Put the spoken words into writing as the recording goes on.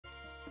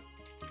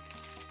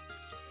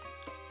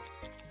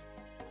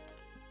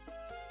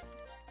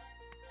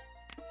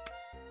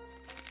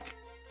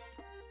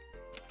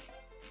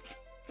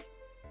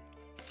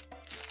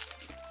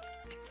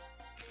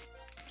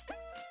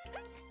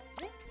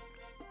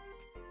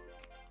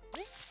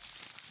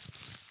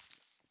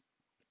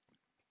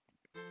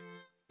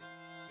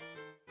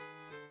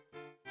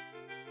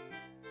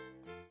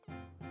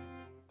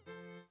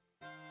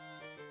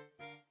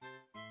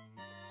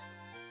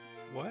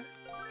What?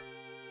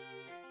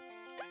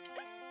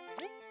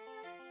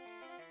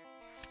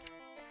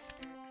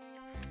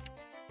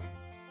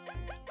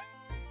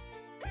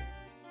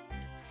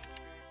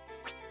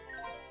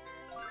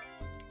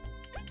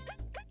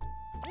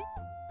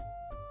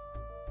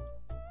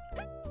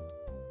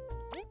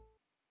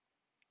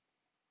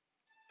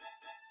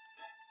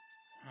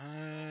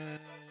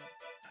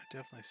 I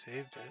definitely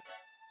saved it.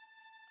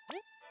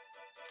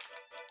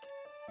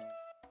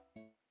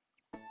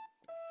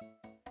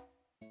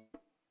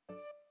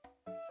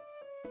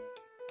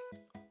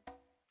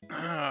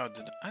 Oh,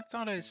 I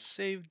thought I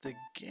saved the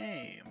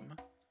game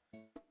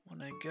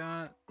when I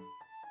got...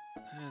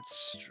 That's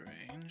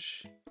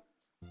strange.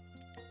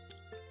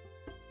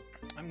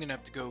 I'm gonna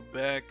have to go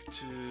back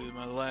to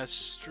my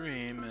last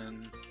stream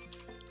and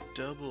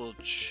double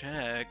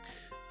check.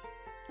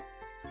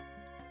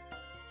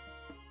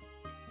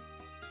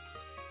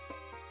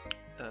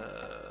 Yeah.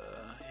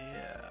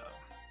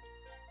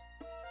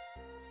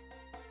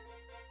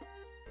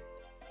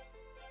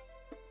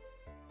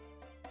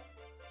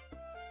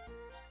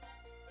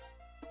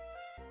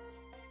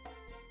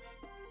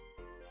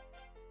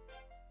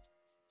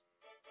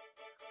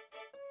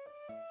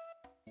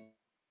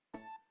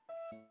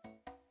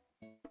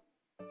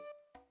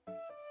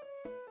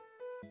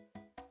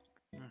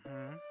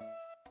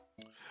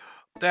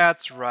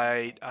 That's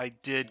right, I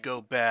did go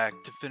back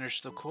to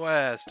finish the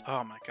quest.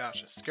 Oh my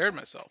gosh, I scared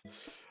myself.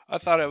 I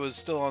thought I was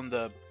still on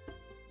the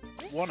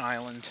one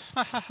island.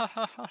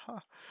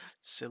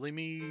 Silly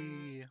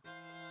me.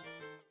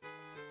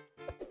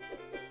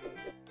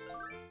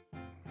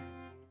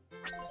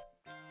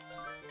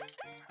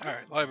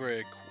 Alright,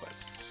 library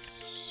quests.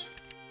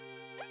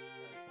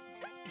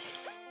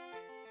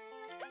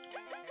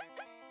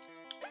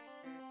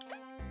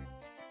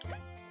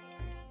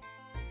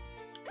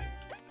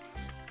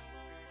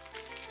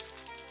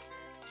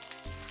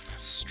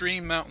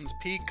 Stream Mountains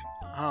Peak.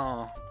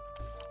 Oh.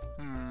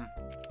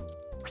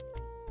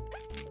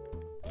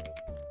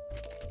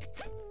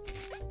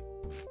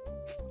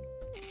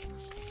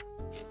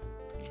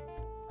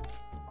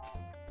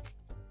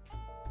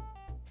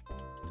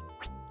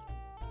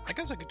 I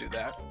guess I could do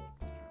that.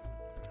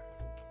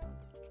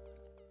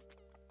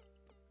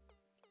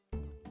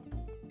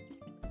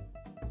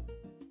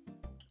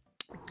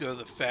 Go to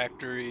the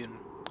factory and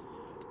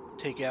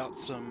take out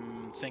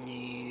some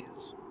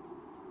thingies.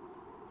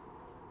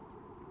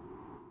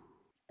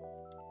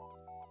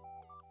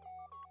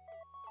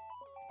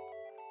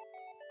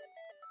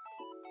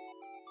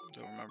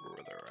 Don't remember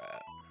where they're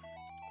at.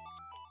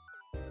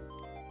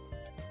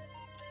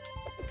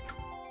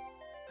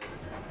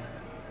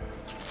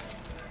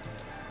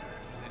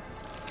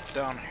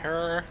 Down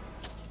here.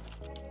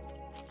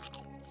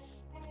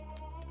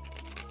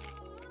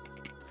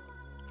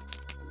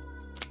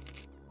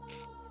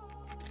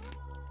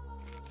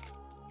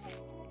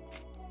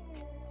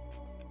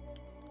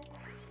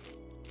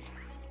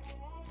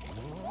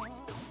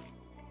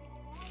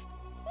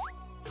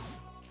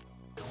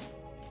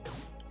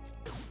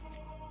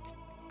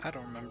 I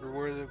don't remember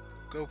where to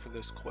go for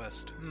this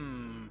quest.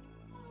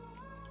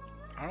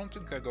 I don't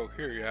think I go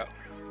here yet.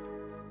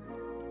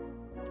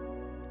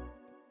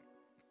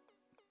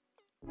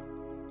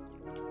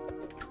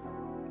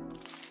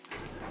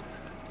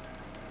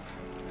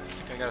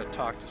 I gotta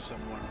talk to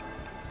someone.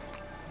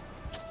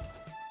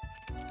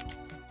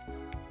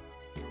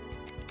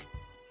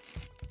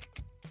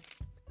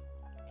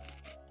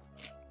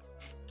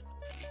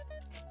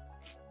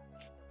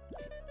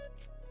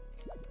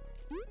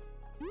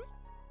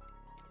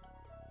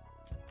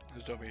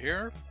 Is it over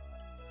here?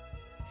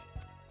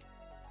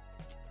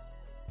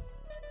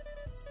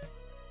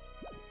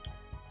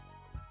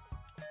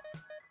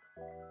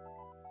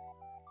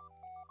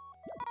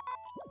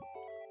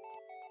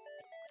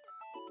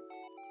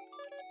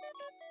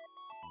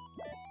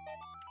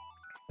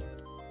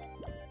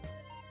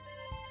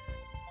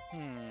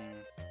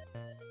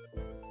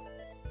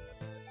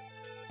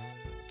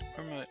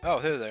 Where am I? Oh,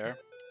 here they are.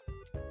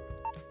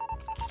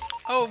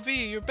 Oh,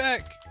 V, you're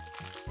back!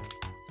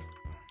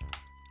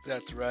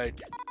 That's right.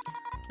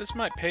 This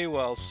might pay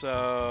well,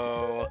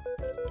 so...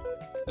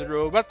 The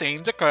robot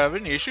things are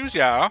having issues,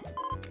 yeah?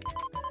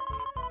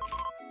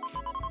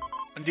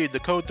 Indeed, the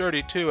Code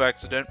 32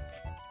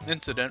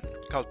 incident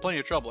caused plenty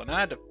of trouble, and I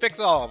had to fix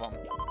all of them.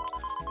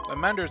 The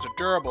menders are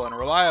durable and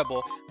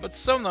reliable, but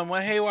some of them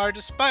went haywire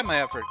despite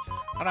my efforts.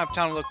 I don't have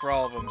time to look for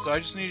all of them, so I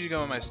just need you to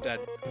go in my stead.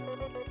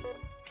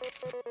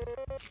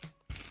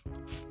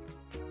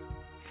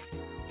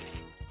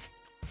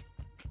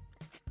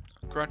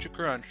 Crunchy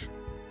crunch.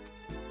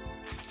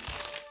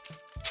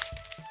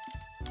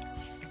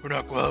 We're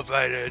not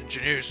qualified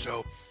engineers,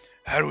 so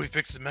how do we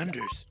fix the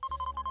menders?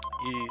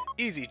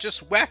 Easy,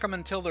 just whack them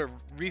until their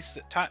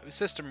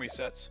system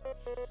resets.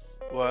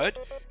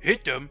 What?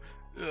 Hit them?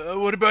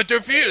 What about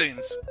their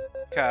feelings?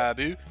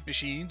 Kabu,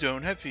 machines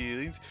don't have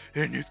feelings,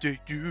 and if they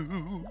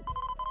do...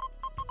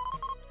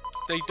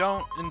 They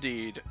don't,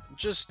 indeed.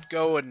 Just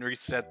go and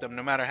reset them,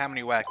 no matter how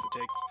many whacks it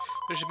takes.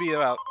 There should be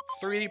about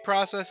 3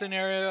 processing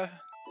area,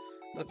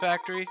 the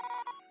factory.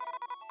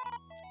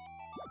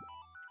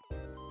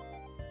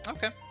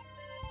 Okay.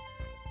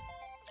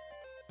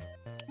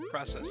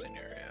 Processing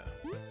area.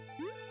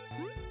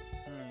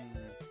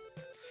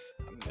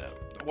 I'm gonna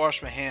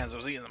wash my hands. I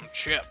was eating them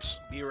chips.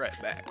 Be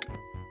right back.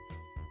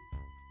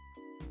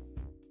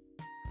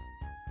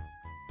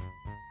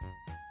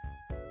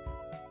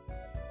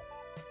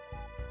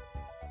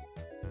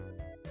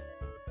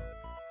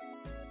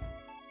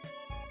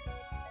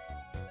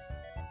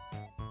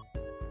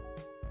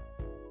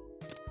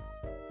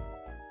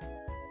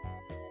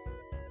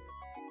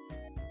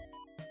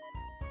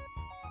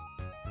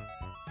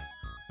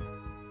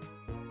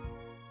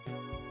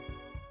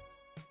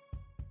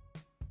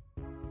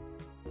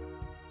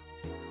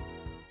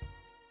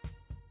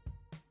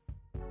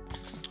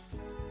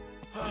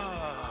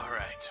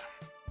 Alright.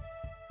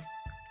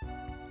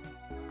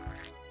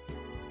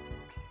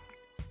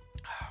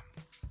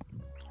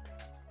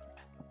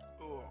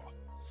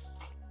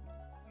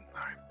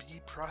 Alright, B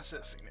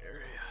processing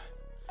area.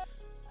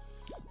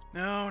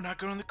 No, not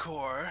going to the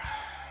core.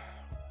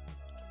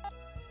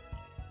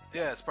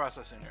 Yeah, it's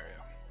processing area.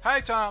 Hi,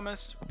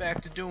 Thomas.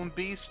 Back to doing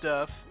B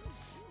stuff.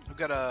 We've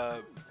got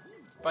to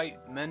fight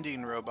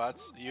mending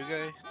robots. You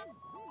guys?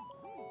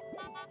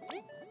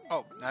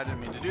 Oh, I didn't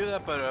mean to do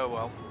that, but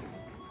well.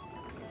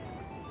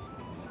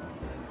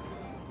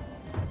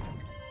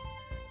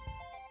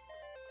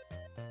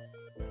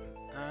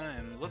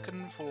 I'm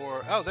looking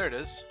for... Oh, there it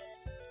is.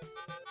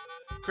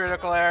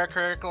 Critical error,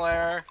 critical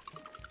error.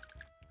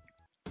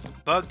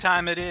 Bug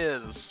time it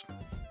is.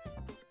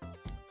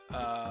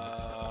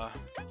 Let's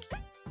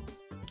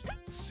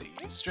see.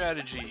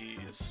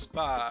 Strategies,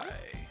 spy.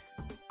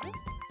 There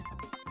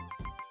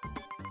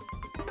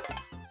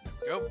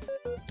we go.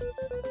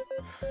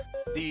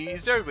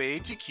 These are way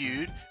too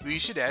cute. We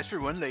should ask for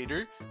one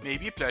later.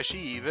 Maybe a plushie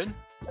even.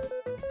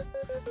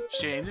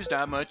 Shame there's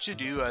not much to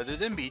do other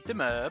than beat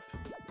them up.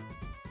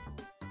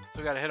 So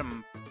we gotta hit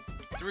them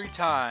 3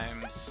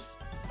 times.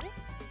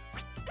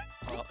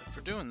 Well, if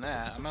we're doing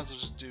that, I might as well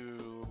just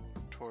do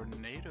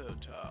tornado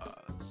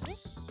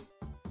toss.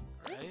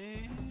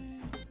 Right?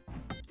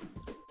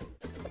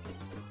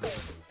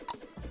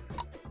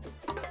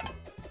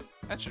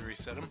 That should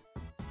reset them.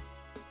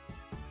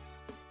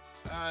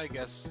 I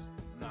guess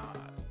not.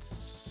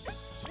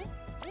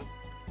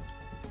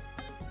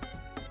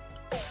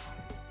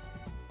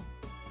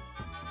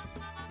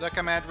 The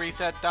command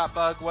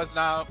reset.bug was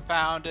not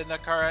found in the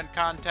current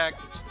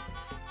context.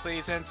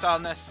 Please install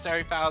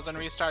necessary files and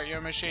restart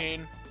your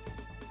machine.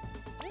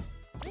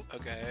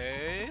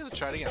 Okay, let's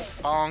try it again.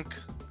 Bonk.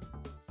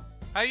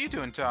 How you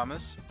doing,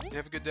 Thomas? You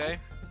have a good day?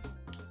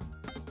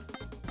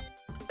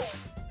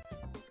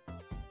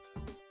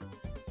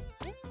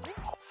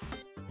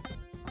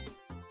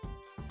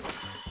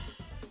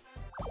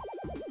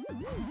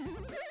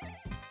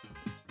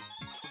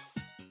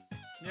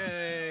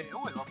 Yay!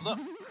 Oh, I leveled up.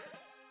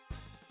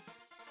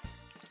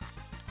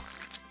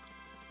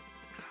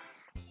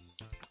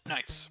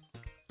 Nice.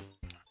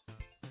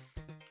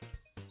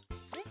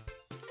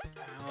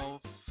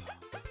 Health.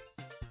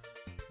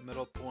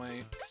 Middle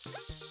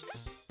points.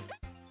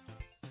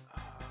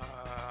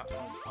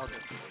 I'll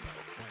get some more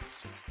middle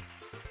points.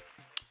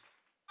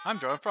 I'm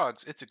drawing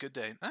frogs. It's a good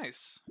day.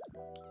 Nice.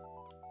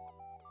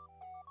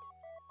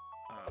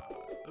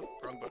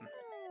 Wrong button.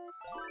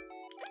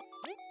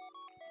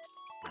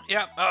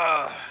 Yeah,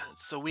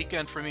 it's the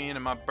weekend for me,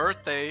 and my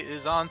birthday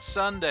is on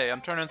Sunday.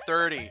 I'm turning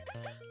 30.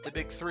 The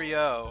big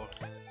 3-0.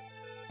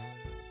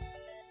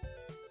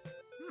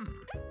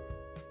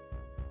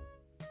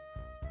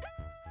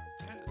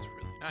 That is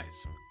really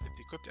nice. If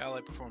the equipped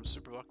ally performs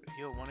super block, they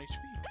heal 1 HP.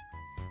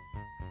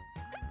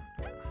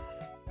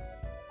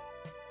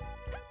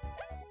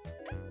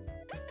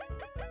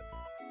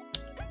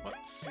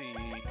 Let's see.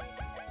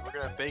 We're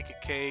gonna bake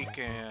a cake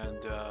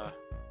and,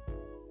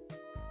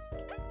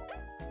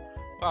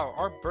 wow,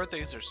 our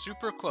birthdays are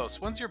super close.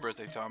 When's your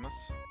birthday, Thomas?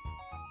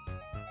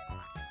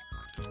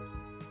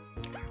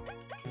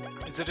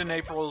 Is it in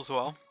April as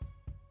well?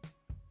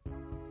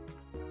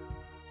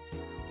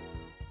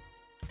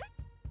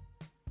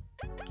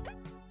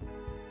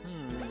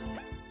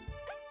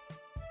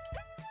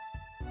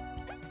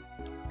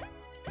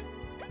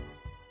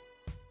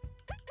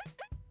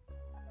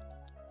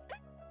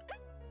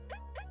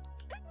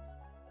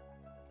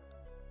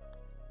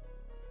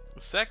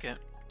 The second?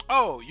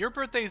 Oh, your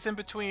birthday is in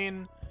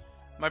between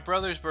my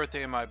brother's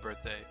birthday and my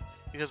birthday.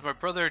 Because my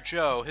brother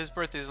Joe, his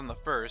birthday is on the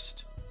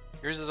 1st,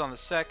 yours is on the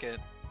 2nd,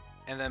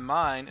 and then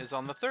mine is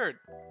on the 3rd.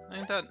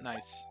 Ain't that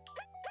nice?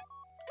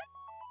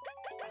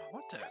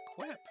 What to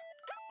equip?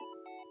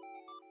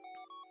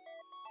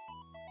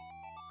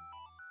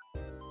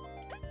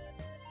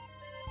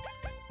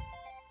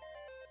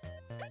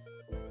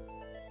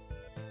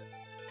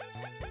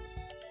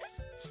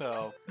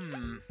 So,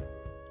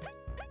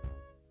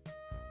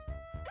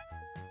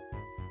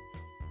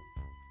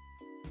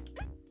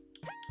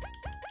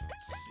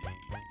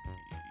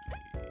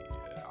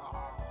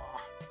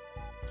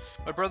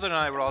 my brother and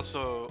I would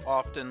also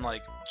often,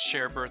 like,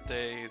 share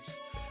birthdays,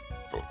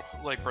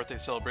 like, birthday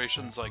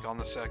celebrations, like, on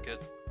the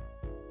 2nd.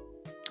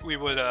 We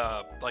would,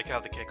 like,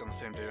 have the cake on the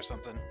same day or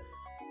something.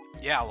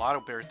 Yeah, a lot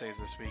of birthdays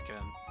this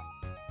weekend.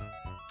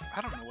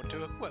 I don't know what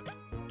to equip.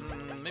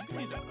 Maybe we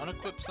need to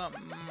unequip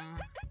something.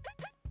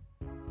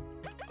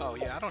 Oh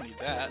yeah, I don't need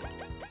that.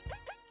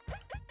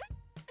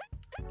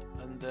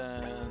 And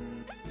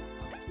then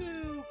I'll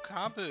do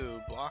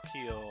Kabu, block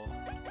heal.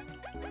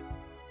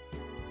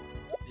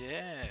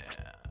 Yeah,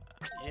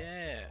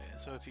 yeah.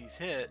 So if he's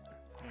hit,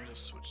 I'll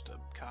just switch to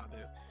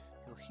Kabu.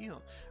 He'll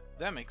heal.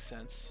 That makes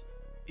sense.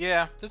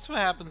 Yeah, that's what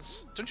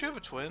happens. Don't you have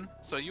a twin?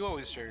 So you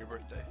always share your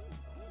birthday.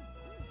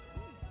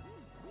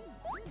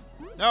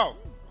 No!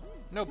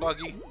 No,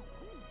 Buggy.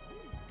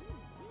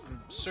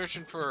 I'm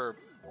searching for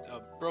a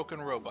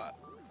broken robot.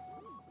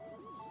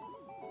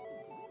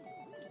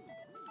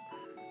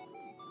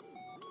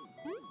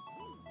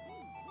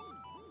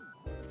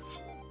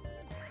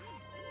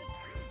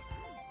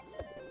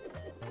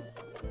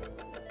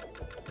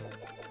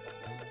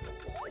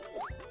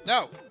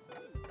 No!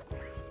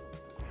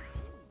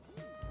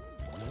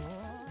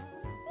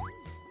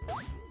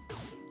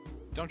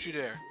 Don't you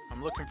dare.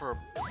 I'm looking for a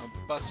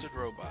busted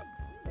robot.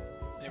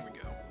 There we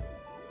go.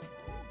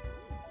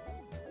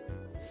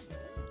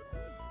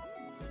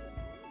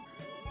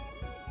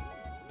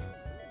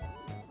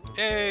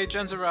 Hey,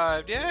 Jen's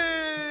arrived!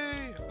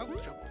 Yay! Oh,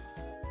 jump.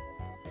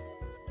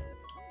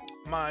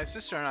 My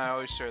sister and I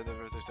always share the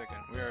birthday second.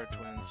 We are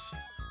twins.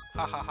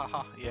 Ha ha ha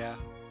ha, yeah.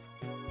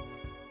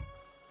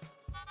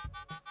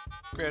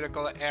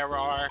 Critical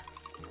error.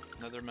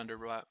 Another Mender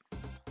bot.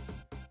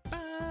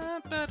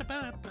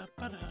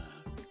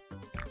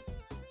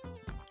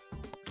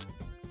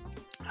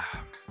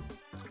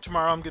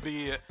 Tomorrow I'm gonna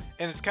be,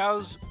 and it's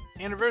Cow's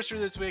anniversary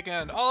this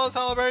weekend. All the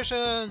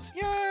celebrations!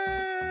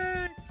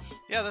 Yay!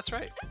 Yeah, that's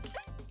right.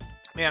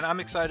 Man, I'm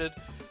excited.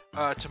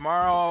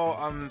 Tomorrow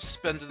I'm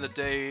spending the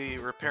day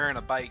repairing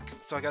a bike,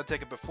 so I gotta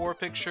take a before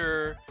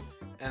picture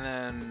and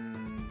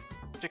then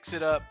fix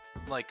it up,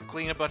 like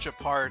clean a bunch of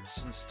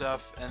parts and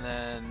stuff, and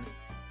then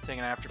take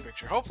an after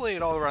picture. Hopefully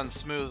it all runs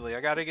smoothly.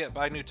 I gotta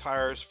buy new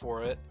tires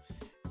for it,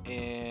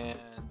 and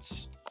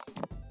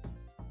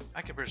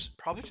I could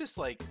probably just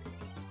like,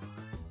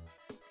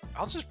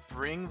 I'll just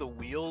bring the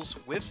wheels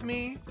with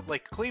me,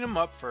 like clean them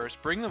up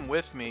first, bring them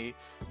with me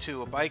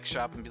to a bike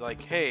shop and be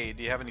like, hey,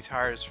 do you have any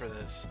tires for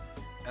this?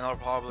 And they'll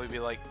probably be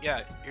like,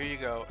 yeah, here you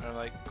go. And I'm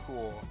like,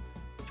 cool.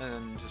 And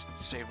then just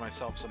save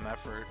myself some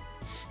effort.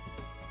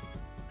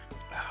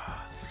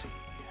 Let's see.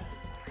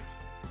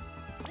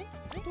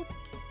 Boop.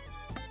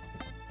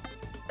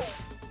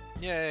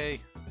 Yay.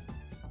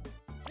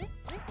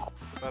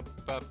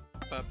 Bup, bup,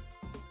 bup.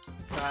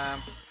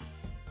 Bam.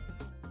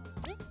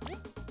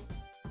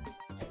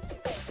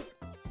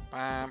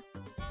 Bam.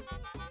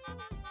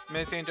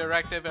 Missing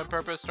directive and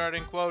purpose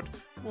starting quote.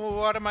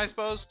 What am I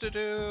supposed to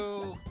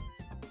do?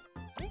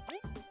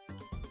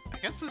 I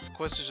guess this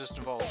quest is just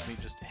involved me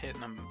just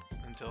hitting them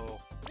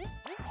until...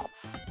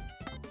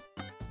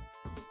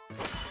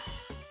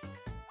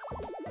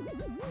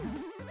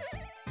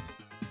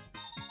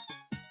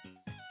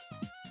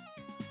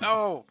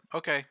 Oh,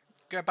 okay.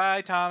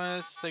 Goodbye,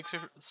 Thomas. Thanks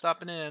for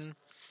stopping in.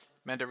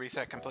 Mender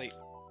reset complete.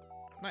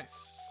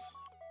 Nice.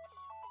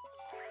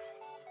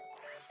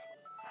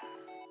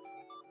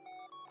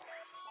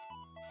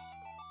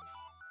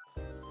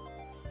 I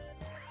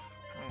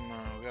don't know.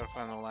 We gotta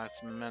find the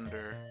last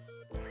Mender.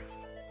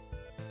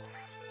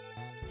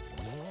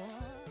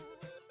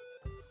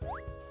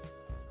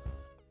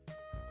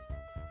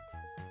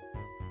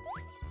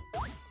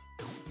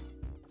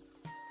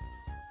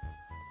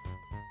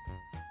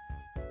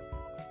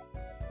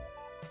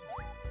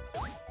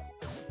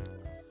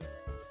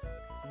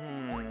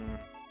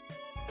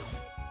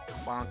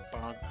 Bonk,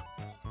 bonk.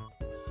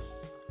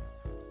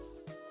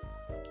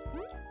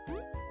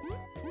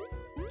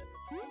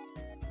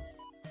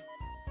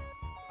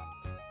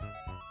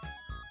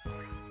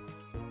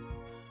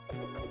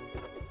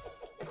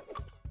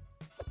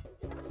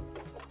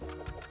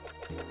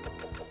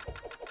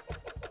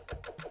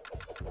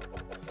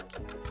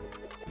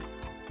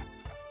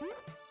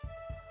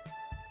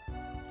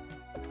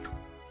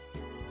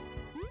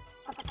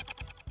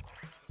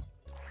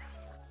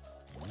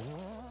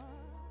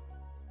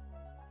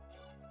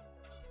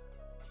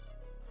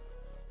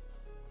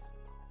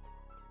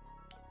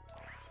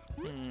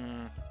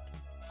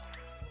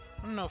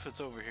 I don't know if it's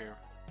over here.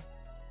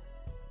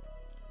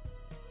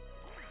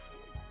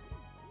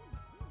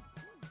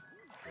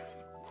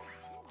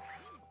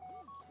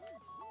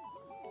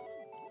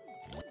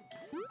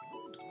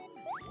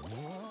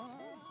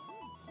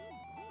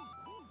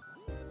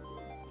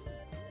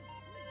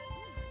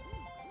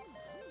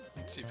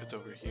 Let's see if it's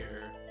over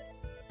here.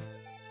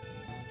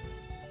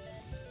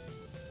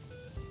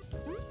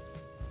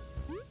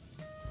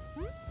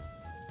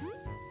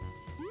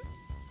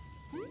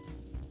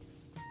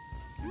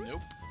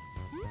 Nope.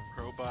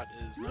 Robot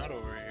is not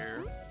over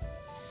here.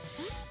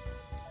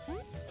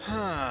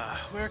 Huh,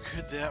 where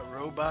could that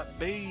robot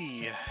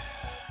be?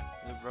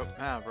 The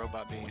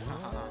robot be.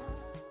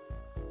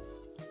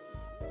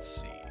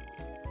 Let's see.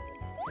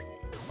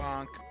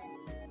 Bonk.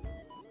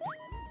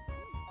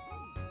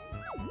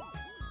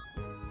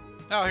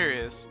 Oh, here he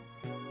is.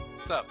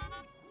 What's up?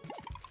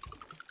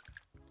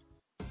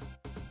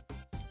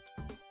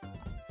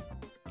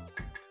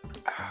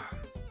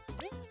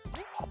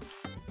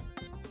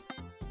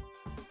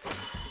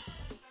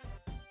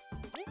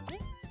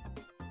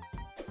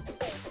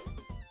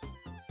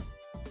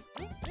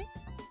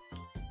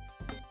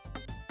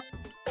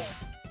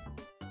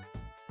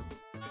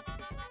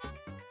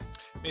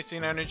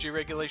 Missing energy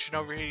regulation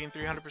overheating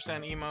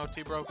 300% emo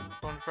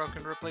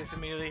T-broken replace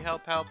immediately.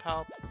 Help.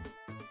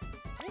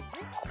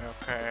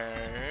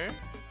 Okay.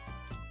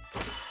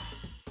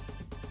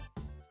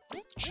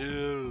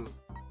 Chill.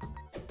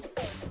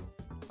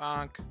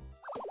 Bonk.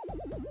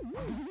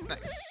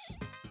 Nice.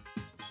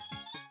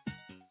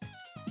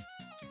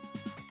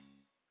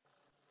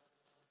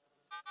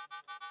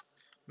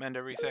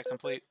 Mender reset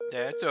complete.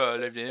 That's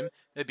all of them.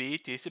 A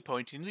bit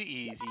disappointingly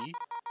easy.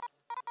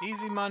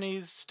 Easy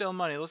money's still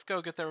money. Let's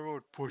go get that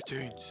reward.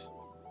 14.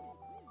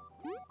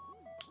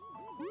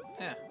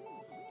 Yeah.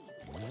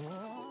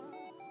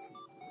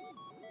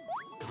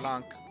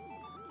 Blanc.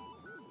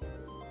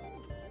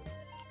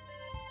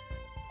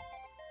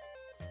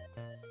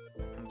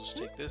 I'll just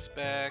take this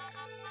back.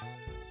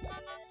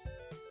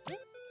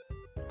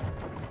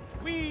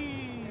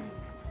 Whee!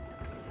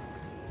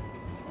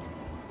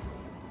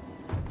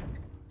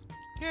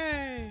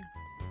 Yay!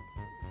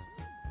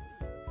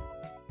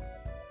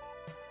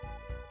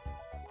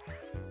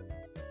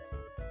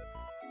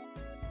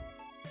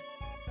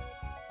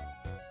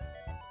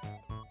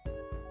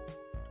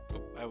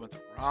 Oh, I went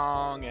the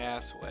wrong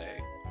ass way.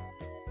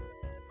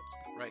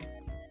 Right.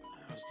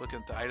 I was looking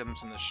at the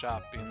items in the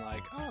shop being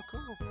like, oh,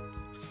 cool.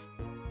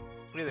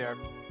 Here they are.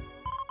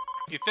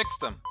 You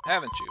fixed them,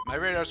 haven't you? My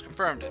radar's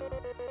confirmed it.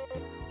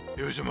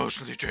 It was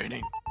emotionally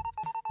draining.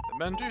 The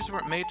Menders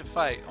weren't made to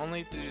fight,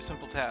 only to do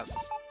simple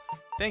tasks.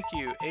 Thank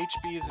you.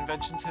 HB's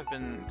inventions have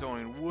been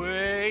going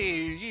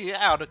way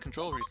out of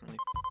control recently.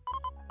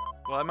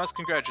 Well, I must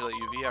congratulate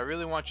you, V. I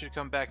really want you to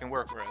come back and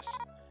work for us.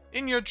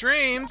 In your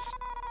dreams!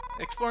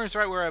 Exploring's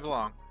right where I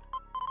belong.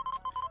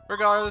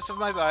 Regardless of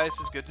my bias,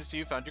 it's good to see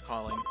you found your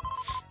calling.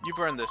 You've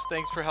earned this.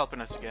 Thanks for helping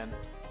us again.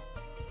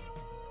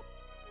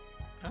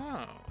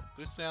 Oh.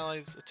 Boosting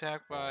allies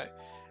attacked by...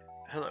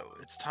 Hello,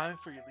 it's time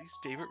for your least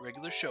favorite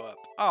regular show-up.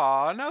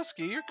 Aw,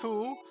 Noski, you're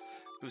cool.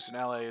 Boosts an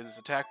ally is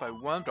attacked by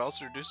 1, but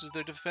also reduces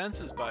their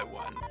defenses by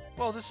 1.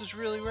 Well, this is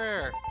really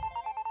rare.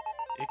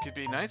 It could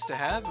be nice to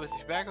have with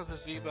you back with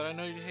this, V, but I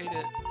know you'd hate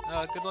it.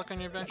 Good luck on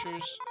your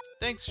adventures.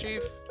 Thanks,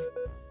 Chief.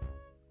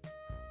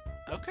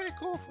 Okay,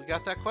 cool. We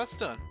got that quest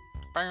done.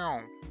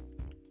 Bam.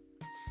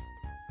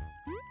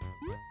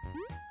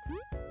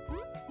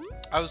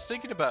 I was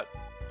thinking about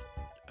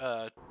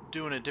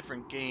doing a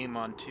different game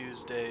on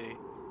Tuesday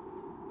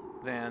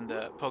than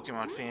the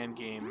Pokemon fan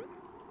game.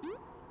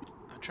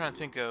 I'm trying to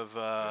think of,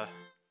 oh,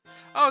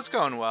 it's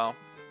going well.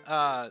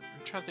 I'm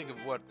trying to think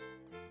of what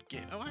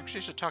game. Oh, actually,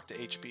 I should talk to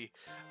HB.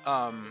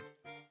 I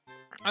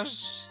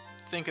was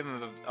thinking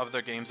of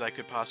other games I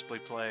could possibly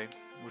play,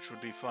 which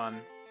would be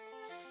fun.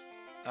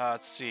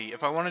 Let's see.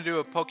 If I want to do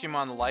a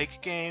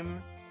Pokemon-like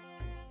game...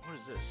 What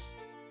is this?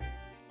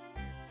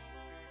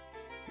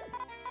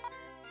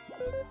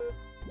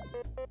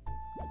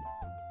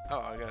 Oh,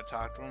 I gotta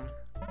talk to him.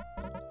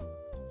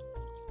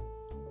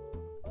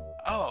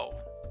 Oh!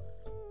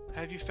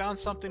 Have you found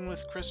something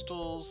with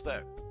crystals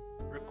that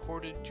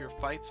recorded your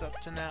fights up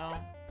to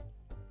now?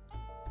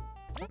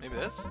 Maybe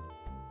this?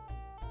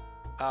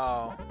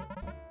 Oh.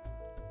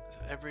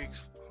 Every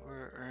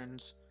explorer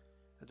earns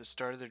at the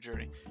start of their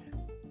journey.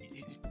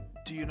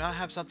 Do you not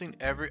have something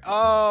every...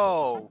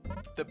 Oh!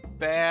 The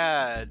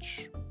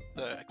badge.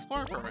 The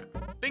Explorer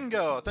Permit.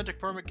 Bingo! Authentic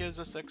permit gives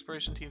us the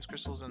exploration team's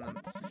crystals in them.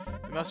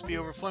 It must be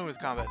overflowing with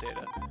combat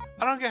data.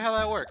 I don't get how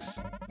that works.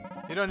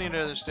 You don't need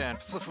to understand.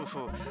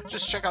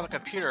 Just check out the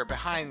computer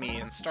behind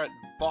me and start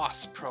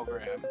boss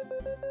program.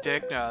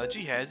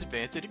 Technology has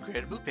advanced at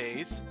incredible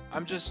pace.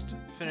 I'm just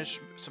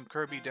finished some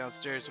Kirby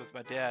downstairs with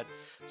my dad,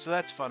 so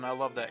that's fun. I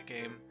love that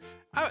game.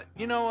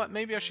 You know what?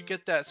 Maybe I should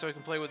get that so I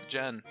can play with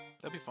Jen.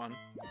 That'd be fun.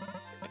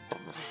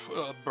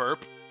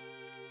 Burp.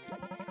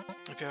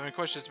 If you have any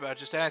questions about it,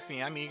 just ask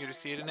me. I'm eager to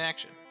see it in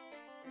action.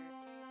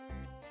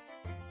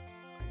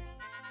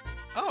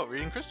 Oh,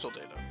 reading crystal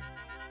data.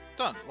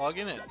 Done.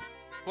 Logging in.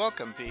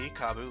 Welcome, V.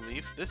 Kabu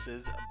Leaf. This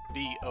is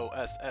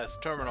BOSS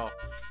Terminal.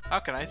 How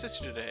can I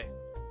assist you today?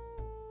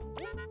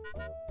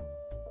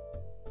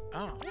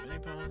 Oh,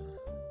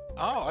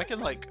 oh, I can,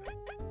 like,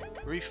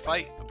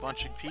 refight a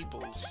bunch of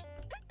peoples.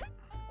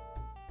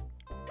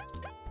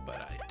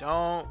 But I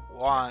don't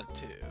want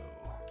to.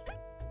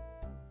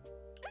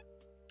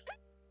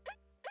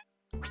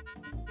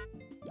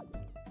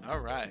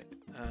 Alright.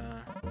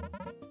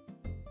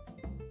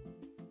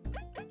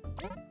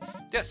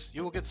 Yes,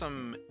 you will get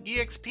some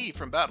EXP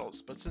from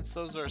battles, but since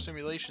those are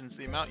simulations,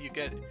 the amount you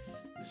get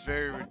is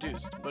very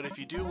reduced. But if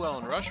you do well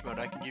in rush mode,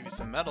 I can give you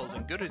some medals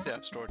and goodies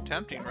app store.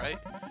 Tempting, right?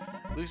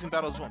 Losing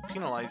battles won't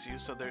penalize you,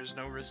 so there's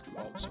no risk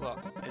involved as well.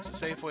 It's a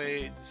safe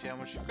way to see how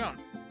much you've grown.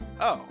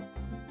 Oh.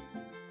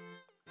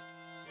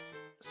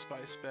 Spy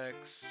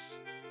specs.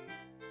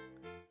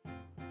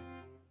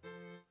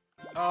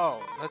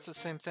 Oh, that's the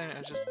same thing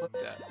I just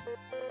looked at.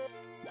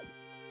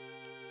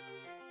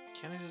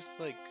 Can I just,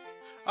 like...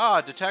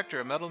 Ah, detector.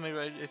 A metal may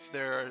read if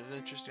there are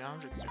interesting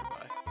objects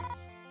nearby.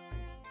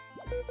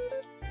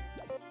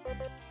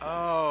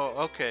 Oh,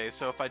 okay.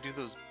 So if I do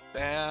those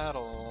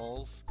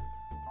battles,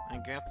 I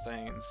get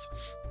things.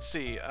 Let's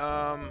see.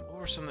 What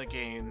were some of the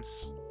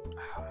games?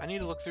 I need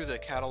to look through the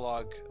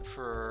catalog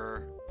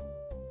for...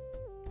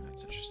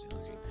 That's interesting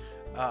looking.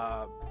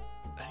 I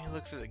need to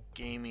look through the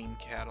gaming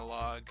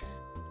catalog.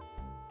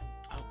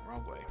 Oh,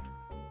 wrong way.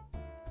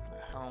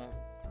 How...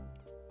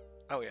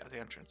 Oh yeah, the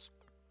entrance.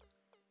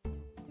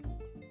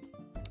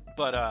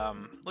 But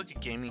look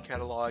at gaming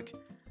catalog.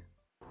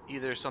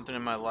 Either something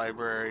in my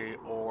library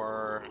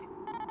or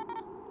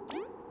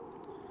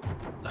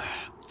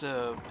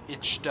the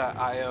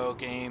itch.io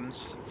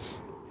games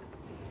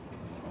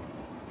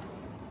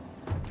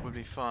would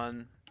be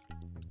fun.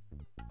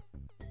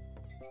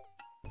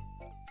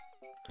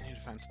 I need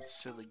to find some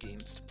silly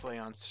games to play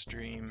on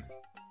stream.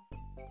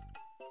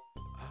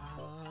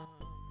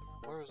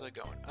 Where was I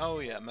going? Oh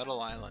yeah, Metal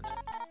Island.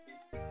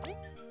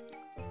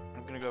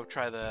 I'm gonna go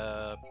try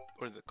the...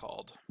 what is it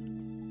called?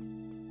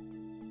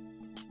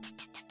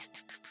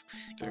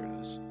 There it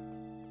is.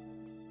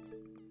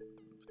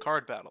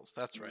 Card battles,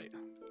 that's right.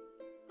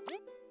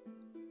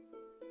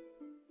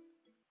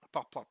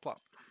 Plop, plop, plop.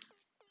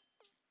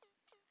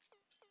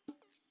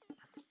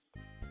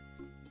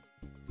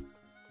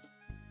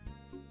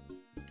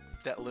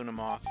 That Luna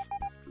Moth.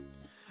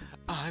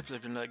 I've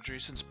lived in luxury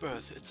since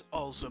birth. It's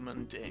all so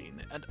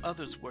mundane, and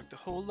others work their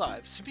whole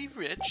lives to be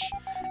rich.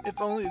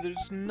 If only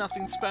there's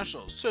nothing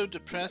special. So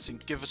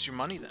depressing. Give us your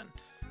money then.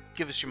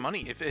 Give us your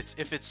money. If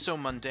it's so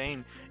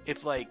mundane,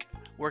 if like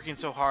working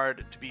so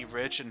hard to be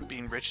rich and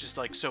being rich is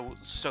like so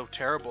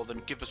terrible,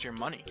 then give us your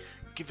money.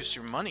 Give us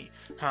your money.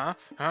 Huh?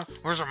 Huh?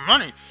 Where's the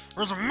money?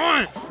 Where's the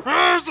money?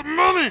 Where's the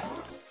money?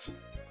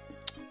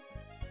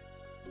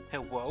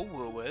 Hello,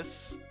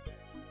 Lewis.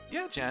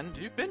 Yeah, Jen,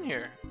 you've been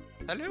here.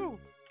 Hello.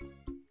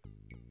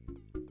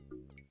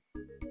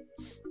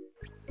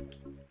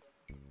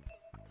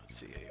 Let's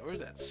see, where's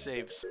that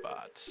save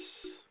spot?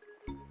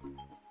 I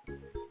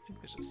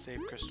think there's a save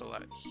crystal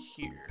out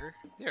here.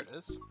 There it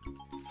is.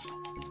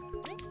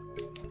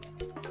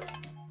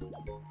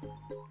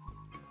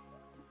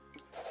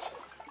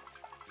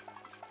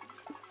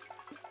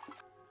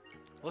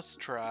 Let's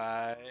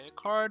try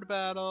card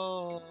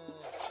battle.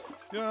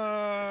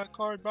 Yeah,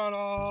 card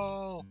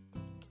battle.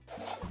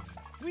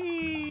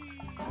 Whee!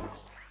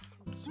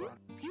 Swap,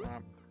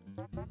 swap.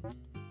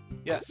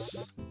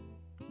 Yes.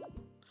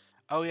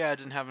 Oh yeah, I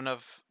didn't have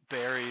enough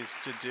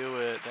berries to do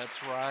it.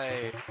 That's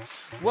right.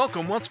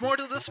 Welcome once more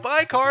to the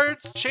Spy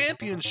Cards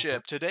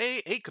Championship.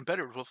 Today, 8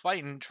 competitors will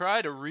fight and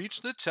try to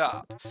reach the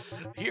top.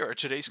 Here are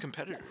today's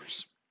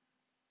competitors.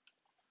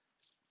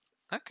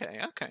 Okay.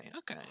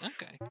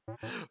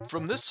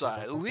 From this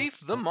side, Leaf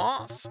the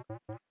Moth.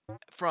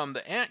 From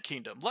the Ant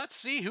Kingdom. Let's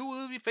see who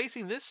we'll be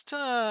facing this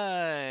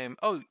time.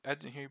 Oh, I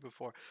didn't hear you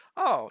before.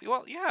 Oh,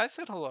 well, yeah, I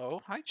said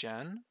hello. Hi,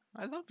 Jen.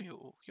 I love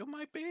you. You're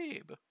my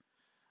babe.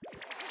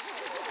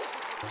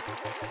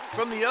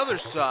 From the other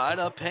side,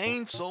 a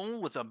Pain Soul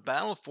with a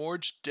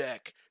Battle-Forged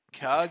deck.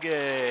 Kage.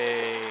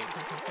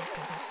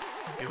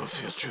 You will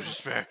feel true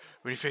despair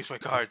when you face my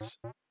cards.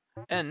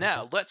 And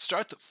now, let's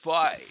start the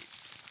fight.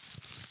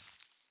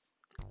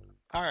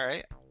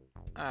 Alright.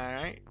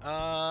 No.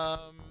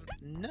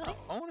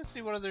 I want to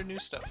see what other new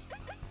stuff.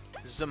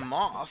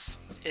 Zamoth.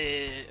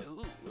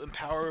 Ooh,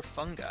 Empower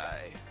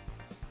Fungi.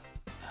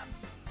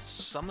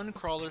 Summon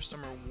Crawler,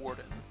 Summer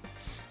Warden.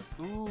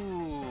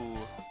 Ooh,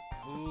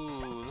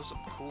 those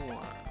are cool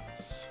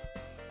ones.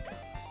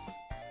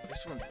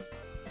 This one...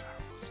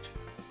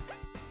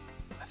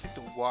 I think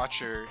the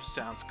Watcher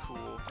sounds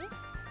cool.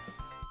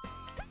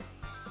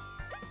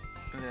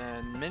 And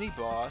then Mini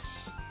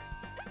Boss.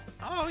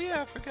 Oh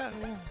yeah, I forgot.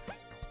 Yeah.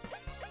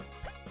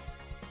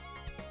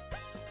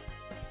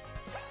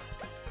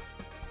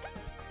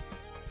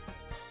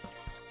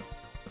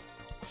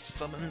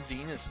 Summon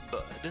Venus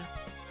Bud.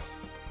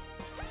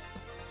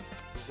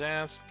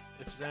 Zast,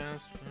 if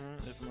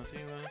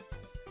Motiva.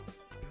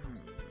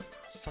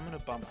 Summon a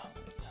Bum.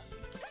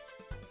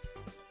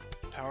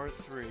 Power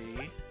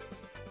 3.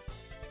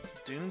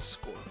 Dune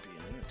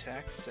Scorpion.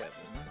 Attack 7.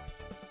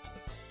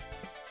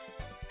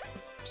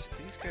 So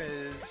these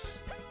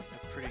guys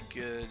are pretty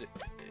good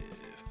if...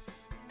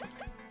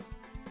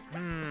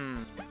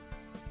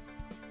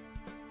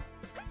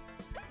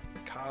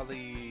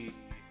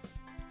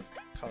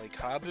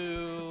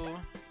 Kalikabu.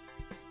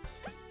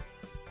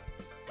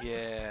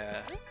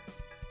 Yeah.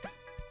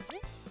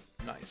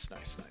 Nice.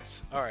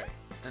 Alright.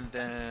 And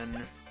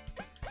then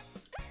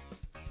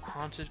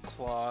Haunted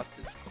Cloth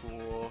is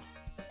cool.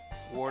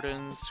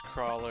 Wardens,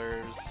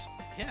 Crawlers.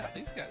 Yeah,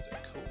 these guys are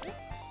cool.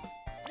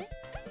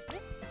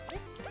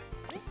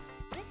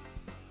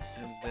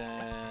 And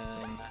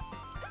then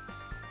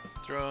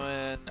throw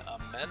in a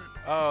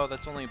oh,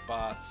 that's only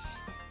bots.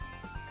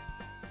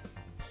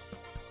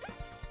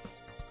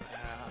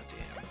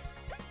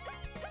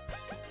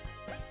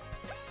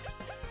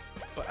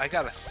 I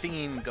got a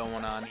theme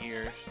going on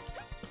here.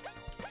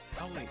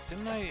 Oh wait,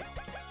 didn't I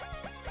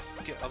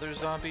get other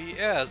zombie?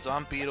 Yeah,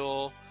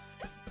 Zombeetle,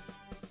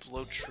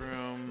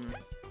 Bloatshroom.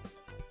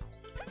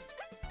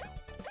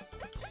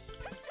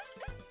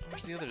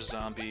 Where's the other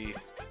zombie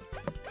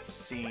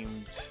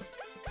themed?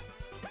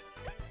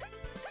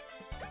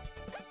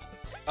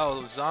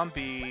 Oh,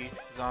 zombie,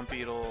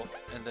 Zombeetle,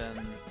 and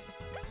then...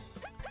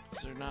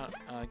 Is there not...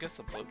 I guess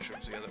the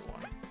Bloatshrim's the other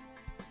one.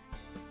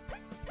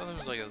 Oh, there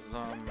was like a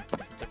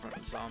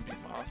different zombie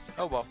moth.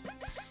 Oh well.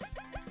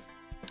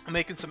 I'm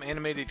making some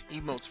animated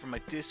emotes for my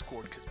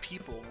Discord because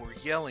people were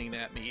yelling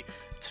at me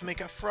to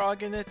make a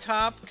frog in the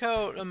top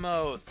coat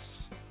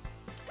emotes.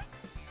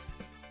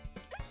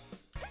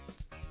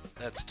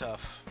 That's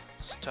tough.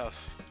 It's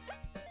tough.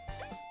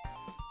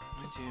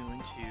 1, 2,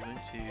 1,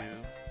 2, 1,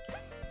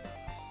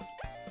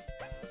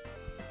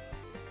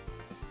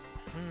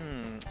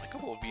 2. A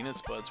couple of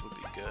Venus buds would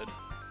be good.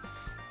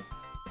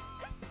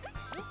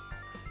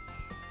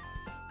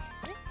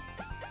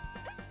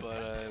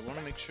 But I want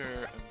to make sure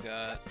I've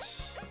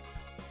got...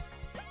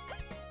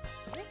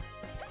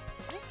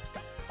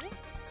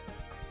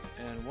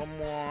 And one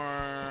more...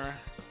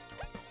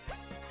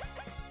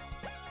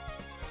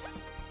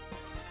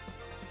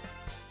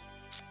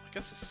 I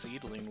guess a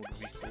seedling would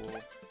be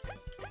cool.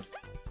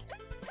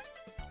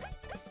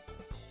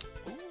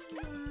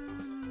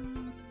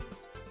 Ooh.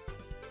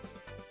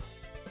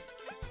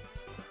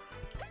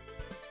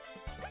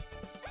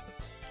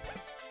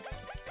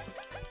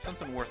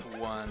 Something worth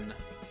 1.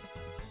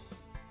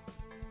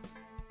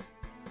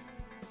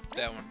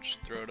 That one,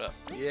 just throw it up.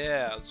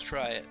 Yeah, let's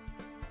try it.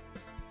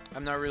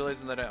 I'm not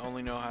realizing that I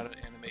only know how to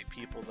animate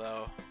people,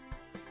 though.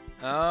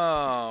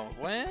 Oh,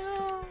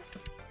 well...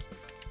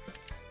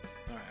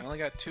 Alright, I only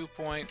got 2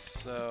 points,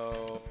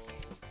 so...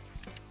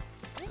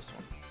 This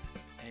one.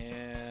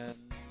 And...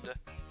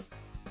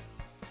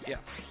 Yeah.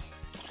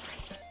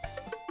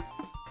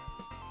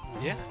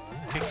 Yeah,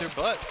 kick their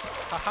butts.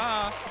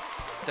 Haha!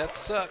 That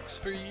sucks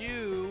for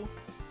you!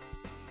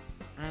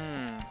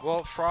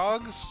 Well,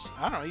 frogs,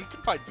 I don't know, you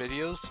can find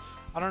videos.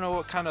 I don't know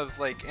what kind of,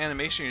 like,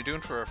 animation you're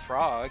doing for a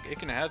frog. It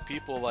can have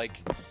people,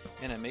 like,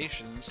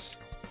 animations.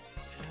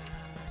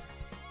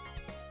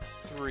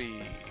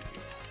 3.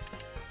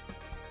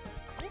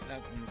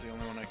 That one's the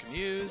only one I can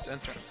use.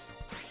 Enter.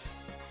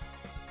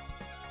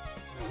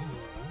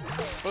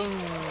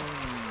 Boom!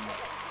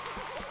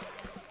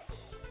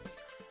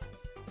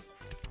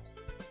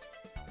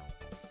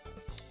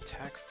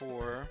 Attack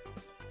 4.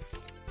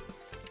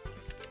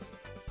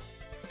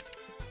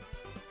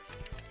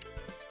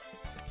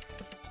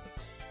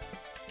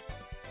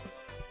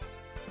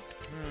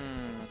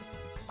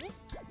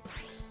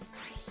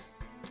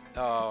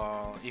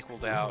 Oh,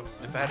 equaled out.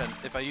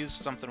 If I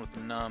used something with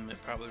numb,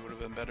 it probably would have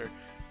been better.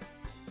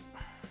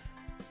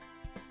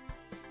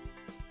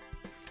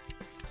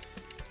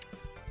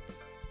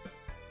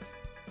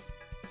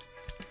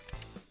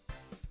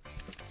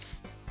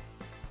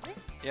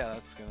 Yeah,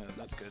 that's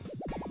good.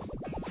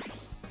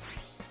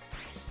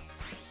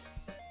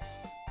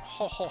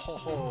 Ho ho ho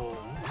ho!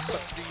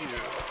 Sucks to you.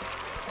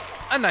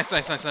 Ah, nice.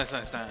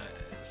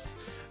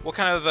 What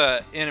kind of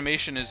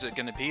animation is it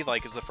gonna be?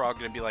 Like, is the frog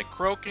gonna be like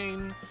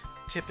croaking?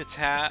 Tip its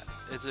hat?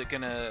 Is it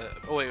gonna...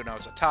 Oh wait, no,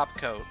 it's a top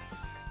coat.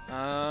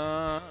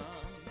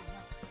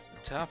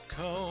 Top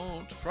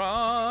coat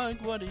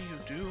frog, what are you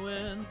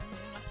doing?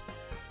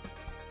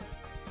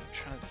 I'm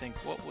trying to think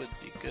what would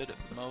be good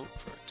emote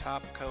for a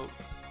top coat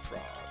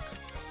frog.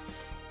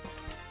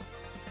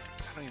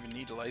 I don't even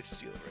need a life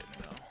steal right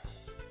now.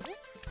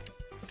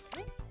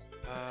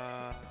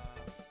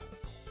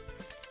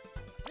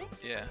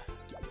 Yeah.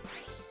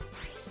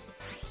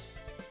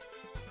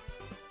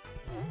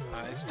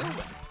 I still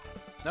win.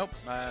 Nope,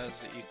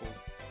 as equal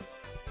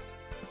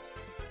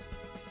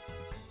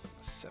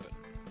 7.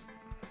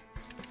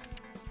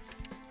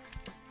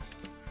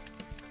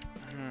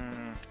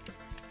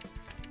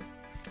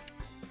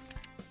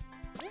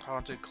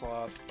 Haunted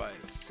cloth by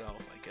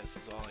itself, I guess,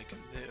 is all I can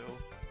do.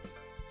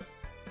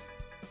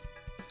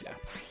 Yeah.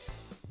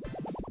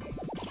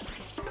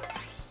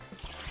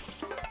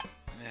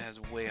 It has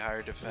way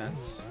higher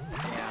defense.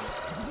 Damn.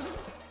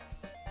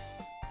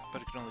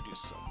 But it can only do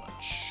so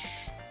much.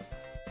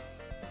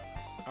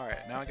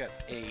 Alright, now I got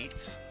 8.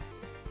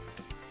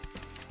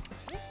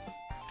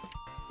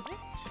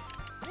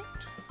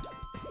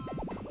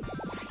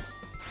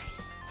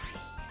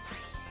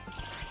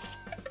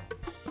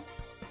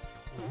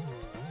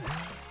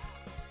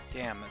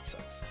 Damn, that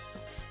sucks.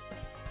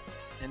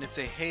 And if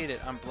they hate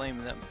it, I'm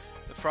blaming them.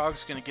 The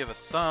frog's gonna give a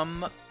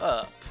thumb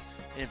up.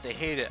 And if they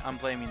hate it, I'm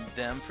blaming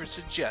them for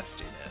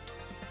suggesting it.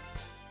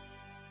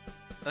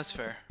 That's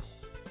fair.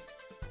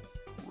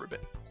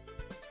 Ribbit.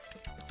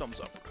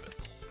 Thumbs up, Ribbit.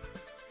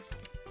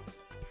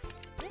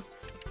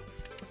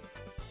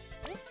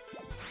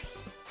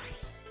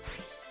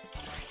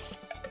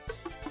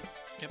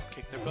 Yep,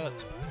 kick their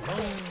butts.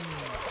 Boom!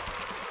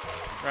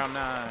 Round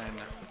 9.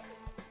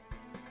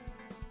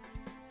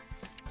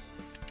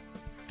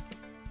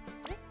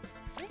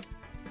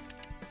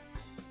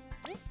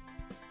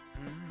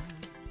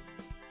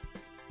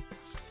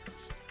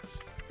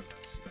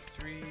 Let's see,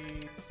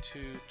 3, 2,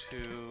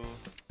 2.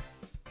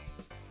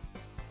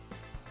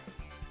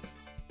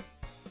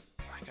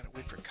 I gotta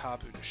wait for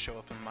Kabu to show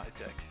up in my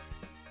deck.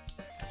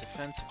 A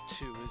defense of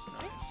 2 is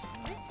nice.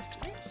 Let's do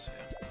this, yeah.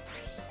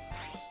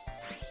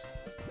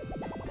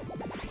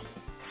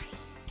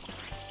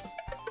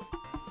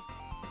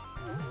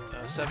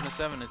 7 to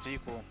 7 is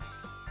equal.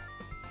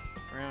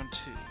 Round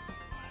 2.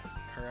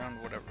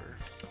 Around whatever.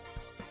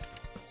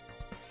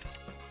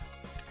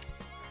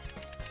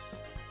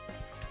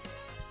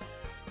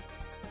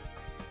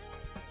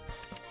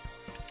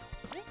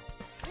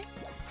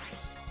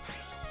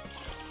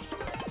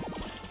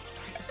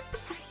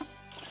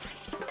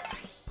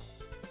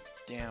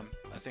 Damn,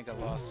 I think I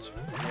lost.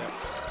 Yep.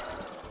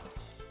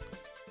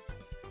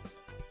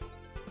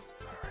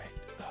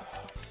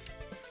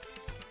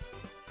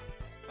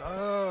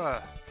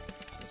 Alright.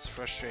 This is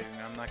frustrating.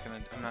 I'm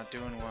not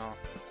doing well.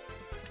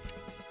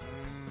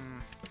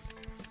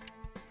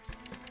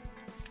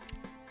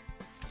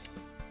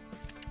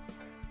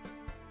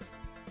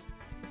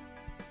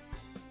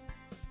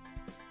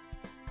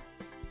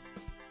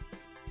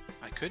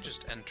 I could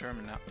just end turn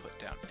and not put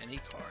down any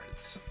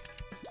cards.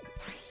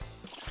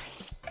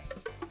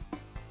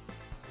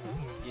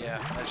 Yeah,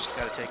 I just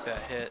gotta take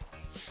that hit.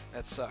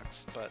 That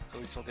sucks, but at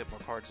least I'll get more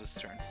cards this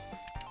turn.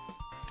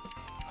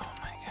 Oh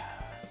my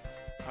god.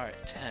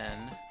 Alright,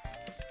 10.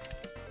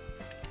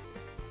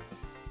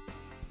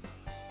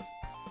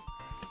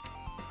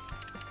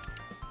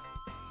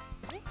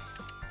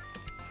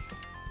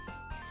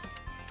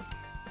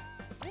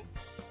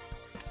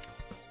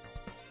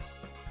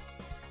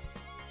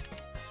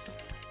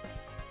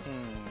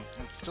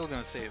 I'm still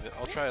gonna save it.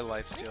 I'll try a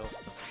lifesteal.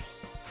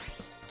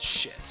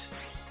 Shit.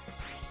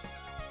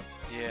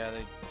 Yeah,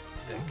 they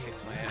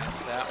kicked my ass.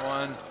 That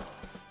one.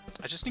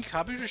 I just need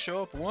Kabu to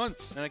show up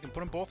once, and I can put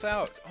them both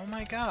out. Oh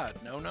my god.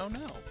 No, no, no.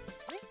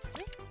 I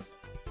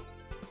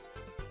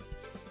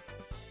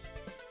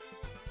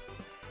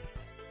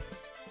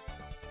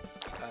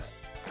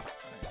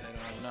don't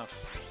have enough.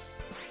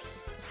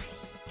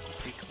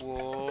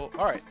 Equal.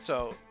 Alright,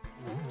 so.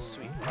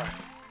 Sweet. Alright.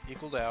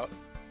 Equaled out.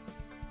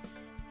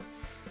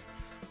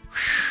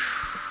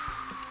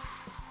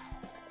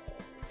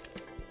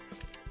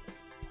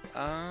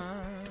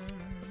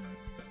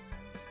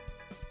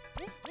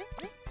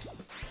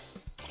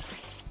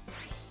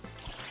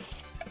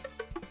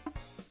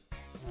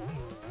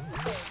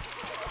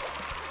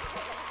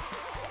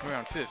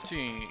 Round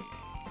 15.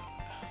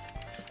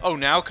 Oh,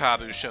 now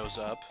Kabu shows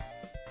up.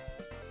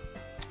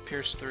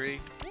 Pierce 3.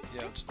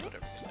 Yeah, just put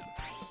everything in.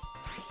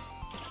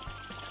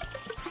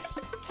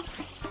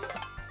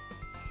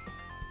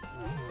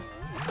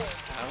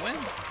 I win.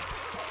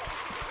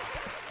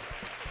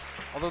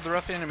 Although the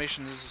rough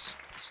animation is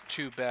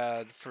too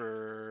bad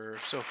for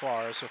so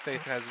far, so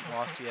Faith hasn't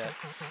lost yet.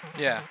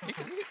 Yeah,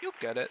 you'll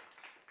get it.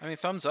 I mean,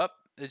 thumbs up.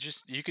 It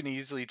just, you can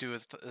easily do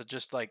it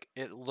just like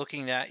it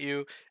looking at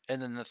you,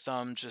 and then the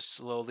thumb just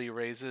slowly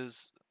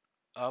raises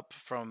up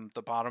from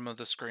the bottom of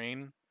the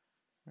screen.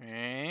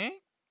 And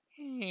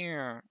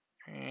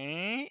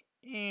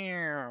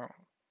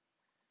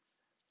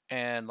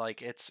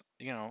like it's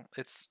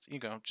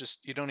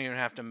just, you don't even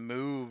have to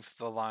move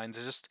the lines.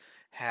 Just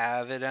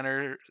have it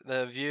enter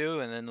the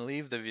view and then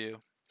leave the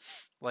view.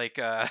 Like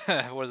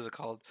what is it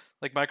called?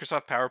 Like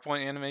Microsoft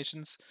PowerPoint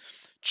animations.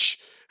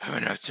 Have I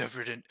not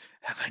suffered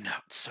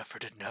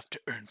enough to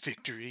earn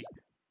victory?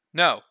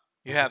 No,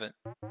 you haven't.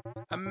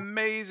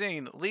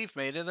 Amazing! Leaf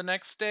made it to the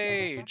next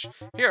stage.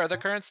 Here are the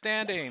current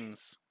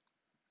standings.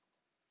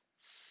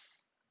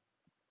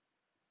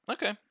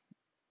 Okay.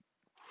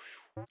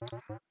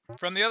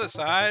 From the other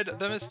side,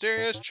 the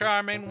mysterious,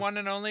 charming, one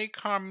and only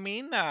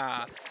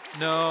Carmina.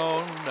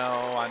 No,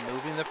 I'm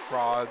moving the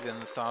frog, and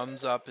the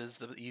thumbs up is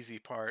the easy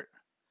part.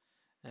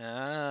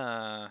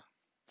 Ah.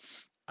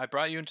 I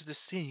brought you into the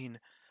scene,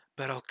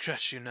 but I'll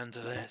crush you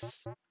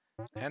nonetheless.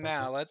 And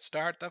now, let's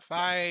start the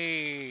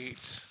fight!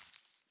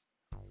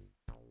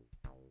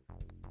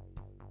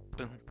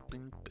 Boom,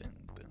 boom, boom,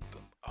 boom,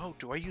 boom. Oh,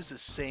 do I use the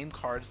same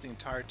cards the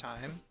entire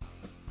time?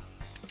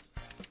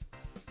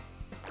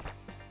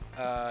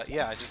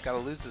 Yeah, I just gotta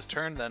lose this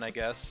turn then, I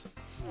guess.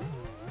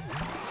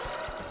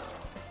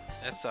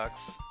 That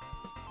sucks.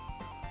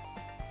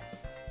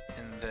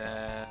 And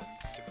then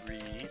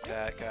 3,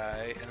 that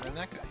guy, and then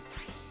that guy.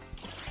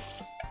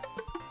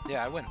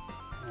 Yeah, I win.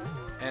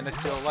 And I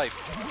steal a life.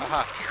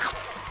 Aha.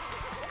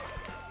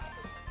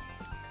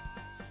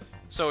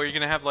 So are you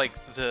gonna have like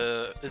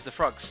is the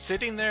frog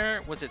sitting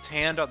there with its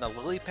hand on the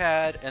lily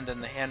pad and then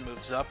the hand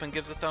moves up and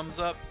gives a thumbs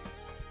up?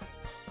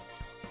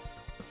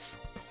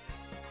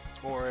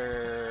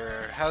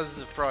 Or how's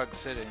the frog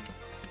sitting?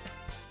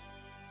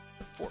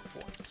 4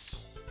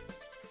 points.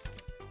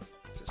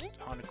 This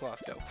haunted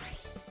cloth go.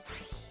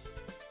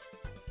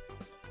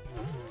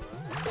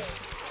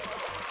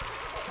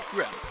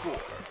 Round 4.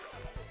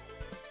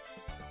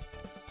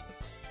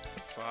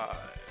 5.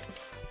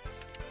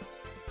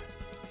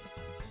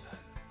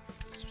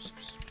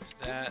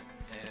 That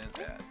and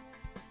that.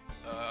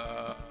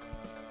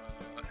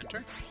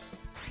 Enter.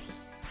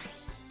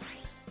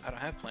 I don't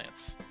have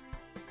plants.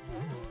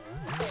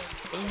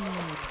 Boom!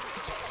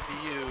 Sticks to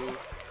you.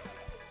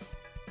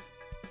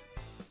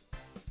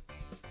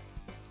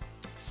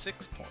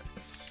 6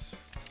 points.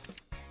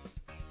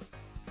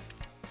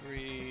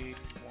 3,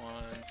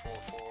 1, 4,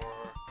 4.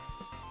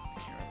 I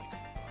can't really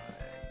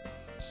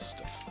combine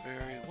stuff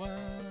very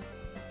well.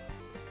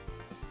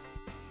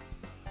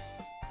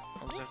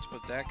 just have to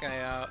put that guy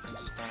out and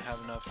just not have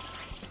enough.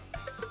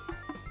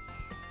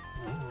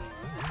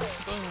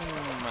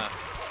 Boom!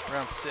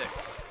 Round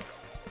 6.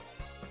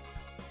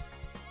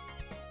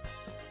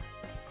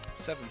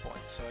 7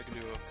 points, so I can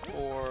do a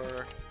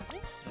 4,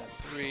 and a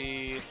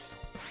 3.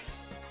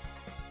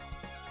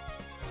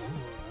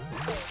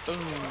 Boom!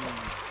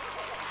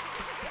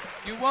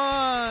 You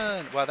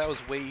won! Wow, that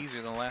was way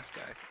easier than the last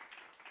guy.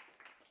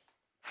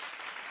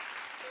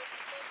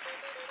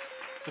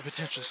 The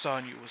potential I saw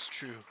in you was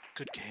true.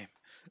 Good game.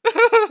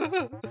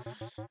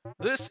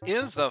 This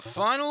is the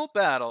final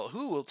battle.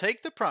 Who will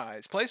take the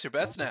prize? Place your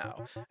bets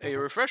now. A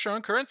refresher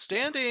on current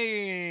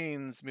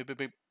standings. Beep, beep,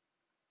 beep.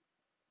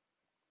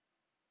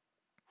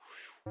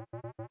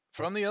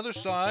 From the other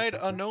side,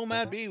 a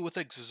Nomad Bee with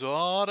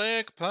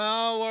exotic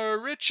power.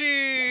 Richie!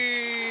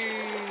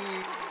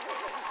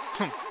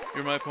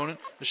 You're my opponent?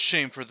 A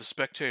shame for the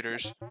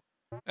spectators.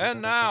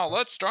 And now,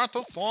 let's start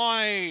the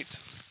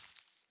fight!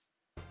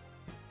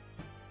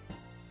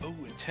 Oh,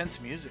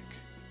 intense music.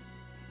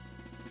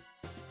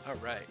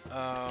 Alright,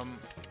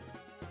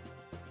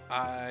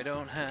 I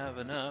don't have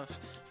enough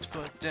to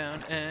put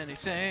down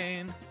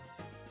anything.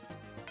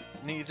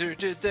 Neither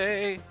did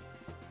they.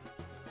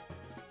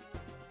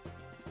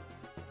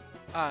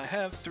 I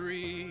have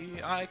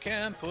 3. I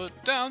can put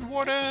down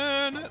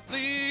Warden at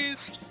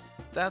least.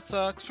 That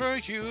sucks for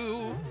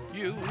you.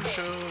 You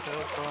showed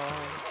up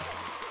on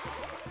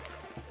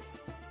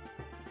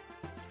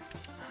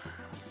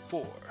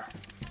 4.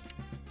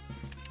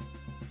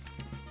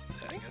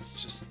 I guess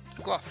just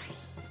a Gluff.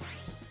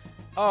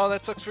 Oh,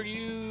 that sucks for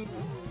you.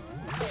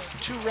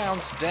 2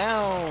 rounds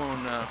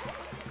down.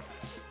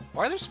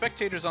 Why are there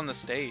spectators on the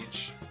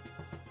stage?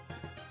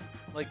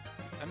 Like,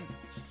 I'm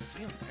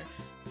seeing there.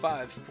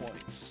 5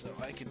 points, so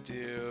I can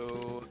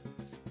do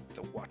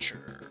the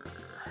Watcher.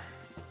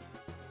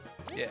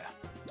 Yeah.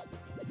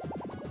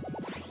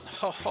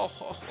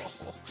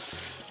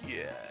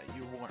 Yeah,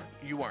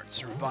 you weren't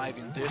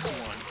surviving this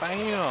one.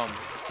 Bam!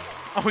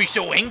 Oh, he's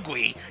so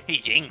angry.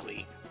 He's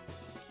angry.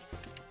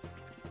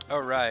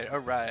 Alright.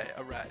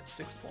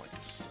 6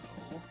 points.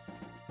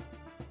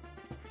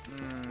 So.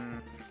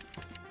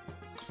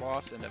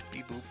 Cloth and a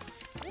bee-boop.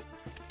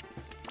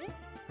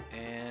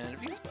 And a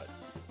Venus Bud.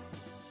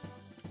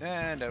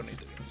 And I don't need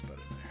the Venus Bud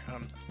in there.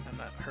 I'm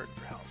not hurting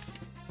for health.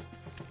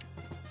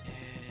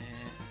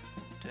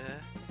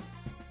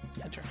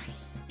 And enter.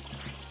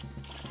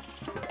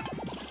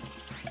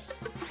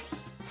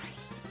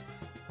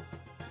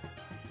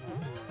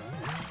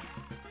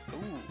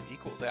 Ooh,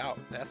 equaled out.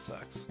 That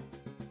sucks.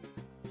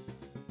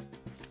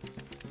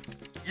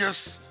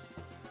 Yes!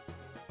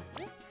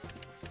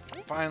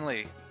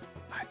 Finally.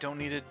 I don't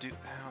need to do...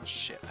 Oh,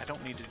 shit. I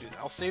don't need to do that.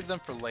 I'll save them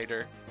for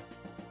later.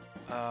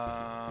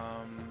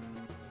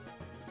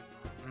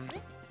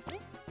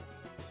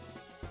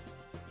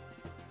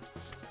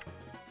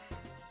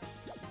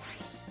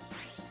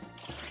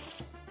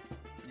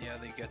 Yeah,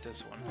 they get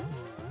this one.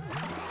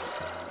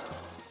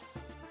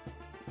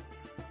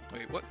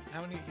 Wait, what?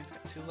 How many? He's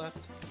got 2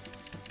 left.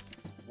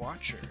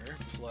 Watcher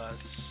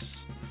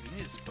plus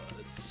Venus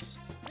Buds.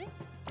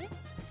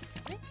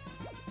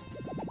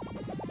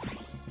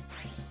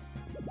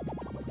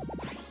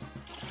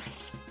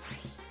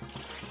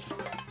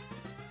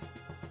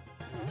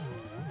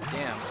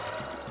 Damn.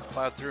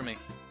 Plowed through me.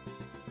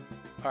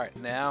 Alright,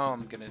 now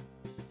I'm gonna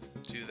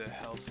do the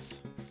health.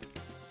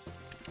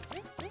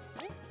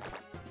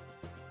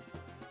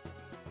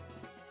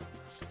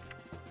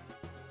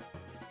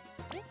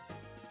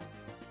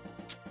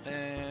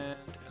 And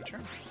enter.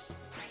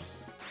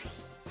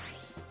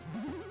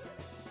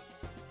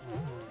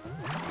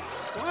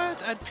 What?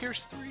 I'd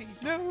pierce 3.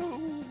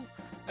 No!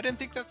 I didn't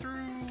think that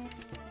through.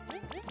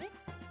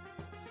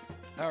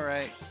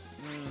 Alright.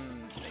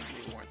 Maybe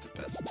they weren't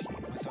the best team.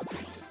 I thought they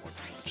did more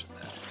damage than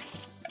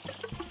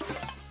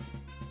that.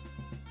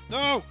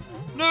 No!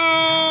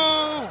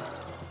 No!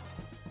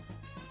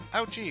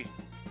 Ouchie!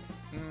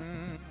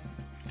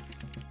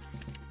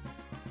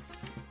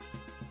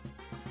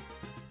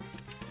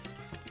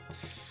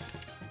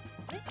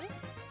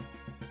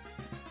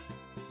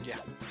 Yeah.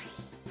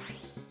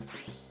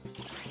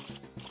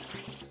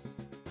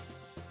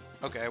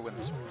 Okay, I win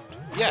this round.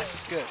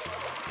 Yes! Good.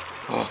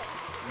 Oh.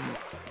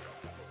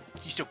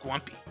 He's so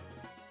grumpy.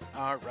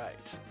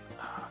 Alright.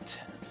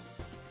 10.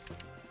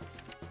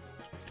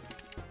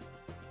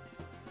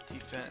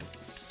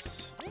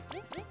 Defense. I'm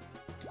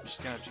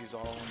just gonna have to use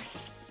all of them.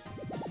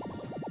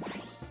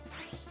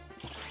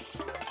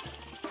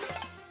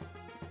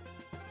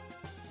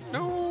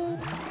 No!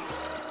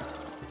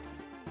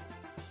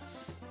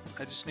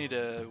 I just need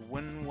to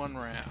win 1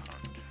 round.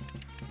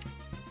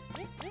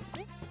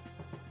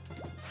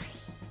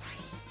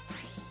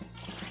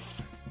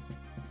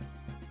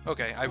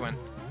 Okay, I win.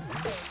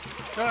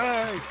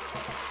 Hey!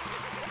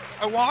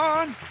 I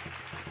won!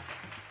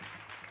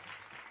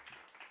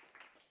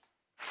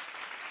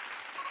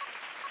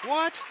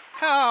 What?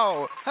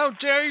 How? How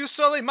dare you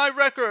sully my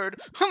record?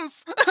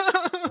 Humph!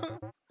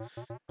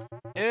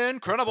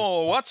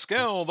 Incredible! What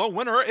skill? The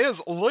winner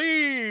is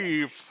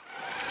Leaf!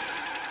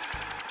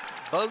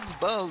 Buzz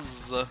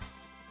Buzz.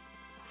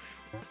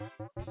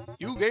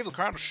 You gave the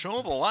crowd a show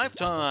of a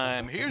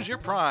lifetime. Here's your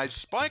prize,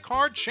 Spy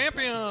Card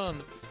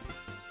Champion.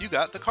 You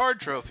got the card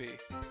trophy.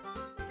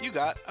 You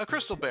got a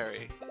crystal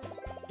berry.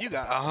 You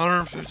got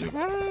 150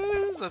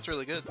 berries. That's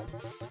really good.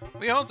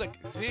 We hope to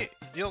see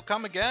you'll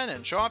come again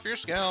and show off your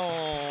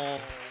skills.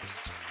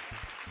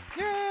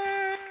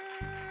 Yay!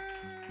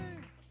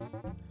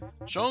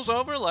 Show's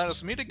over. Let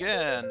us meet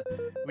again.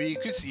 We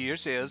could see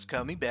ourselves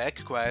coming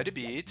back quite a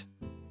bit.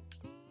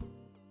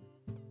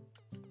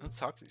 Let's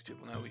talk to these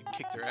people now. We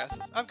kicked their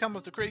asses. I've come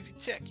with the crazy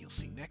tech. You'll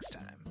see next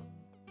time.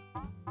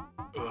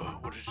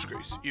 What a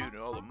disgrace. Even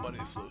all the money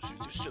that flows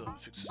through, they still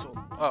haven't fixed this whole...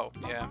 Oh,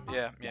 yeah.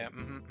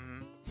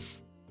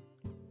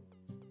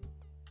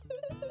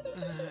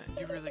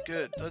 You're really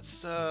good.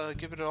 Let's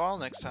give it a all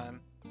next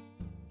time.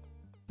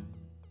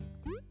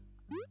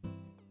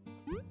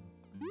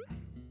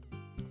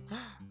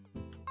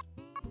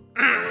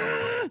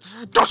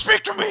 Don't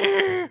speak to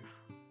me!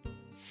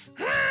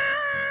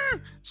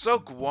 So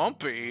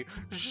grumpy.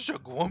 This is a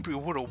grumpy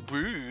little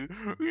bee.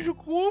 He's a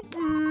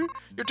grumpy.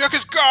 Your deck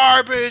is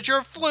garbage. You're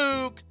a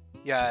fluke.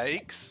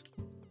 Yikes.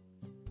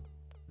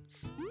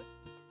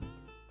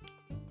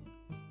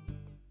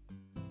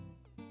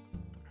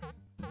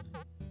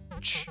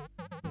 Shh.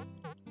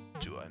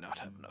 Do I not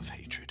have enough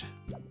hatred?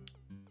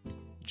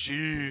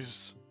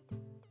 Jeez.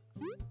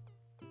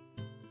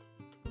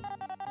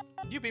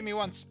 You beat me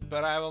once,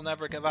 but I will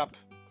never give up.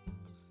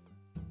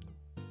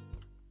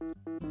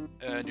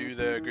 And you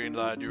there, green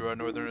lad, you are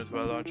northern as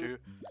well, aren't you?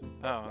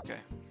 Oh, okay.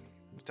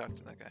 We talked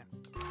to that guy.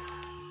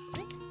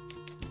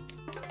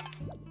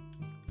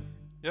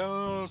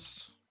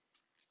 Yes!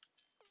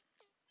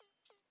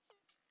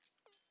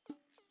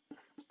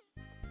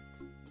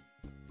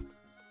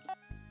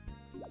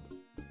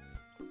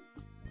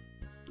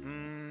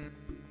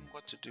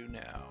 What to do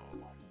now?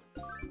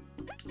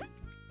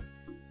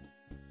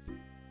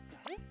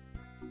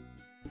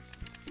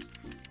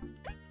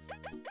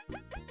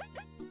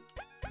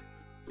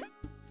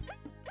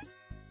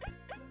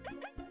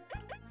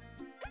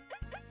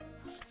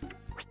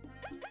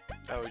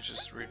 Oh, we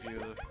just review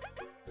the...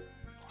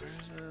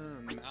 Where's the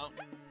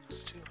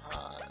mountains? Too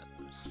hot.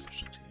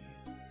 Specialty.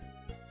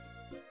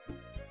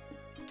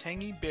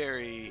 Tangy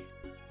berry.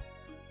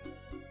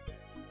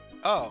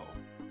 Oh.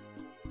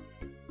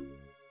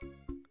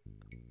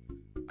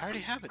 I already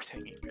have a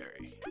tangy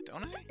berry,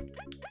 don't I?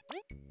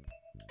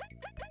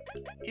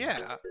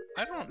 Yeah,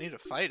 I don't need to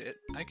fight it.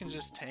 I can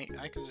just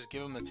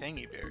give him a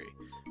tangy berry.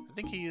 I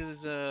think he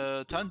is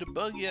time to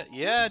bug yet.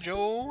 Yeah,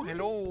 Joe.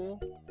 Hello.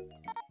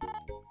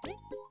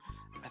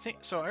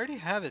 So I already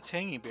have a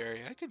tangy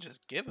berry. I could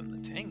just give him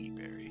the tangy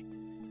berry.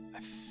 I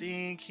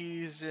think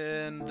he's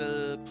in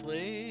the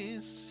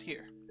place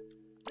here.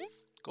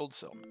 Gold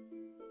Settlement.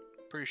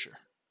 Pretty sure.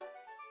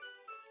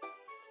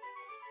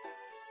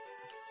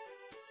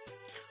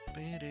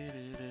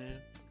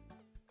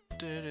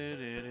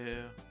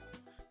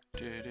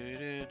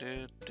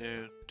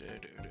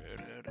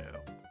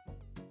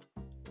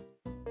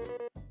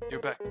 You're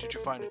back. Did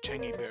you find a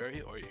tangy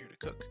berry, or are you here to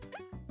cook?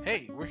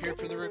 Hey, we're here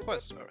for the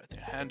request. Alright then,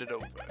 hand it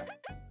over.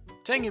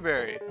 Tangy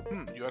berry!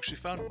 You actually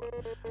found one.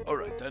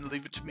 Alright then,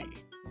 leave it to me.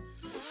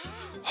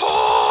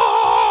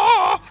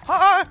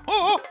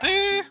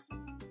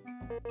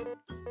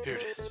 Here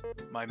it is.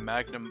 My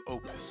magnum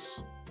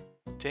opus.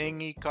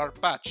 Tangy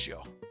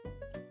carpaccio.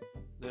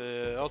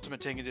 The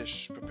ultimate tangy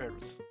dish prepared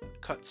with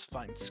Cut's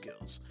fine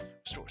skills.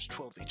 Restores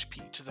 12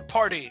 HP to the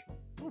party!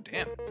 Oh,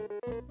 damn.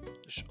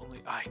 Dish only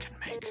I can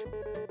make.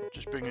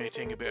 Just bring me a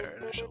tangy berry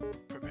and I shall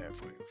prepare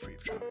for you free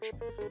of charge.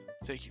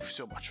 Thank you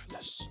so much for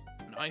this.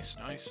 Nice,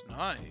 nice,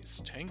 nice.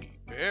 Tangy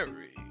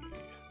berry.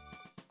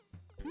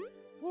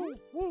 Woo,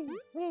 woo,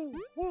 woo,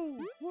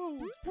 woo,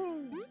 woo,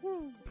 woo,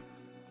 woo.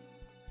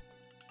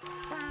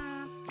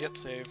 Yep,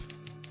 save.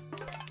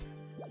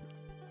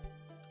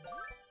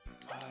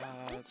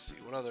 Let's see,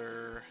 what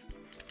other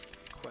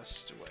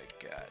quests do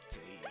I got?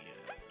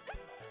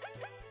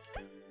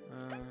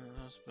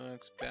 Those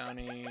books,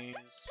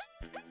 bounties.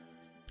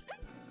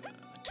 I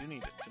do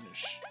need to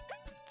finish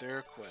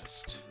their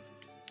quest.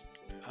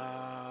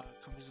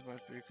 Come visit my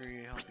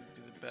bakery, help you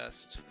be the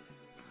best.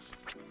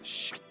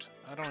 Shoot,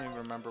 I don't even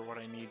remember what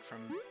I need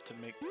to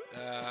make.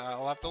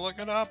 I'll have to look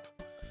it up.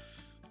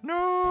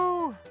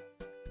 No!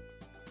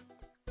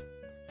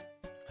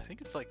 I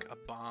think it's like a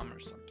bomb or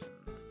something.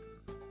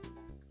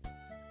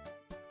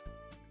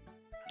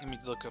 Let me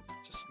look up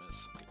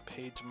dismiss. I'll get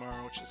paid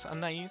tomorrow, which is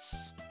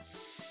nice.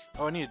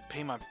 Oh, I need to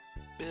pay my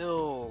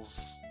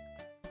bills.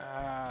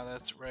 Ah,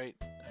 that's right.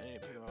 I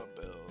need to pay my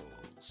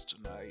bills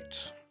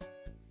tonight.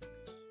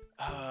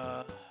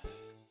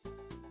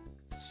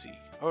 Let's see.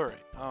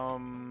 Alright,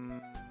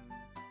 Bumble.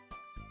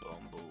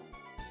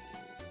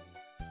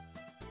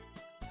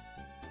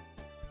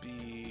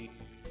 B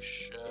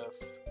Chef.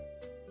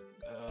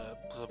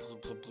 Blah blah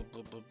blah blah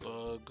blah blah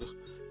bug.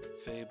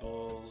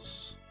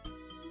 Fables.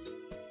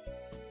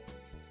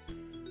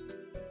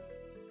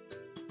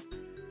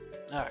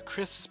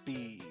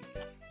 Crispy.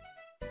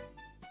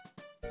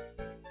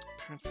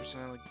 Print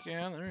personality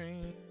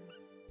gallery.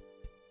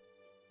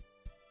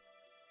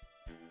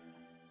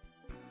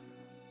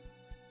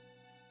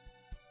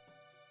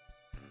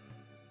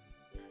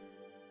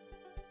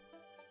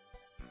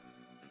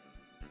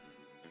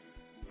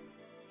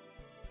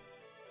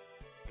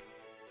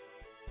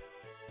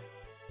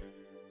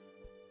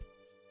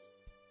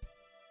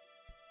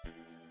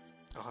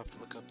 I'll have to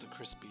look up the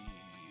crispy.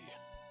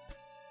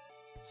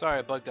 Sorry,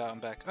 I bugged out. I'm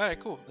back.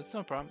 Alright, cool. That's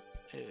no problem.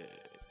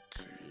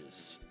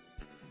 Crispy.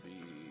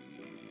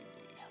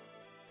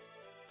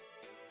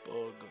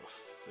 Bug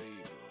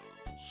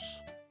Fables.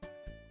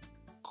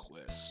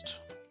 Quest.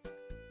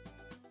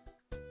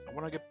 I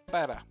want to get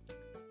better.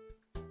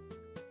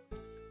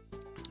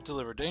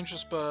 Deliver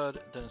Dangerous Bud,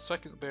 then a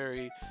Succulent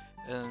Berry,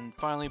 and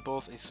finally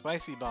both a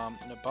Spicy Bomb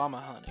and a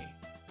Obama Honey.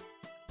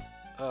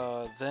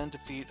 Then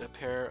defeat a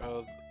pair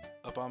of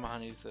Obama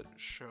Honeys that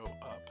show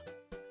up.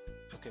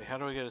 Okay, how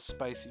do I get a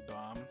Spicy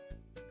Bomb?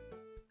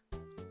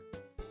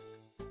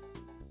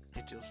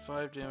 It deals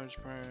 5 damage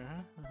per...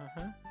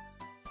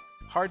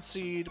 Hard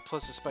Seed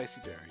plus a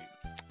Spicy Berry.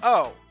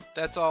 Oh!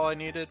 That's all I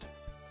needed?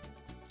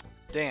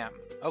 Damn.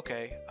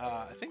 Okay,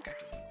 I think I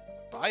can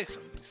buy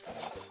some of these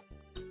things.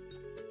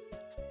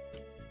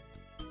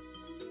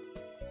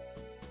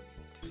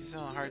 Does he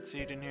sell a Hard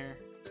Seed in here?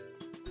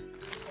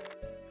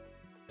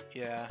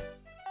 Yeah.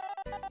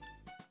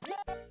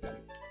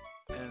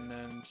 And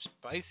then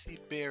Spicy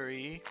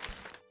Berry.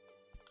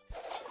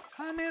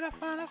 I need to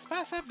find a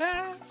Spicy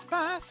Berry,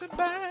 Spicy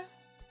Berry.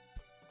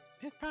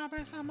 It's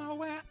probably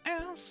somewhere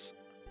else.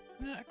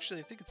 Actually,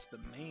 I think it's the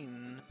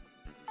main...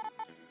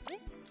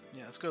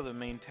 Yeah, let's go to the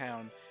main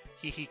town.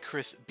 Hee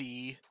Chris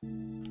B.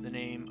 The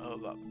name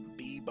of a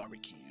bee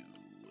barbecue.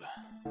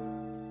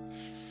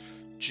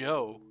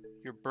 Joe,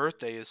 your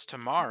birthday is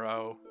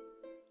tomorrow.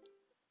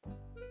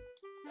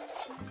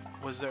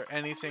 Was there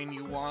anything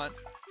you want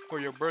for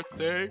your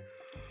birthday?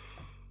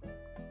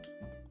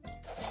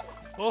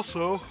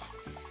 Also,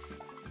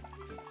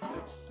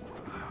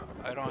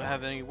 I don't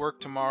have any work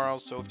tomorrow,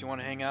 so if you want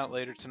to hang out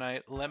later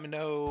tonight, let me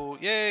know.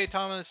 Yay,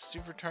 Thomas,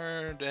 you've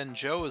returned, and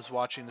Joe is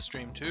watching the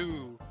stream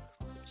too.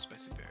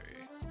 Spicy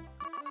Berry.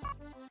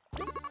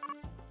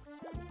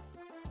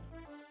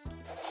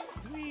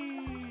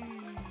 Whee!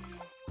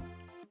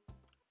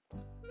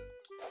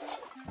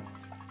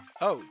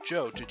 Oh,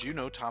 Joe, did you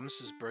know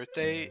Thomas's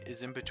birthday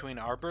is in between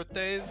our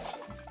birthdays?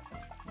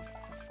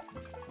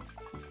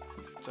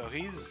 So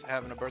he's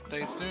having a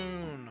birthday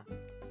soon.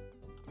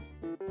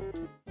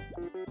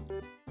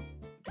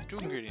 2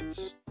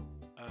 ingredients.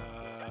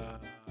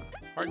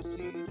 Hard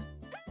Seed,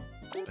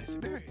 Spicy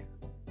Berry.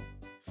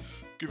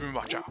 Give me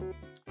matcha.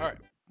 Alright.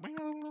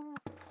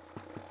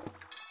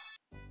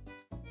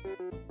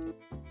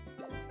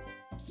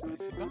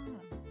 Spicy Bomb.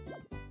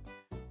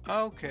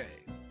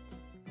 Okay.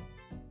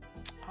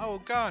 Oh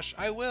gosh,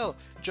 I will.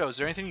 Joe, is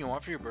there anything you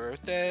want for your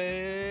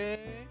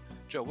birthday?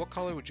 Joe, what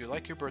color would you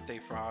like your birthday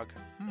frog?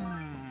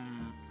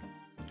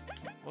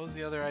 What was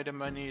the other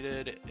item I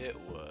needed? It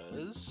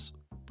was...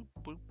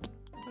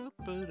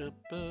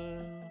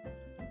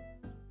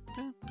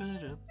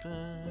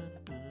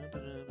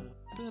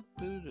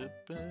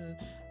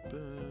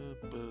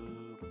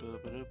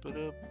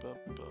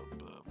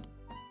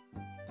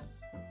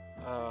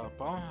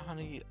 Bomb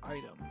honey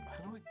item.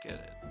 How do I get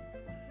it?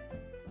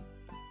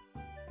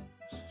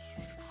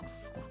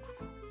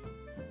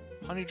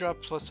 Honey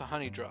drop plus a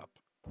honey drop.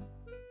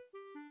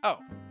 Oh,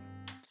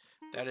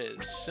 that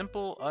is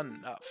simple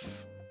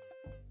enough.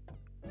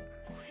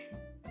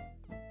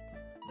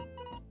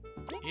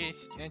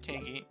 Yes, I'll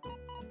take it.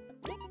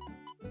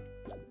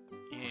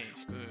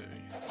 Yes,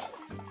 good.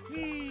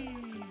 Whee!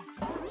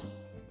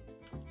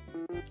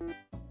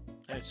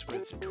 That's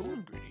with the 2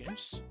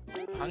 ingredients.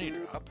 Honey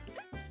drop.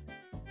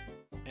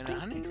 And a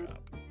honey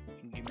drop.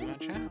 And give me my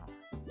chow.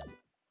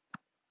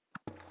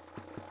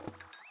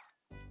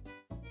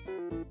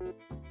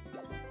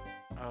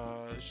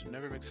 This should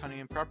never mix honey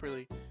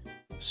improperly.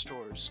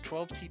 Stores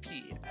 12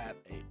 TP at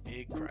a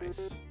big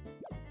price.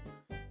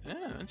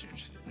 Oh,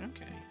 interesting.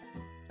 Okay.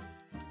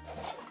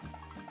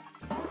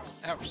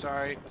 Oh,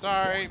 sorry.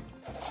 Sorry.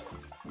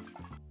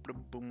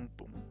 Boom, boom,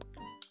 boom.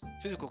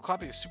 Physical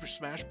copy of Super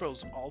Smash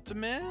Bros.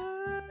 Ultimate?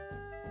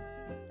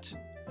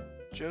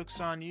 Joke's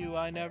on you,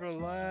 I never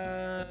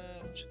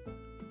left.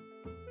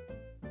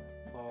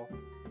 Lol.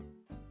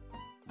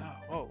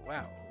 Oh,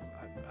 wow.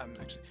 I'm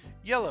actually...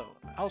 Yellow!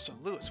 Also,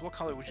 Lewis, what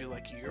color would you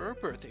like your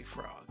birthday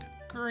frog?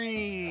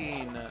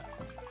 Green!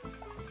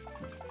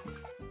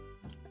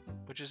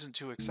 Which isn't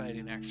too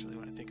exciting, actually,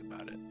 when I think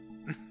about it.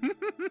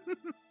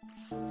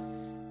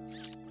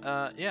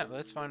 Yeah,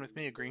 that's fine with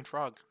me, a green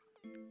frog.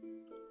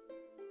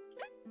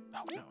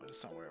 Oh, no,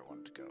 that's not where I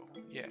wanted to go.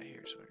 Yeah,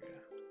 here's where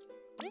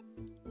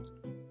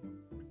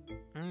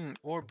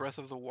or Breath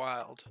of the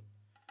Wild.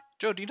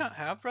 Joe, do you not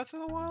have Breath of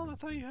the Wild? I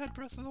thought you had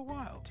Breath of the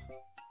Wild.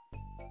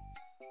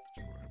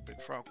 Big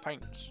frog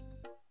paintings.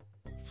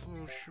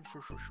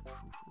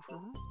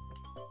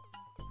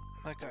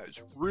 That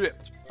guy's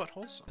ripped, but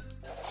wholesome.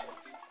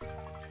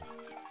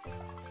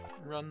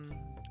 Run.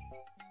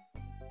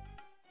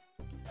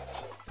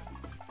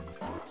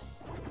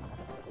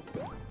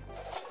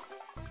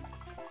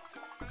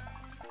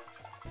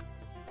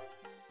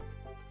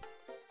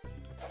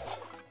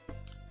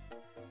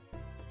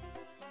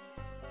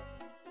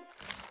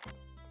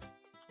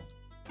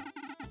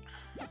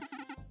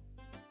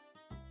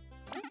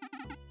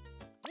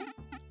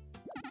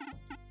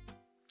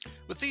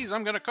 With these,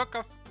 I'm gonna cook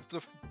up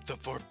the The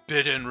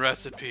forbidden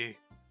recipe.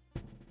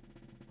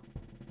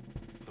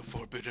 The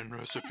forbidden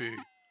recipe.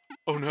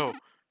 Oh no,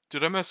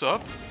 did I mess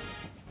up?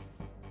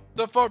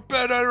 The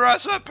forbidden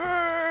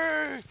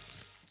recipe!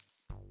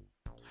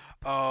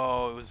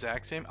 Oh, it was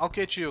Zach's name? I'll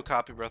get you a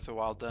copy of Breath of the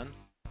Wild then.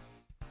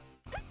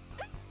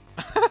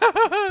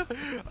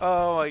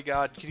 Oh my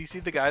god, can you see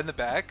the guy in the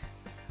back?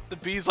 The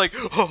bee's like,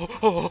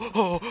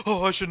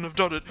 oh, I shouldn't have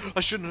done it.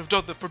 I shouldn't have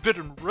done the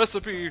forbidden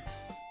recipe.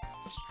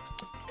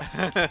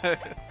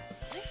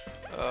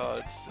 Oh,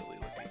 it's silly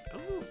looking.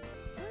 Ooh.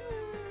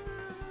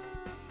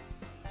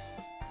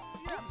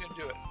 Yeah, I'm gonna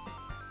do it.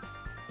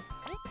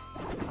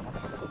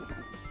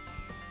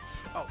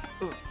 Oh,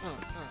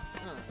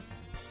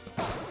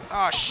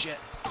 oh shit.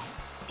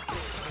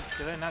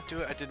 Did I not do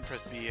it? I didn't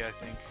press B, I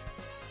think.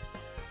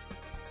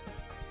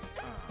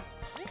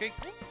 Okay.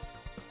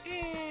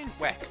 And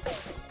whack.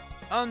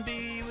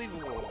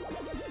 Unbelievable.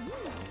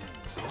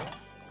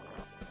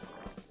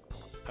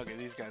 Okay,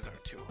 these guys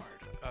aren't too hard.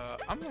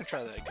 I'm gonna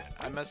try that again.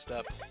 I messed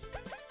up,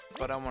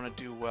 but I want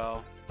to do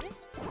well.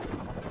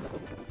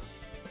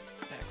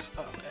 X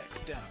up,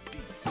 X down, B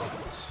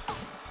plus.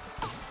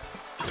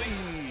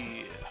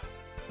 B.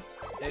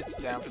 It's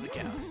down for the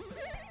count.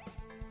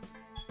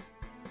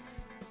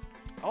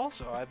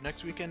 Also, I have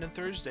next weekend and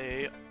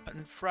Thursday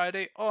and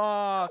Friday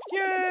off.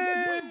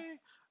 Yay!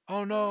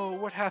 Oh no,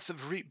 what hath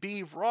the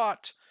bee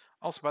wrought?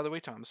 Also, by the way,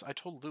 Thomas, I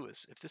told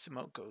Lewis, if this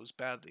emote goes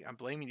badly, I'm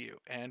blaming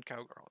you and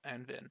Cowgirl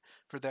and Vin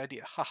for the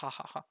idea. Ha ha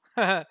ha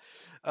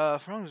ha.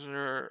 Frogs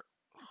are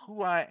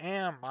who I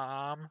am,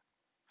 Mom.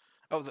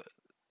 Oh, the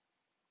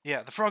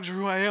frogs are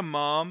who I am,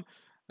 Mom.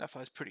 That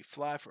fly's pretty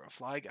fly for a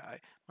fly guy.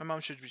 My mom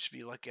should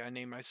be lucky I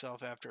named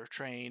myself after a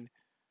train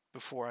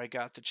before I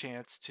got the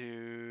chance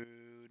to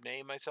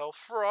name myself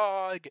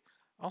Frog.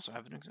 Also, I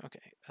have an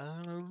okay.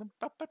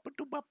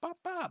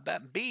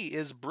 That bee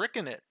is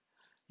bricking it.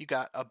 You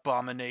got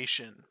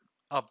Abomination.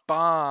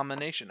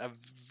 Abomination. A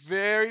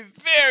very,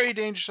 very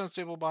dangerous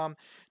unstable bomb.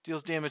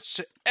 Deals damage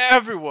to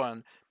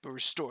everyone, but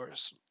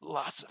restores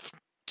lots of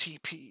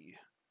TP.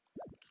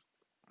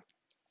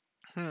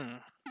 I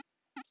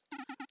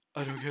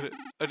don't get it.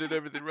 I did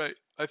everything right,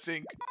 I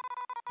think.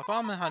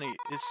 Abomin honey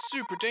is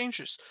super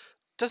dangerous.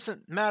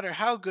 Doesn't matter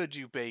how good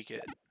you bake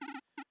it.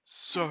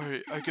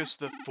 Sorry, I guess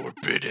the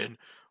forbidden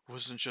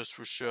wasn't just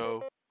for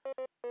show.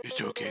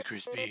 It's okay,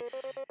 Crispy.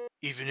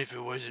 Even if it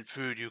wasn't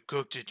food, you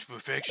cooked it to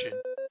perfection.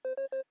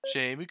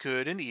 Shame we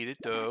couldn't eat it,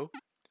 though.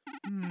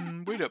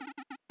 Wait up.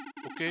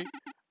 Okay,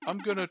 I'm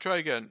gonna try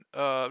again.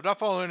 Not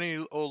following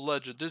any old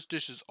legend. This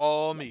dish is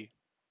all me.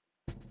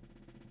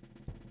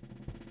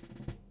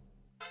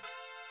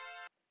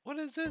 What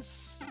is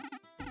this?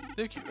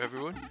 Thank you,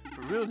 everyone.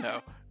 For real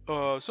now.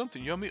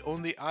 Something yummy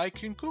only I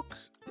can cook.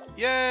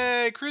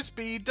 Yay,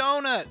 crispy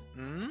donut.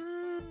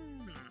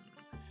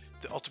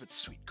 The ultimate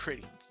sweet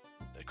creating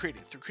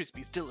through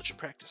Crispy's diligent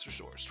practice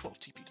restores 12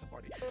 TP to the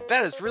party.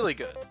 That is really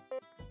good.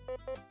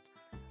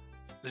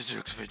 This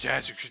looks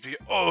fantastic, Crispy.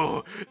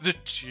 Oh, the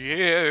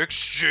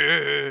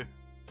texture.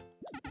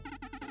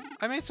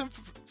 I made some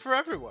for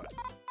everyone.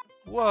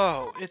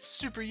 Whoa, it's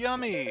super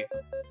yummy.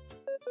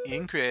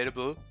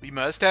 Incredible. We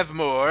must have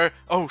more.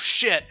 Oh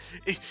shit!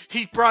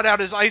 He brought out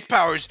his ice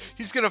powers.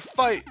 He's gonna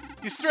fight.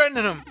 He's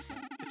threatening him.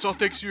 It's all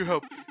thanks to your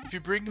help. If you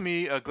bring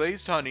me a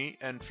glazed honey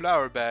and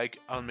flour bag,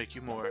 I'll make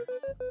you more.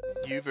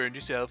 You've earned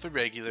yourself a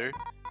regular.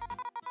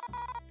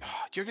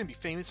 You're gonna be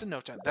famous in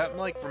no time. That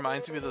like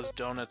reminds me of those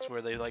donuts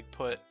where they like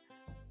put,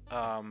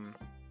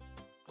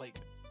 like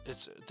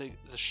it's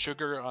the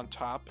sugar on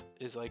top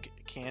is like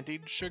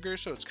candied sugar,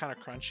 so it's kind of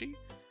crunchy.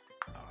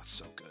 Oh, it's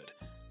so good.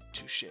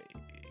 Touche.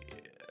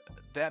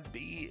 That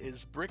bee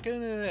is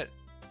bricking it.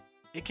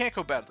 It can't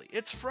go badly.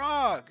 It's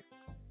Frog.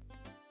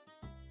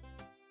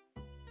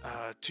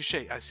 Touche.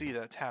 I see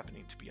that's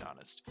happening, to be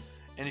honest.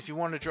 And if you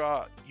want to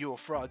draw you a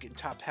frog in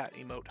top hat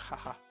emote,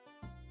 haha.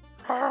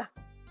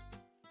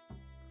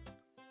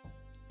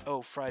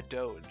 Oh, fried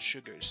dough and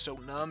sugar is so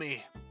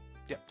nummy.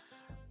 Yep.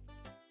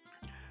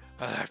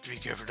 I'll have to be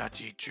careful not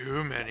to eat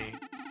too many.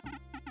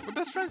 We're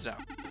best friends now.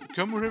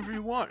 Come whenever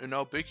you want, and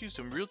I'll bake you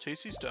some real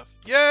tasty stuff.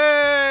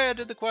 Yay! I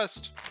did the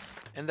quest.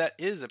 And that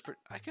is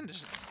I can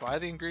just buy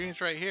the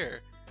ingredients right here.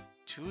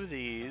 2 of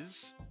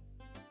these.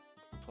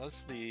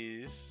 Plus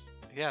these.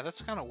 Yeah,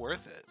 that's kind of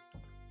worth it.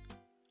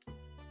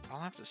 I'll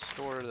have to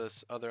store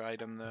this other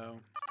item, though.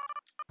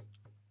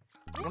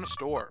 I want to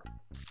store.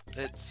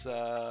 It's,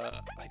 I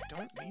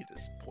don't need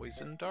this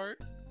poison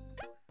dart.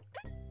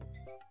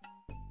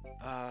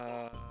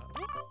 Oh,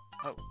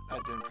 I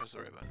didn't press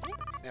the right button.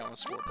 Yeah, I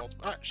almost swore bolt.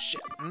 Ah,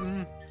 shit.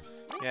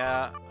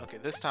 Yeah, okay,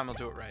 this time I'll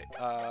do it right.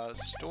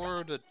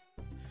 Store the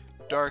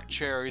dark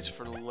cherries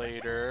for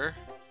later.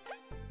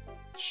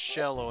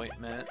 Shell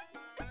ointment.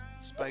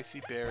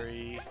 Spicy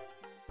berry.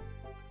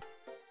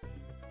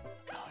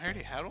 Oh, I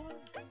already had one?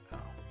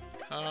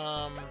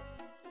 Oh.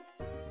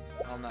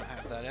 I'll not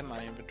have that in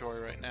my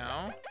inventory right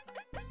now.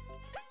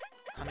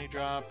 Honey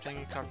drop,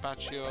 tangy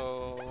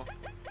carpaccio.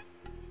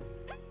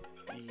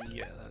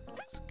 Yeah, that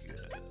looks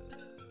good.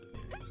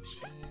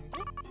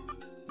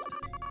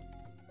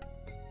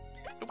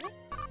 And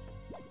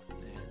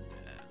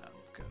then I'm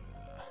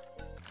gonna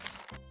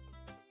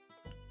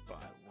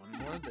buy one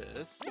more of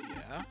this.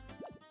 Yeah.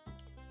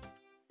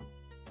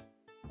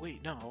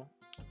 Wait, no.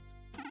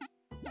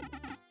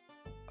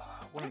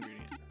 One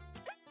ingredient.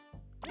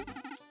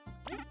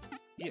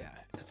 Yeah,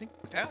 I think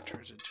that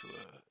turns into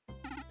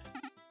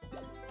a...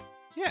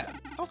 Yeah,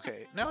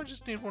 okay. Now I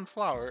just need one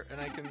flour, and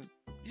I can...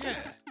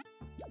 Yeah.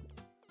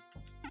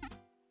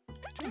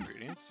 2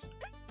 ingredients.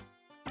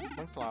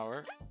 1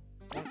 flour.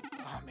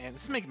 Oh man,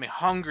 this is making me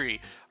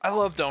hungry. I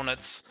love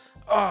donuts.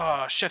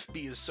 Oh, Chef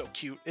B is so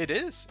cute. It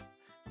is.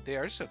 They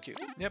are so cute.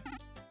 Yep.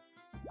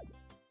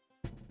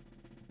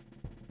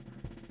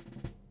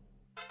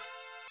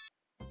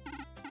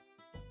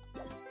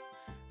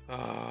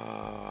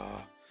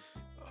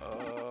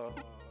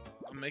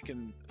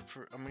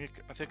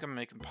 I think I'm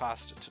making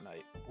pasta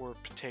tonight, or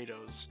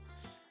potatoes,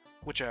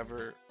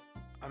 whichever.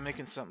 I'm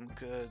making something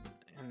good,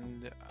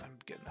 and I'm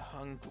getting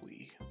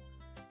hungry.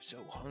 So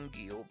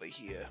hungry over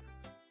here.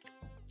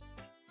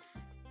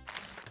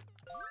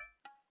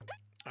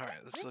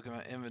 Alright, let's look at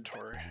my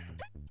inventory.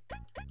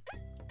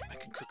 I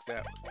can cook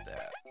that with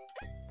that.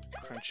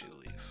 Crunchy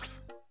leaf.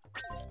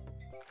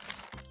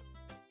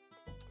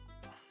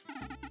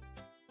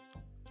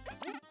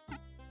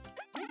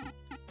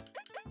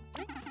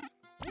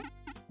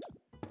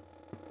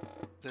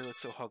 They look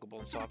so huggable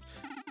and soft.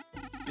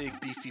 Big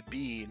beefy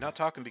bee. Not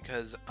talking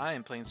because I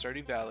am playing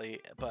Stardew Valley,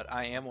 but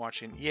I am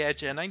watching. Yeah,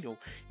 Jen, I know.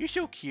 You're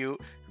so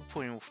cute. You're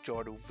playing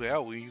Stardew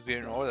Valley. You're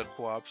getting all the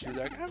crops. You're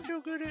like, I'm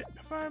so good at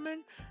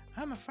farming.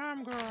 I'm a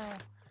farm girl.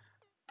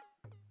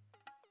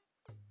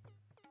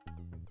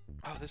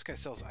 Oh, this guy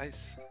sells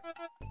ice.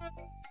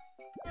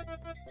 No,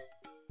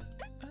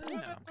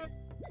 I'm good.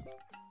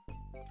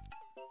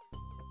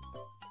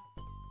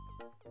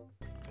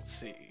 Let's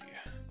see.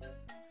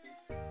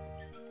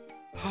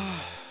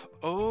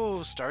 Oh,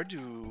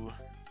 Stardew.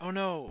 Oh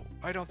no,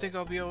 I don't think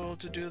I'll be able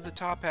to do the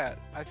top hat.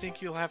 I think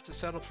you'll have to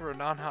settle for a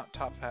non-hot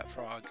top hat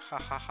frog. Ha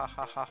ha ha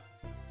ha ha.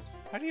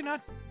 How do you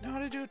not know how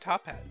to do a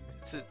top hat?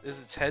 Is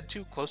its head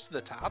too close to the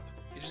top?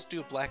 You just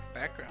do a black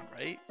background,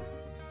 right?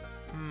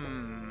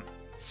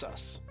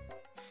 Sus.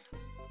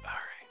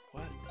 Alright,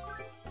 what?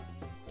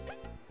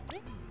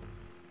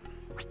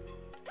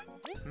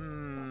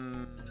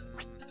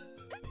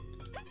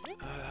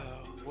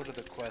 What are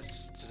the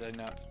quests did I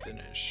not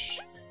finish?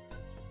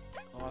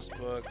 Lost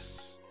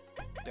books,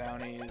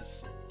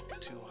 Downies,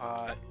 Too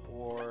Hot,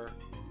 or...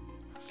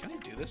 Can I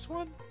do this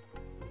one?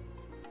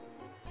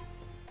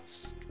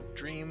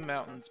 Dream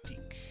Mountains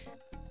Peak.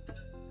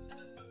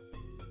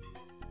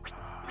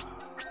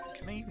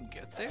 Can I even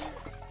get there?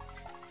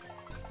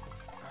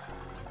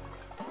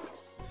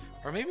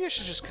 Or maybe I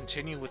should just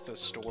continue with the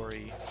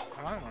story.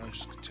 I don't want to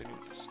just continue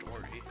with the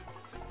story.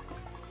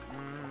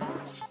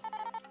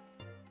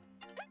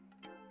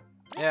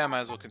 Yeah, I might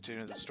as well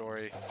continue the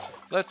story.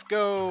 Let's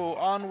go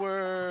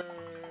onward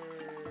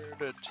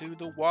to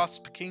the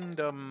Wasp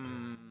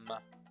Kingdom. I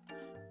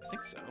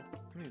think so.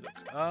 Let me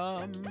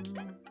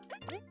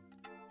look.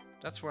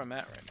 That's where I'm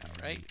at right now,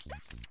 right?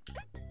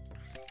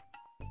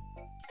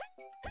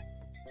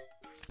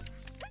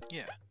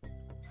 Yeah.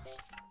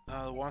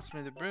 The Wasp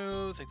made the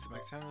brew. Thanks to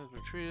Max Hamlet,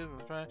 retreated.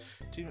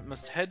 Team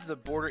must head to the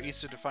border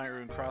east of Defiant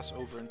Room and cross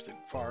over into the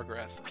far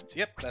grasslands.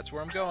 Yep, that's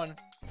where I'm going.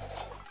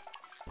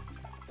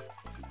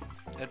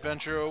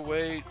 Adventure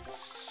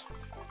awaits.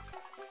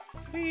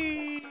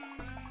 Whee!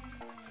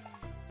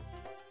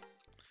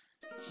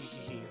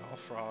 Hee all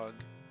frog.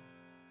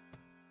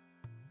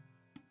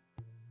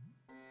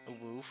 A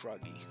woo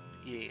froggy.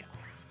 Yeah.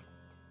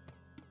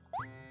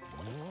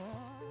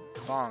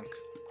 Bonk.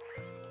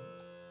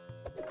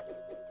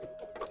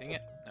 Dang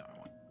it. No, I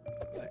want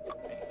that.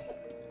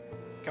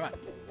 Come on.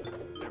 There we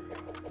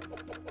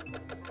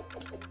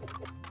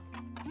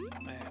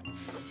go. Man.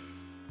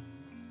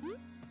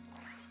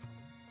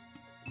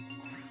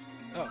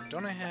 Oh,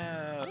 don't I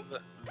have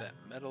that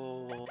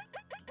metal?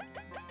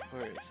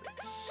 Where is it?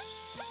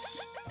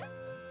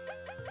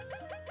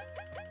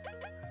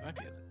 It might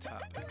be at the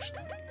top,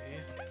 actually.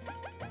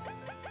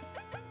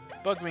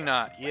 Bug me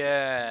not.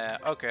 Yeah.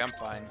 Okay, I'm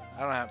fine.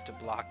 I don't have to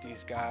block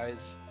these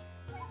guys.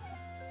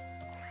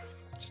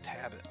 Just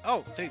have it.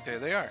 Oh, there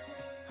they are.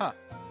 Huh.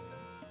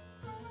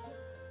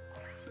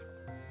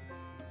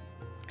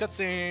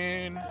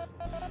 Cutscene.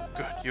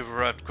 Good, you've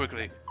arrived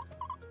quickly.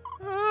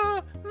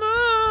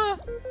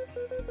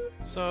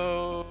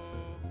 So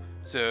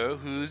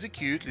who's a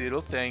cute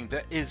little thing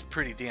that is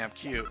pretty damn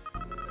cute?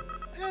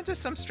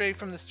 Just some stray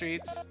from the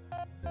streets.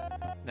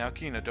 Now,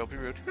 Kina, don't be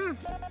rude.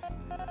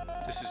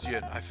 This is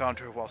Yin. I found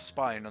her while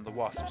spying on the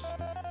wasps.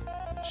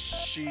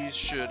 She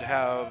should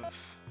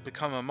have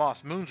become a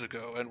moth moons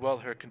ago, and well,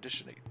 her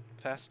conditioning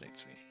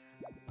fascinates me.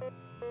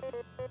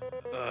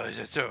 Is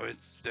that so?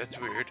 That's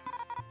weird.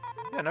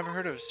 Yeah, I never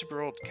heard of a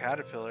super old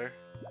caterpillar.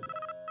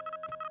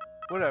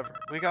 Whatever,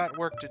 we got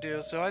work to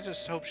do, so I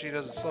just hope she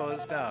doesn't slow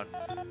us down.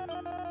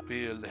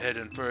 We'll head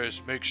in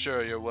first, make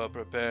sure you're well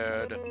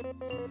prepared.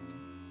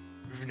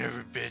 We've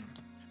never been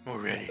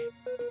more ready.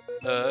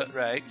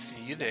 Right,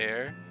 see you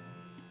there.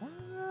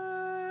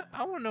 What?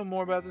 I want to know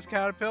more about this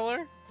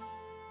caterpillar.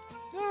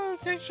 No,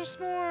 teach us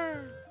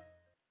more.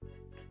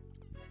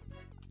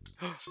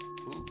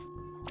 Ooh,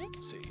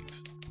 save.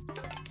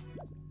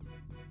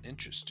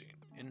 Interesting,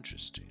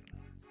 interesting.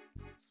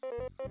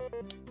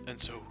 And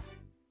so,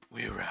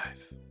 we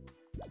arrive.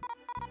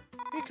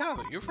 Hey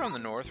Kava, you're from the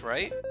north,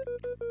 right?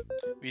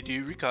 We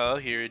do recall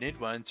hearing it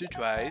once or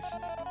twice.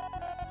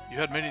 You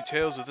had many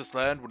tales of this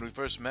land when we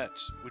first met.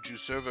 Would you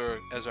serve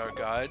as our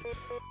guide?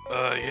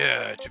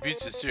 Yeah, to be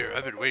sincere,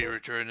 I've been waiting to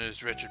return to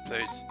this wretched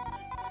place.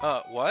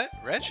 What?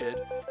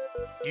 Wretched?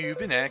 You've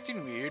been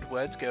acting weird.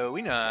 What's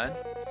going on?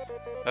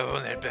 I've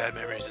only had bad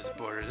memories of the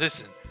border.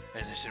 Listen,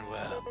 and listen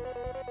well.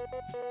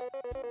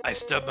 I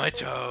stubbed my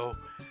toe,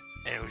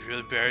 and it was really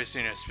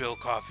embarrassing. I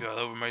spilled coffee all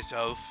over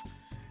myself.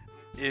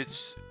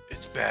 It's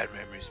bad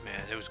memories,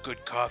 man. There was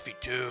good coffee,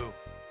 too.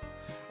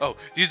 Oh,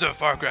 these are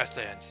far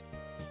grasslands.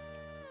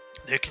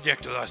 They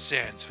connect the lost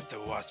sands with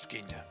the Wasp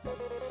Kingdom.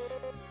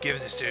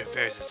 Given the state of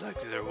affairs, it's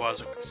likely their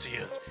walls are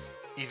concealed,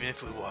 even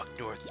if we walk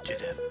north to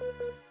them.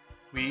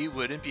 We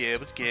wouldn't be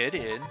able to get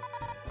in.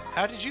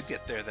 How did you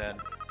get there, then?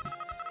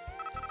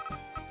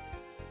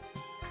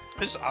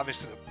 This is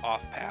obviously the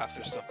off path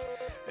or something.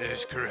 It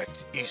is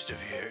correct. East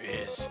of here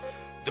is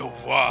the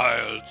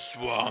wild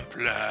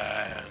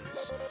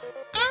swamplands.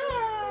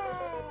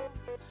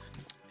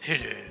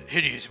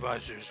 Hideous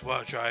monsters,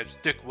 wild tribes,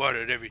 thick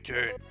water at every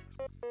turn.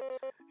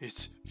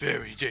 It's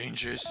very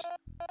dangerous.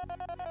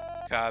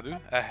 Kabu,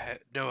 I had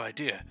no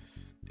idea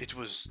it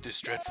was this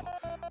dreadful.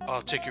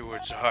 I'll take your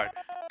words to heart.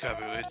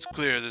 Kabu, it's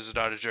clear this is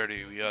not a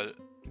journey we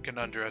can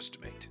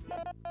underestimate.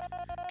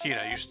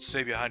 Kina, you should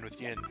stay behind with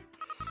Yin.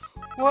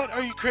 What?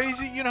 Are you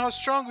crazy? You know how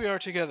strong we are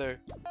together.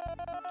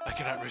 I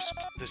cannot risk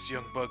this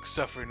young bug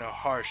suffering a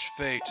harsh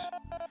fate.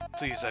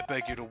 Please, I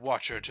beg you to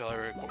watch her till I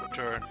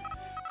return.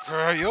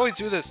 You always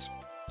do this.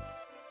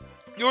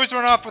 You always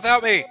run off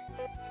without me.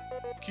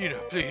 Kina,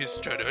 please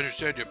try to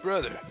understand your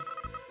brother.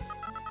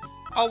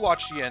 I'll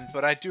watch the end,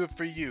 but I do it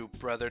for you,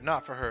 brother,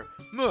 not for her.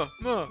 Muh.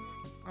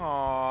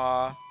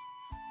 Aww.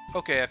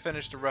 Okay, I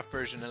finished the rough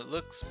version, and it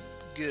looks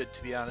good,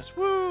 to be honest.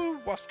 Woo!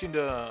 Wasp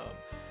Kingdom.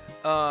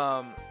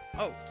 Oh,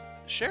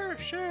 share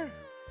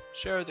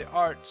the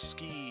art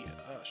ski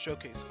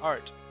showcase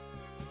art.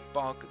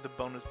 Bonk the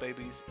bonus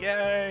babies.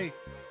 Yay!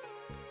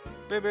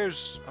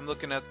 Babies! I'm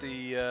looking at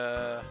the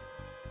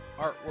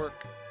artwork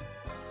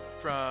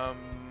from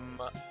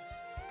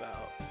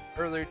about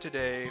earlier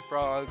today.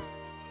 Frog.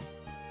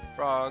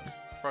 Let's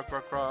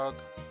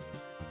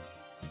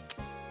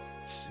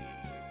see.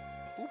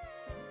 Boop.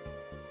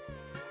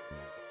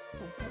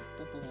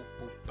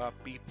 Bop,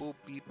 beep, boop,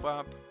 beep,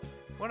 bop.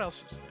 What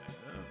else is there?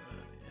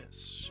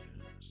 Yes,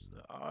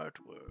 the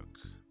artwork.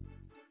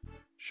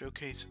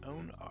 Showcase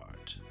own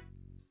art.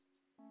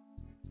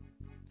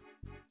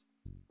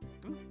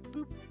 Boop,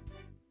 boop.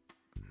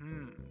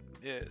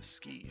 Yeah,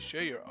 ski.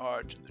 Share your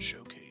art in the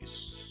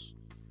showcase.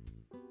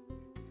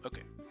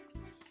 Okay.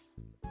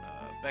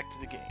 Back to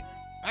the game.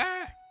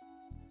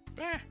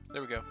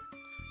 There we go.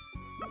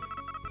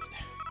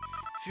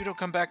 If you don't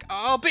come back,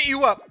 I'll beat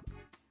you up!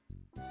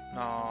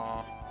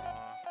 Aww.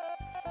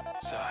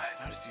 Sigh,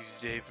 not as easy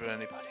day for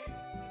anybody.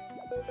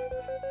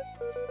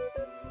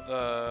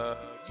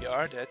 We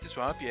aren't at the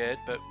swamp yet,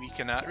 but we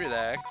cannot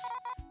relax.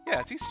 Yeah,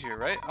 it's easy here,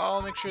 right?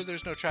 I'll make sure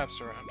there's no traps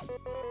around.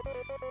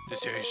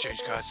 This area's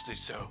changed constantly,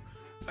 so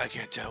I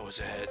can't tell what's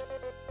ahead.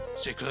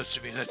 Stay close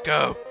to me, let's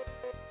go!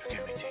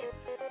 Forgive me, team.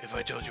 If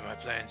I told you my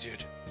plans,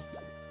 you'd...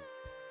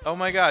 Oh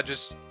my god,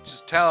 just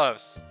tell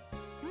us.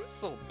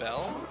 This little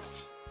bell.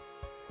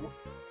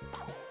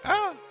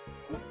 Ah!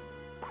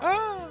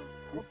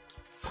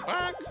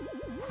 Bark!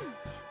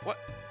 What?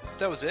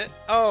 That was it?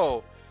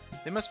 Oh!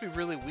 They must be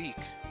really weak.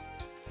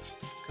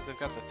 Because they've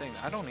got the thing.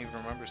 I don't even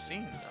remember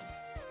seeing them.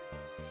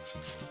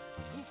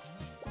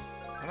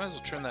 I might as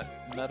well turn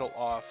that metal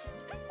off.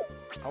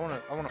 I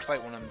wanna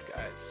fight one of them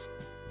guys.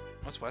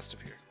 What's west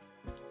of here?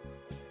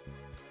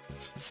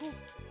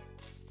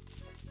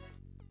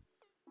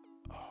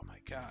 Oh my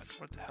god,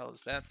 what the hell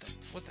is that thing?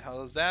 What the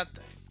hell is that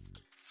thing?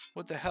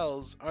 What the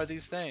hells are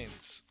these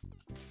things?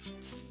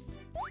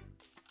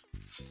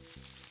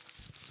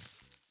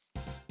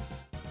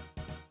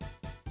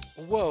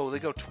 Whoa, they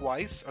go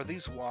twice? Are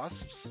these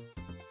wasps?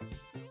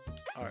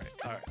 Alright.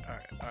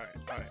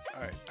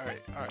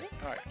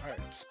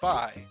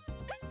 Spy.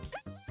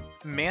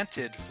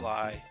 Manted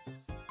fly.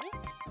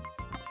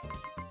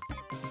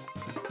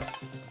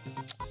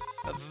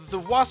 The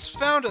wasps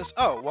found us!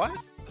 Oh, what?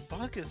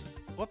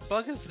 What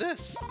bug is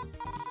this?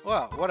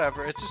 Well,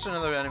 whatever. It's just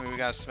another enemy we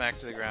gotta smack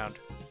to the ground.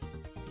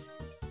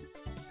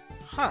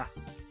 Huh.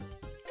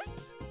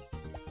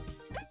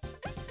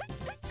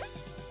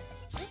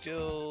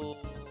 Skills...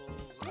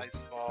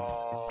 Ice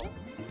ball...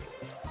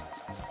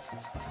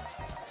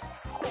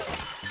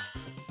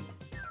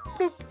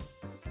 Boop!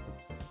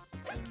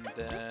 And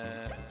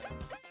then...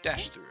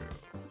 dash through.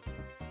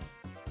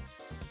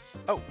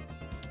 Oh!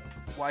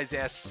 Wise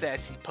ass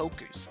sassy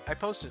pokers. I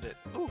posted it.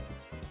 Ooh!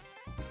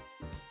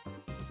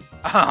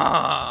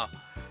 Ah!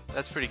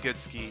 That's pretty good,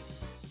 Ski.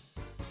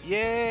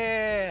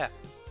 Yeah!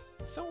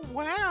 So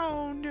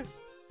wound.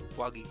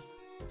 Foggy,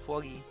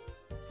 foggy,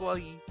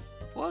 foggy,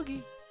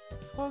 foggy,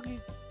 foggy.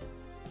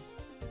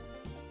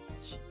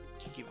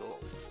 You give it a little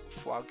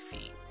frog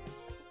feet.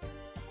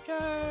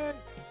 Yay!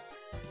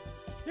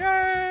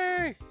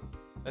 Yay!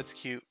 That's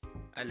cute.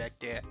 I like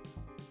that.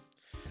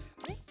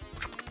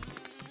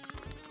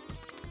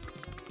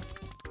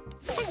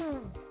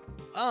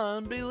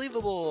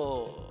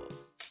 Unbelievable!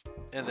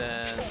 And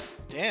then,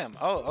 damn.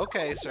 Oh,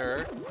 okay,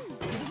 sir.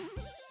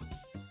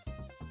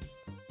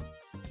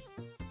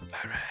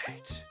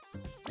 Alright.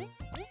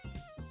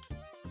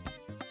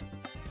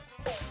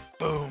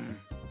 Boom!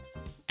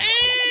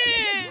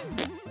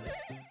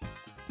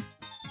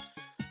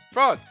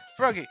 Frog!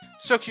 Froggy!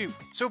 So cute!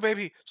 So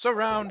baby! So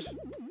round!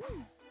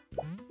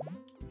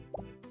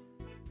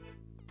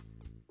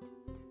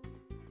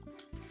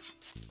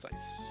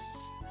 Slice.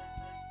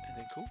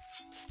 Anything cool?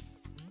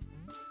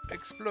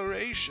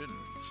 Exploration!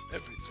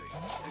 Everything.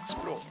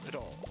 Explore it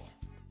all.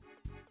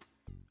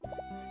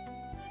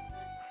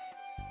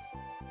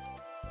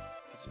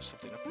 Is there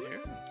something up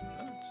here?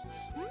 No,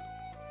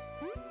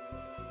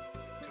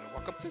 can I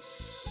walk up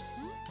this?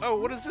 Oh,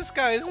 what is this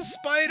guy? It's a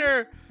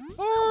spider!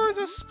 Oh, it's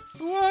a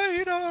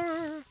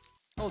spider!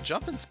 Oh,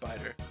 jumping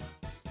spider.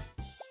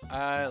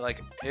 I like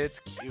it. It's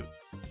cute.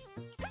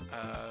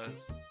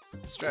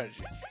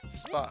 Strategies.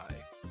 Spy.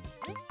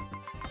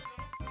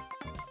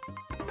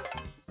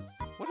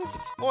 What is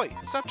this? Oi!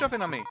 Stop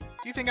jumping on me!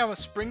 Do you think I'm a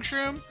spring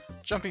shroom?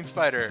 Jumping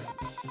spider.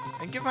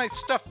 And give my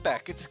stuff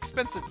back. It's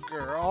expensive,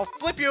 girl. I'll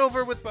flip you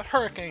over with my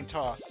hurricane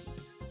toss.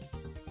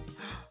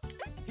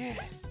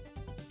 Yeah.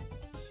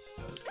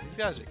 These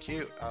guys are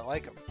cute. I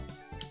like them.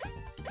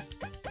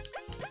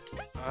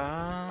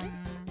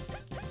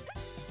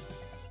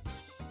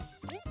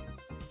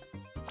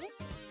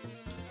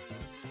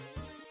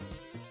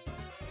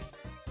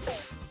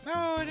 No,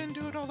 I didn't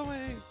do it all the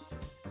way.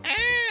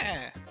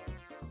 Ah!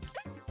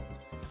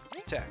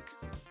 Attack.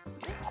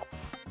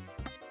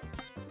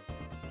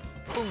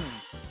 Boom.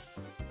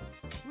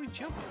 We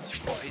jump this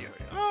fire.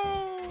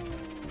 Oh!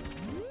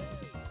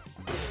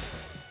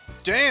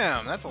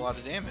 Damn, that's a lot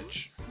of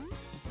damage.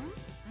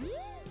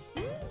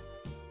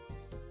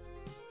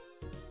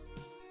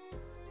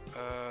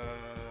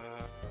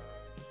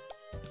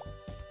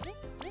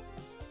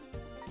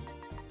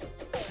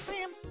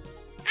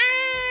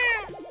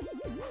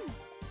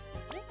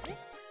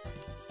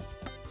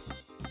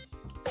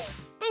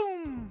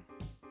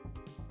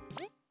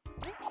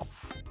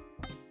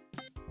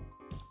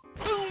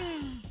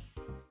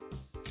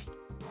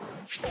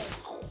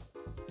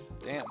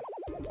 Damn,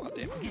 that's a lot of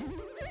damage.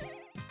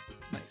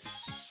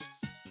 Nice.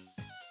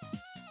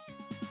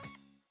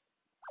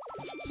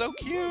 So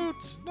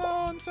cute! No,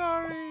 I'm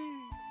sorry!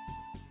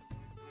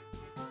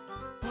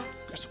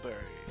 Crystal berry.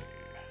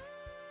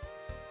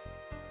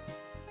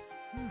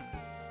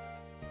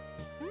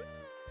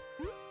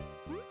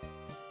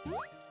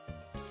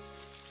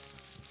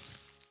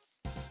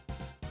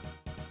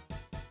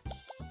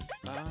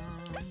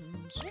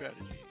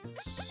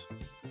 Strategies.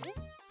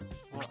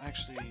 Well,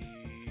 actually,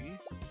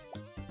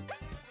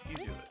 you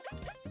do it.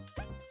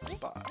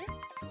 Spy.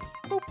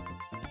 Boop,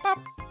 pop,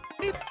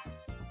 beep.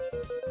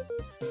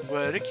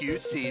 What a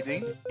cute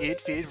seedling.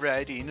 It fit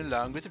right in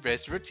along with the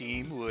rest of our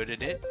team,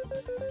 wouldn't it?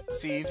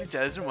 Seems it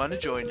doesn't want to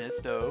join us,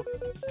 though.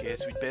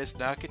 Guess we'd best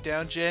knock it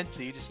down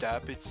gently to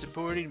stop its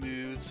supporting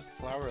moves.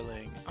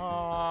 Flowerling.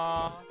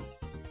 Aww.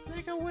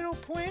 Like a little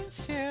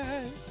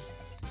princess.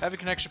 Having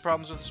connection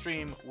problems with the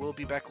stream. We'll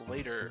be back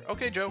later.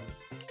 Okay, Joe.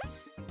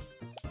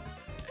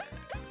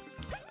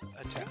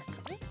 Attack.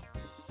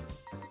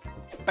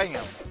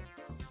 Bam.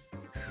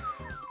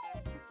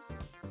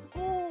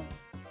 Oh,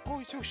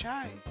 he's so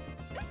shy.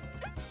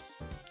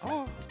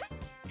 Oh,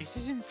 it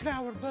isn't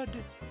flower bud.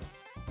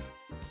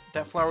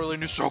 That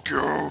flowerling is so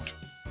cute.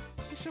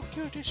 It's so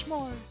cute, it's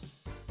small.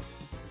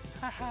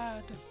 I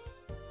hide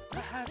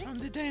from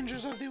the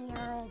dangers of the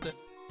world.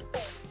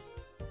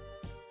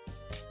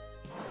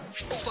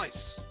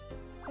 Slice.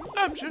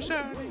 I'm so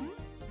sorry.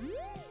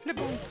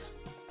 Nibble.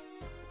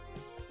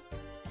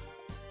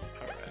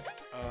 Alright,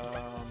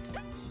 yeah.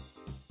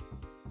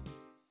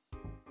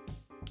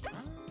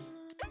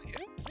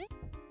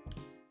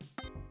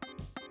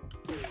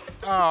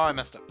 Oh, I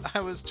messed up. I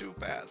was too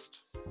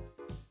fast.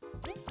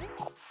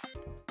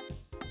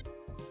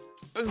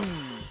 Boom.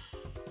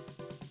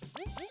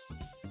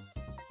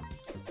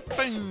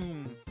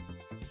 Boom.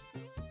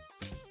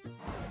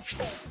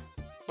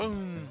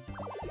 Boom.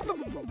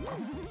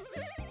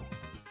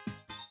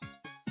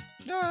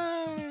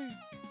 Yay!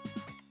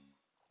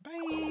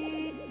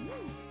 Bye!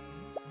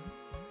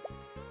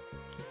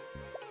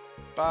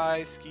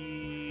 Bye,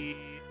 Ski.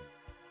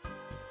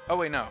 Oh,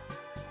 wait, no.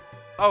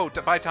 Oh,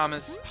 bye,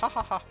 Thomas. Ha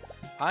ha ha.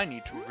 I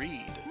need to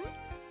read.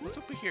 What's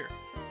over here?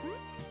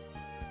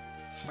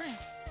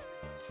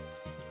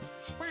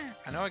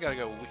 I know I gotta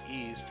go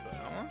east, but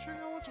I want you to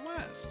know what's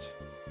west.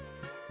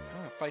 I'm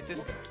gonna fight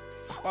this guy.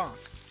 Bonk.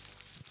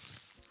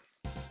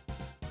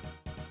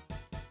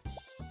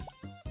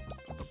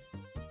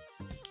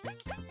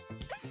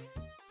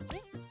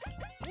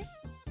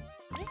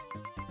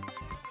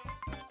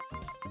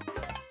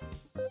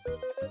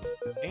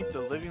 Ain't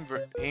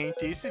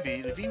this the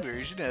living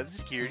version of the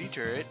security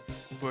turret?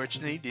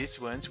 Fortunately, this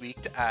one's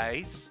weak to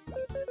ice.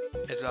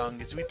 As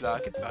long as we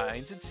block its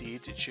vines and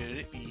seeds, it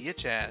shouldn't be a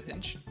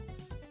challenge.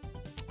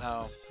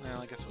 Oh,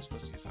 well, I guess I'm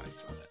supposed to use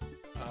ice on it.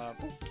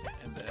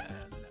 And then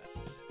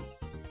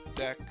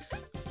deck.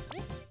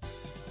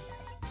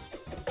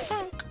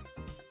 Bonk.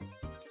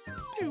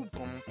 Pew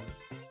boom.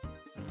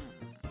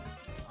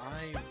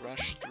 I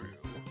rush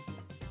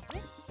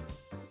through.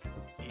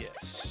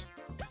 Yes.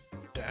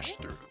 Dash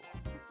through.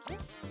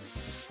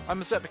 I'm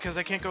upset because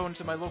I can't go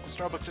into my local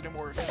Starbucks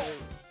anymore.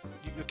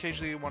 You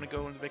occasionally want to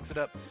go and mix it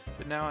up,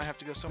 but now I have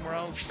to go somewhere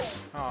else.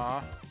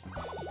 Aww.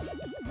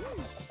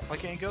 Why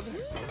can't you go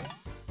there?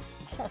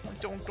 Oh,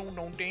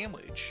 don't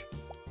damage.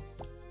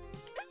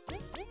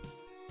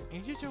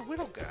 And you're a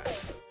widow guy.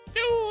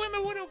 No, I'm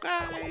a widow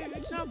guy.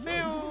 It's not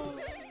fair.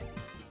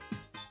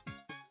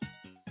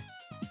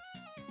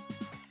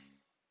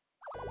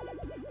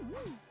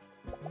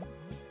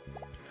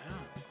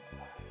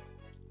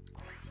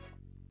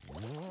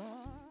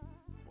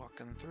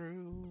 Walking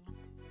through.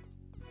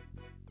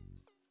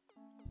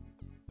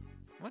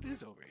 What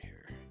is over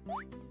here?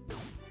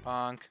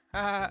 Bonk.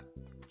 Haha.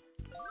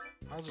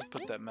 I'll just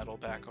put that metal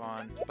back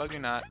on. Bug you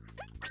not.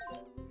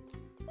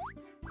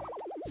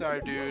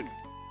 Sorry, dude.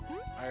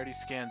 I already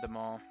scanned them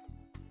all.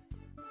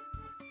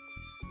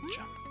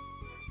 Jump.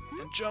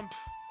 And jump.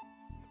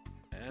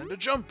 And a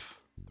jump.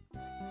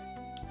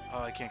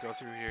 Oh, I can't go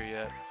through here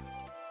yet.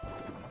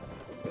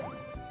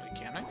 Wait,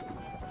 can I?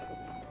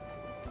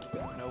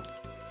 Nope.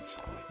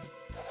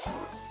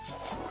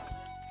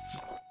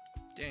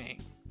 Dang.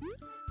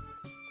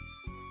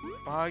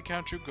 Why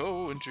can't you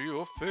go into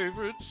your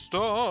favorite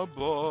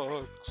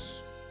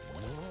Starbucks?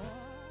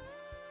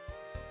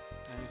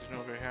 Anything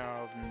over here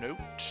of note?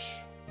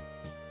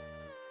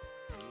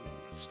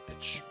 Ooh,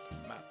 it's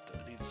a map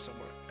that leads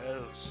somewhere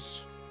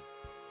else.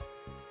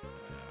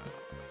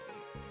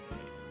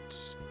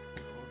 Let's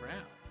go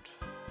around.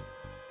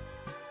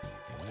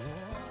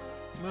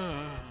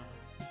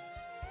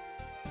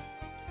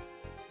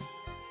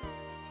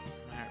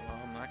 Alright, well,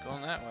 I'm not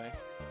going that way.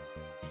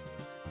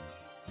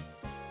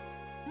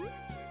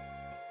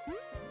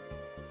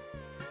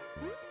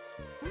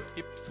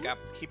 Hip, scop,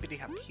 hippity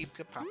hop, hip,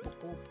 pop,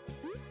 boop.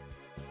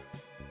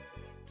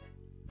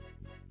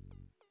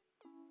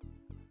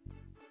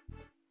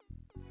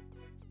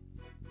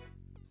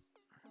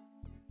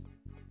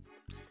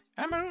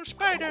 I'm a little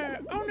spider!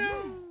 Oh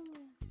no!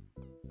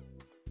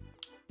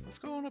 What's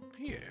going up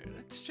here?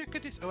 Let's check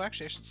it. Oh,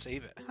 actually, I should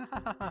save it.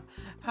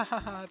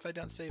 If I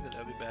don't save it,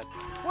 that'd be bad.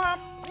 Whop!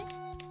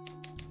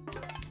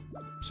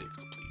 Save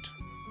complete.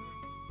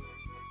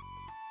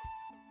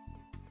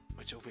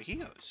 What's over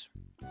here?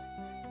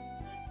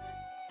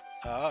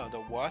 Oh, the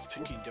Wasp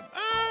Kingdom.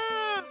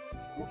 Ah!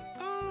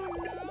 Oh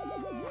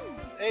no!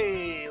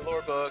 Hey,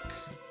 lore book.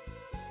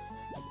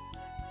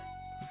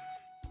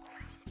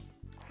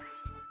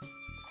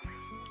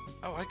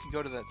 Oh, I could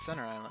go to that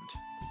center island.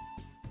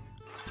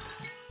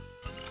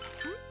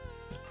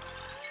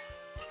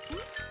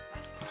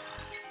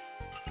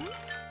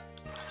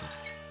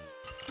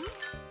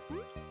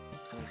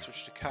 And then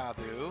switch to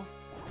Kabu.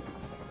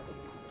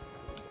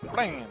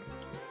 Blam!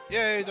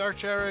 Yay, dark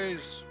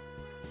cherries!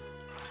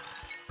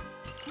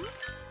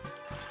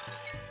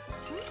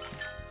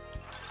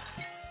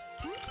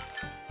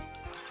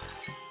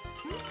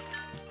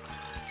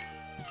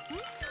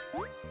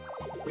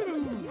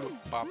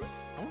 Bop.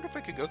 I wonder if I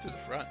could go through the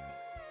front.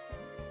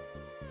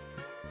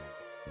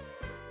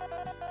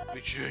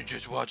 We shouldn't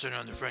just watch it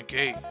on the front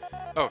gate.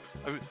 Oh,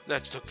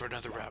 let's look for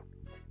another route.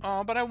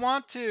 Oh, but I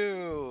want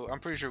to. I'm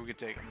pretty sure we could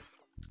take him.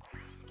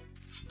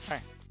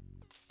 Alright.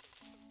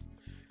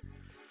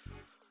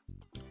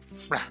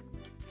 Blah.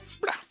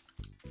 Blah.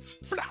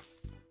 Blah.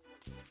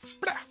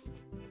 Blah.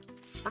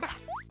 Blah.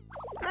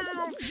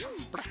 Ouch.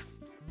 Blah.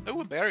 Oh,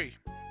 a berry.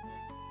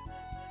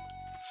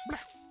 Blah.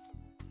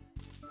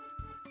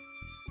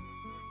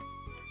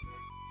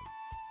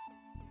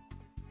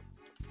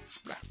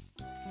 Blah.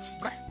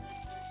 Blah.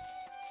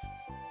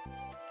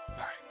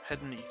 Alright,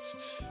 heading east.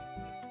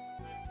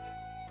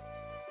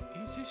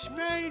 He's a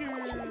spider!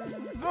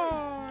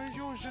 Oh, it's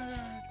your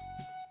side!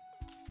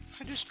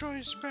 I destroy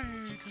a spider!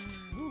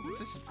 Ooh, what's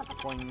this?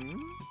 Boing!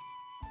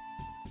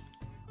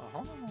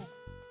 Oh!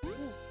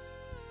 Ooh!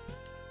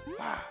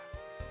 Ah!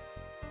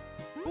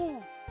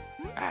 Ooh!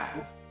 Ah!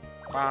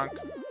 Bonk!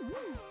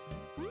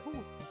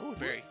 Ooh! Ooh,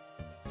 berry!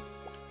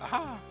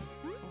 Aha!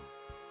 Ooh.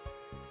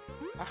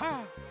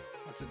 Aha!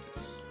 What's in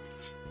this?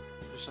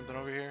 There's something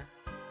over here.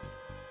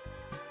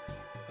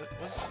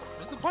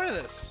 What's the point of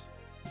this?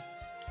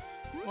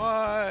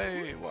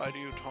 Why? Why do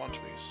you taunt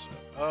me so?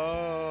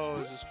 Oh,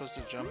 is this supposed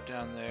to jump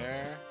down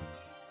there?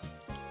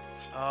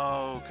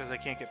 Oh, because I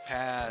can't get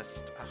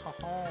past.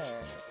 Oh,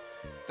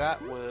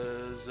 that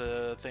was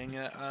a thing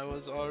that I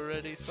was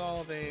already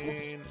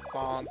solving.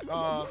 Bonk.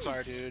 Oh, I'm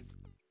sorry, dude.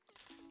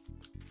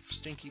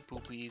 Stinky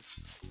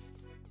poopies.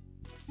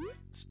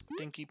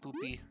 Stinky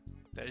poopy.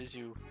 That is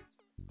you.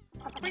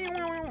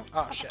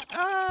 Oh, shit.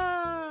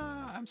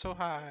 Ah! I'm so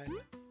high.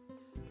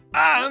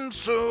 I'm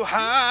so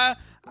high,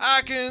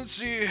 I can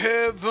see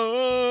heaven.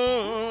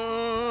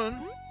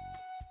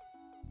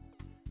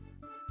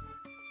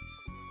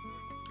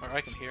 Or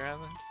I can hear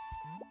heaven.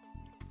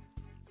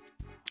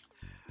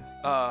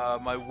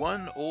 My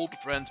one old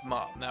friend's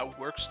mom now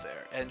works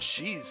there, and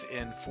she's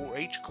in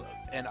 4-H club,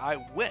 and I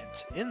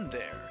went in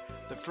there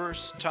the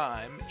first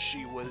time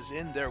she was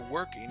in there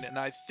working, and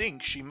I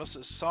think she must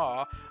have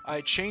saw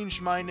I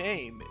changed my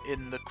name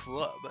in the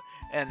club,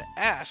 and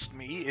asked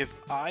me if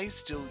I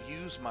still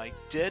use my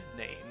dead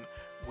name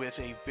with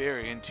a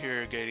very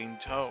interrogating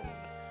tone.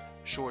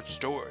 Short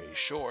story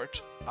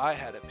short, I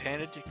had a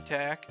panic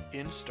attack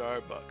in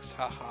Starbucks,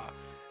 haha,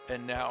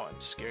 and now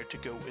I'm scared to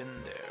go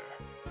in there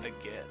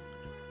again.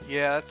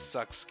 Yeah, that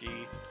sucks,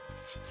 Ski.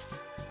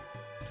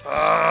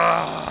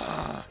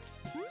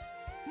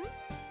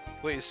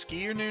 Wait, is Ski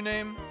your new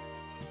name?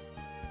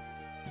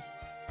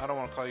 I don't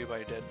want to call you by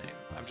your dead name.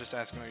 I'm just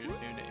asking what your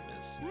new name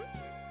is.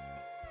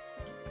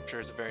 I'm sure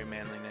it's a very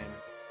manly name.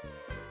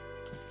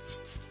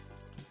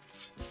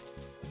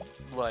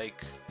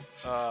 Like,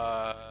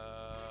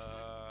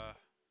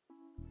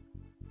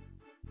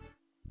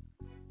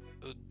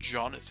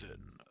 Jonathan.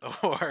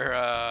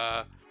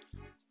 Or,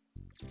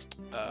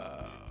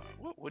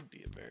 what would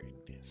be a very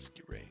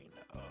nasty rain?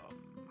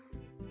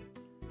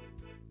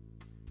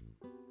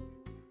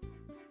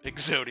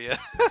 Exodia.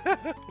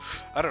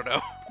 I don't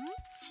know.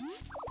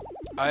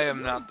 I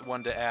am not the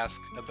one to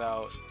ask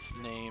about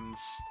names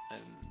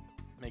and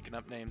making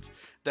up names.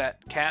 That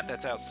cat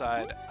that's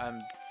outside,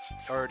 I'm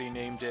already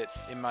named it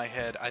in my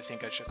head. I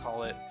think I should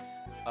call it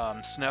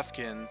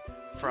Snufkin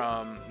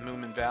from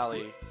Moomin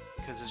Valley,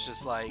 because it's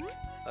just like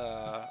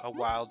a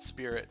wild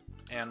spirit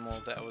animal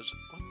that was...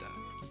 What the...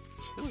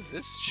 Who is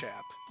this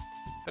chap?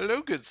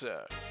 Hello, good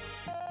sir.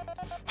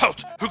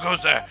 Halt! Who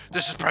goes there?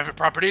 This is private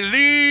property.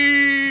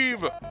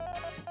 Leave!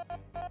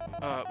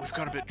 We've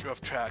gone a bit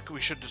off track.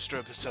 We shouldn't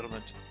disturb the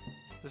settlement.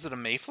 Is it a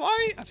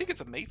mayfly? I think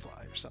it's a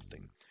mayfly or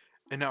something.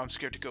 And now I'm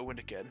scared to go in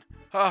again.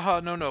 Haha,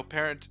 no.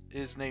 Parent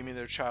is naming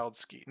their child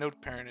Ski. No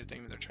parent is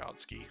naming their child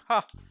Ski.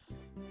 Ha!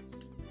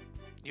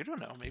 You don't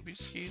know. Maybe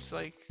Ski's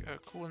like a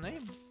cool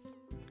name.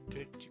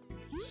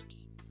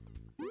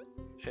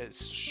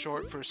 It's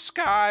short for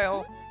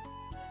Skyle.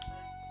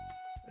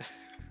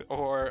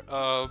 Or,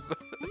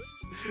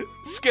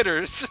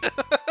 Skitters.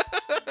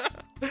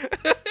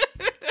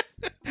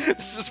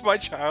 This is my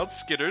child,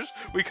 Skitters.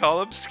 We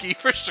call him Ski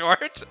for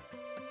short.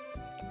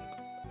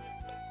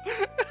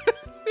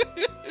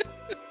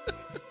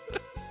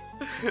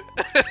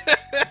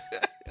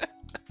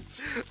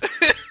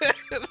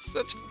 That's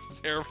such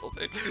a terrible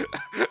name.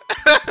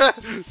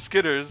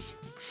 Skitters.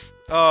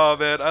 Oh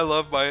man, I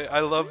love my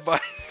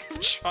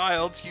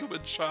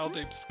human child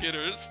named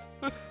Skitters.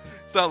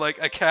 It's not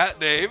like a cat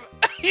name.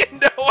 You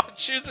know I'm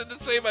choosing to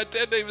say my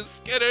dead name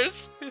is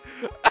Skitters.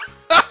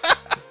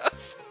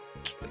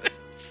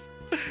 Skitters.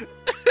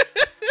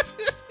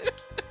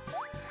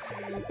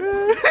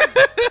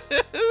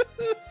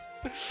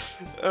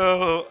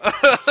 Oh.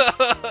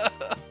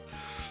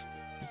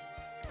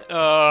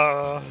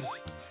 Oh.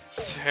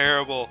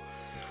 Terrible.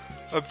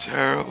 I'm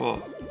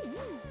terrible.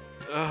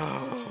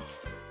 Oh.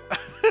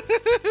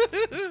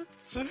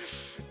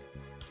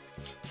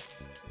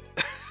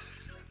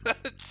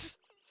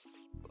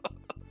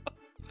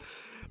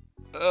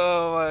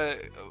 Oh my!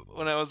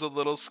 When I was a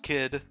little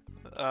skid,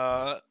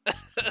 yeah,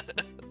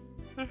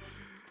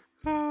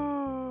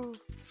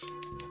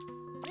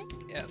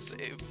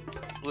 save.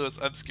 Lewis,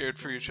 I'm scared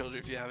for your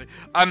children if you have it.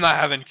 I'm not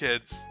having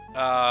kids.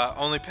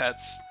 Only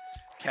pets.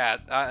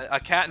 Cat. A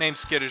cat named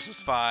Skitters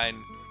is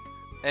fine.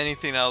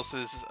 Anything else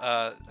is,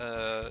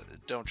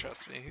 don't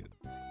trust me.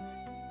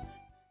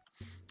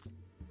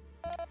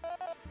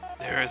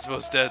 There is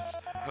most deads.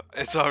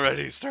 It's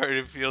already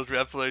starting to feel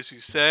dreadful, as you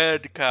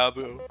said,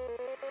 Kabu.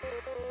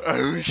 I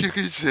wish you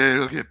could say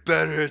it'll get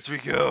better as we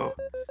go.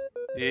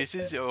 This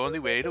is the only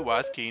way to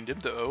Wasp Kingdom,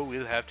 though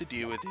we'll have to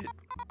deal with it.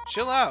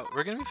 Chill out,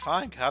 we're gonna be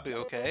fine, Kabu,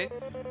 okay?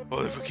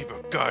 Well, if we keep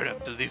our guard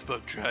up, the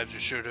Leafbug tribes are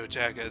sure to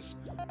attack us.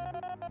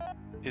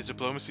 Is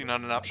diplomacy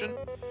not an option?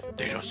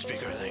 They don't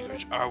speak our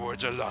language, our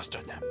words are lost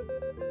on them.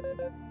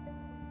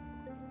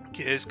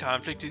 Kids,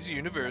 conflict is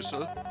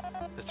universal.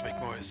 Let's make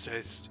more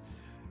haste.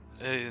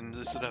 And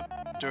listen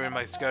up. During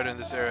my scout in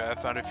this area, I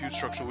found a few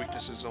structural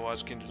weaknesses in the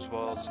Wasp Kingdom's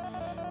walls.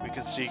 We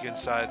can sneak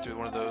inside through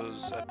one of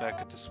those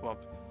back at the swamp.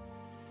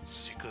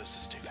 Stay close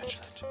and stay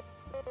vigilant.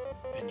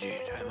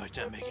 Indeed, I might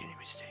not make any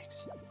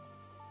mistakes.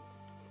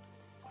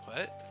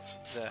 What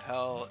the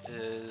hell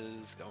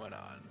is going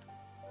on?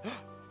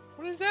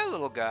 What is that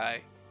little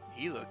guy?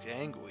 He looked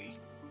angry.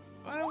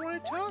 I don't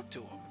want to talk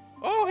to him.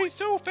 Oh, he's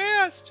so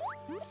fast!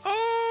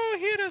 Oh,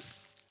 he hit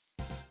us!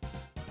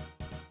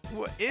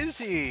 What is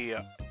he?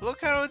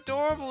 Look how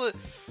adorable it...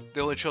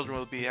 The only children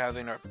will be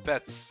having our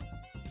pets.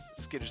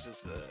 Skitters is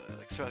the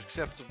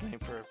acceptable name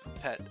for a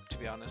pet, to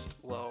be honest.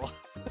 Lol.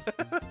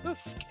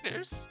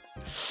 Skitters.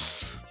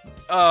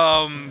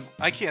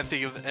 I can't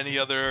think of any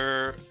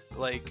other,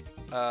 like,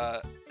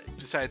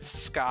 besides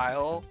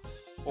Skyle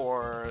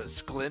or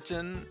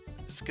Sklinton.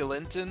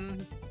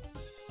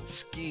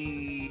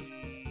 Ski.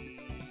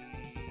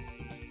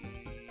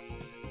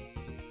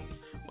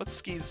 What's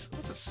skis?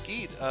 What's a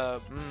ski?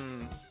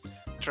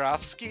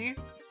 Drovsky?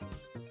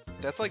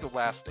 That's like a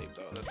last name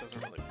though. That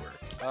doesn't really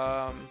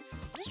work.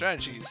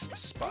 Strategies.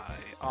 Spy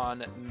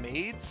on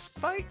Maids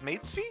Fight?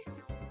 Maids Fee?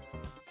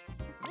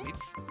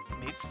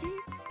 Maids Fee?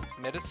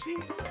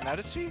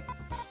 Metis Fee?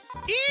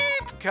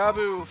 Eep!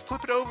 Kabu!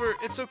 Flip it over!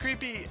 It's so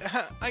creepy!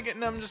 I get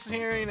numb just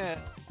hearing it.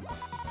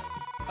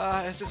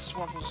 As if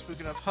Swamp was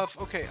spooky enough. Huff.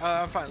 Okay,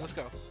 I'm fine. Let's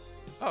go.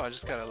 Oh, I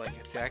just gotta like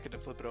attack it to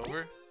flip it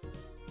over.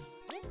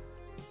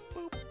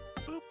 Boop,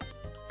 boop.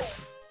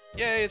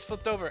 Yay! It's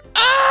flipped over.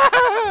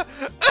 Ah!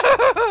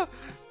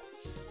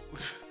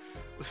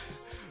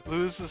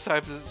 Lose the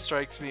type that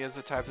strikes me as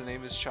the type the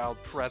name is Child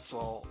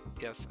Pretzel.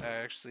 Yes, I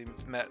actually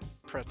met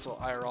Pretzel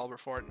IRL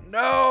before.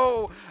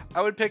 No!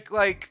 I would pick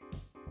like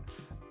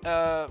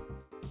a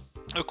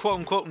quote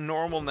unquote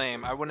normal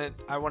name. I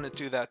wouldn't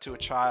do that to a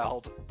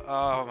child.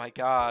 Oh my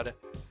god.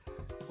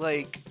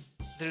 Like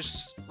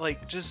there's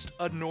like just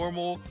a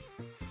normal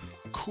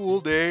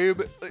cool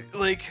name.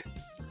 Like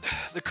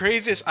the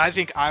craziest I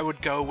think I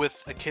would go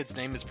with a kid's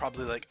name is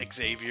probably like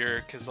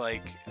Xavier, because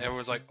like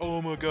everyone's like,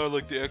 oh my god,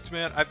 like the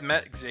X-Man. I've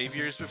met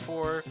Xaviers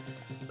before.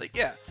 Like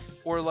yeah.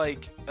 Or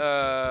like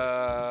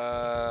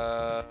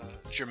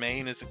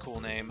Jermaine is a cool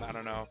name. I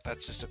don't know.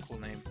 That's just a cool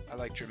name. I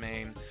like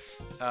Jermaine.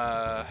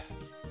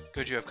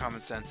 Good, you have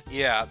common sense.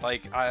 Yeah,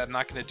 like I'm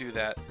not gonna do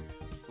that.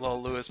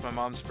 Lol, Lewis, my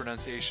mom's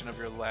pronunciation of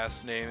your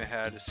last name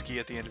had a ski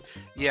at the end of.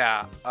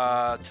 Yeah,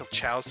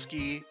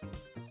 Tilchowski.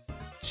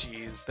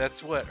 Jeez,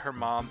 that's what her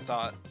mom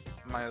thought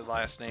my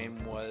last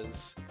name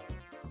was.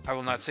 I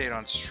will not say it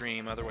on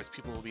stream, otherwise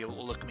people will be able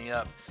to look me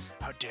up.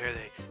 How dare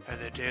they? How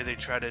dare they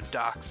try to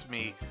dox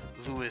me,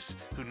 Lewis,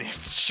 who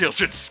names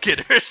children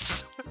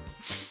Skitters?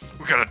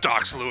 We gotta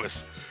dox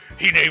Lewis.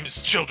 He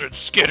names children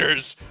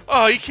Skitters.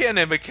 Oh, you can't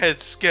name a kid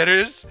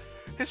Skitters.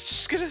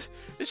 It's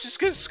just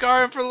gonna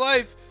scar him for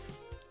life.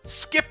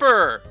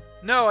 Skipper.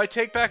 No, I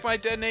take back my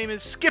dead name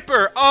is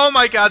Skipper. Oh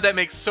my god, that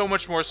makes so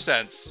much more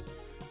sense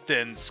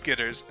than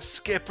Skitters.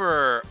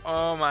 Skipper.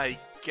 Oh my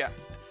god.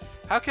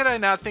 How can I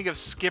not think of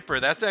Skipper?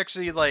 That's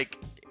actually like,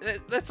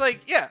 that's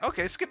like, yeah,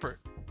 okay, Skipper.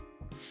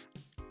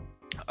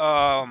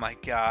 Oh my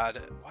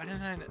god. Why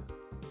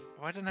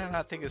didn't I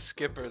not think of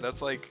Skipper?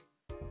 That's like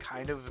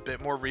kind of a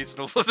bit more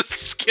reasonable than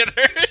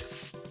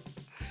Skitters.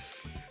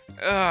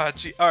 Oh,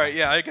 gee. Alright,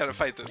 yeah, I gotta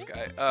fight this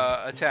guy.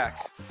 Attack.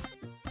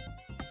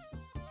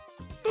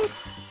 Boop.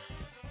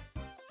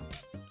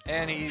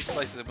 And he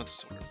slices him with a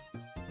sword.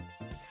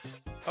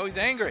 Oh, he's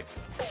angry.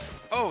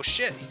 Oh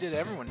shit, he did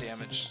everyone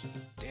damage.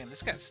 Damn,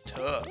 this guy's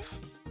tough.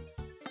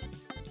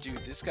 Dude,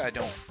 this guy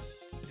don't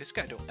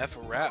F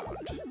around.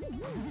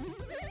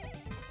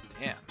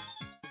 Damn.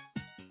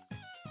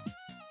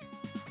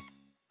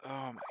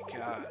 Oh my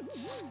god,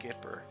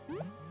 Skipper.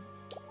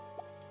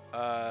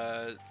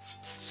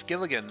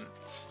 Skilligan.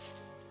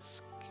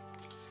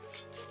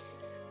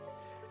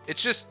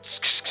 It's just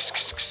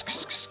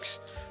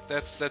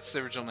that's the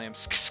original name.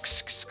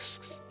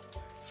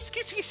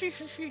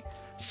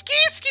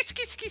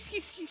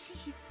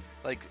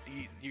 Like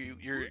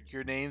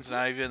your name's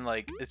not even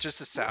like, it's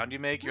just a sound you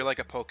make. You're like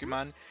a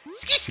Pokemon.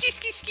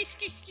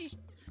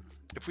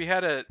 If we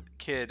had a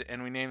kid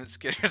and we named it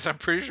Skitters, I'm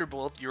pretty sure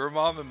both your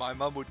mom and my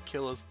mom would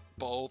kill us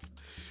both.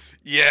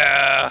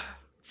 Yeah.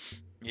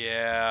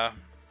 Yeah.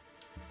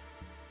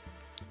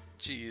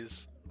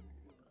 Jeez.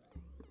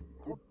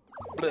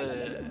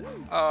 Bleh.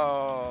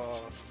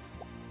 Oh.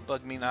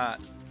 Bug me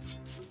not.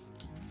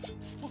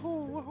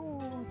 Woohoo,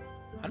 woohoo.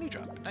 Honey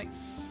drop.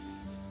 Nice.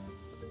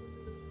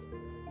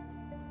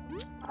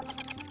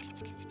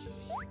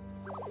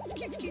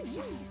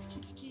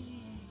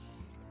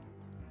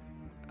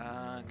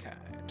 Okay,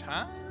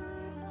 time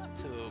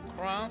to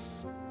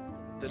cross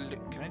the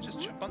loop. Can I just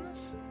jump on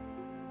this?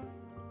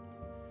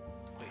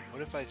 Wait,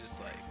 what if I just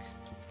like...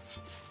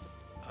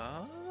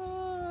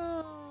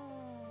 Oh...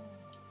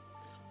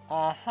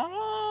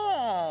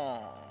 Uh-huh!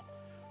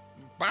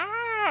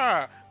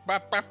 Bah!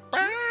 Ba ba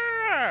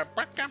ba!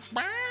 Ba ba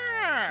ba!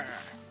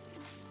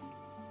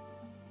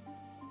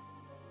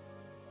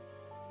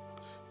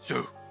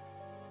 So,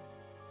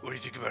 what do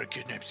you think about a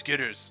kid named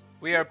Skitters?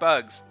 We are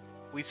bugs.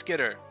 We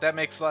skitter. That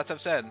makes lots of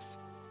sense.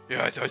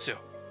 Yeah, I thought so.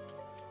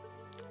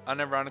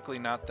 Unironically,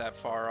 not that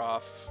far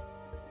off.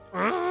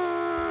 What?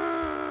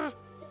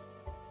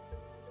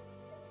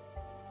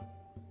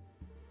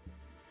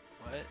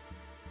 I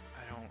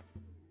don't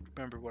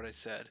remember what I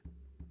said.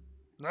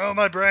 No,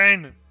 my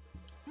brain!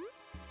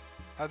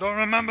 I don't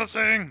remember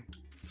saying.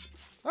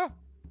 Oh.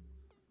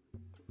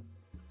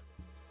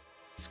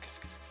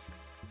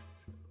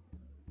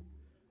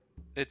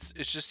 It's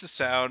just a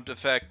sound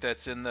effect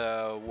that's in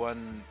the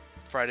one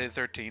Friday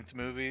the 13th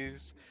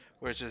movies,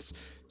 where it's just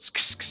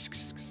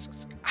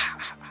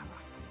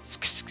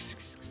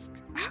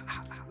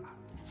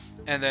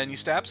and then you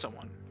stab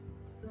someone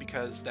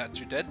because that's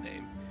your dead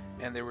name,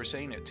 and they were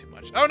saying it too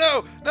much. Oh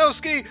no! No,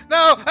 Ski!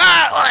 No!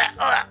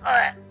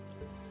 Ah!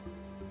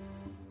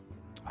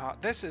 Hot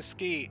This is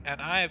Ski, and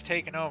I have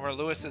taken over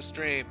Lewis's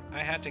stream.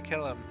 I had to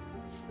kill him.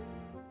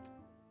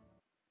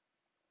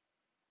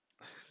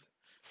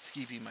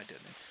 Ski be my dead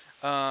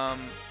name.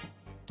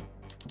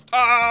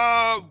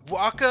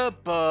 Waka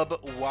Bub,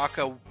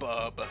 Waka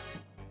Bub.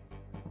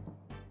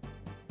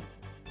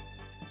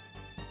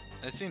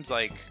 It seems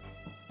like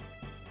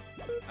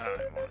I don't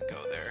even want to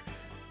go there.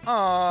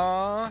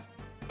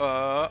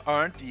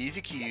 Aren't these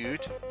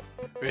cute?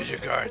 Raise your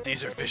guard,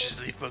 these are vicious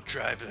leaf bug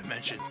tribes I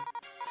mentioned.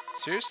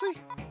 Seriously?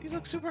 These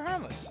look super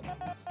harmless.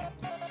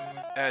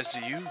 As do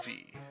you,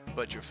 V,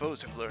 but your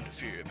foes have learned to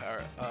fear your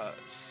power.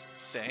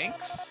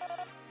 Thanks?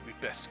 We'd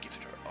best give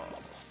it our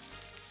all.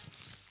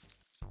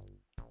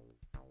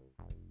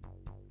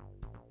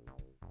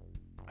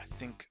 I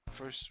think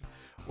first...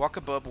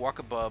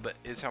 Wakabub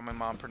is how my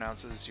mom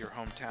pronounces your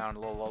hometown.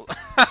 Lol.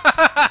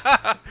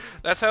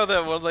 That's how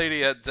that one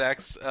lady at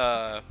Zach's,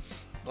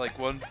 like,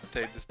 one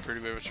thing is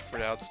pretty much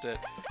pronounced it.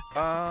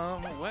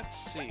 Let's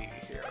see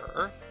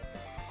here.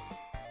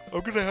 I'm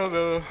gonna have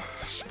a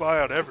spy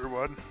on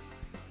everyone.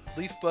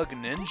 Leafbug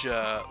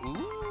Ninja.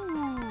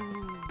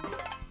 Ooh.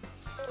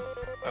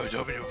 I was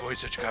hoping to avoid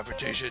such a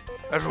confrontation.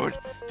 Everyone,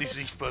 these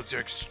leaf bugs are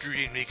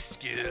extremely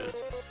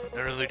skilled.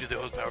 Not only do they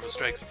hold powerful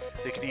strikes,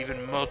 they can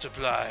even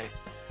multiply.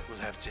 We'll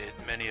have to hit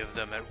many of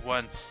them at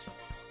once.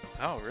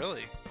 Oh,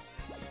 really?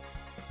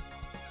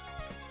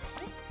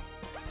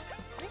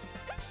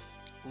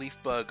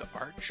 Leafbug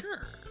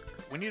Archer.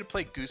 We need to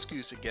play Goose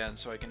Goose again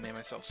so I can name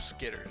myself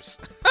Skitters.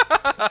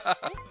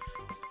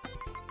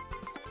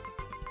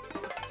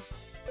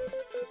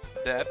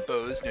 That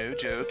bow's no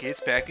joke.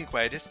 It's packing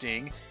quite a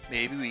sting.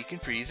 Maybe we can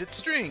freeze its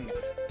string.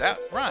 That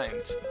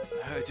rhymed.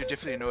 They're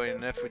definitely annoying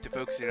enough with the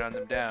focusing on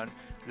them down.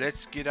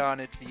 Let's get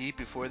on it, V,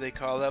 before they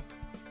call up.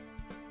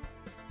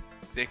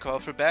 They call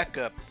for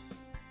backup.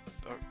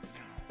 Or,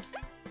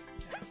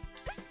 yeah.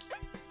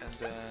 And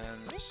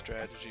then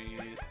strategy,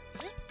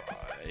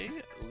 spy,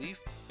 leaf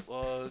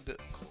bug,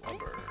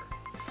 clubber.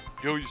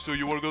 Yo, so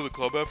you want to go to the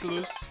club after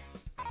this?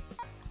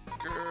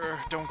 Grr,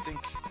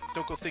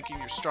 don't go thinking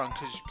you're strong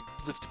because you can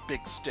lift a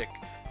big stick.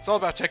 It's all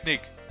about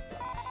technique.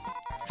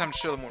 It's time to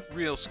show them what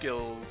real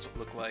skills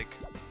look like.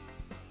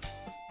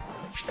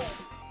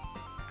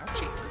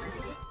 Ouchie.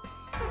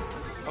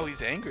 Oh,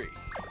 he's angry.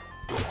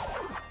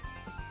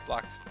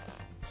 Blocked.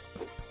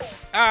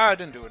 Ah, I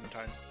didn't do it in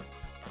time.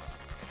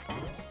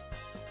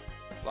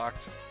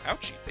 Blocked.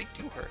 Ouchie, they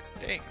do hurt.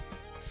 Dang.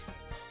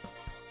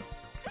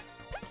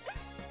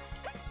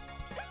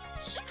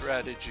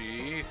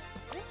 Strategy.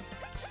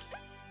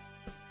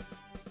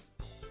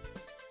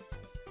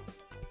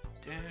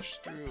 Dash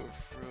through or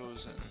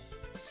frozen?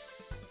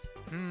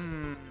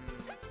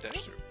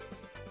 Dash through.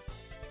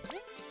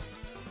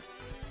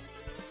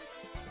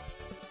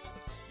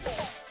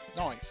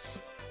 Nice.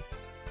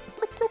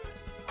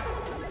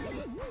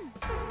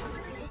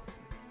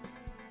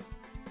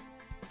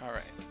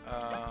 Alright,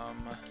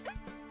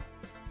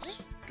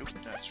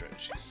 not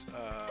strategies.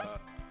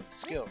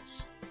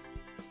 Skills.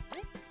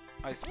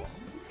 Ice Ball.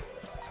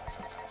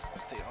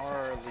 They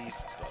are leaf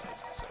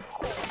bugs, so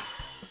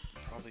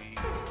probably...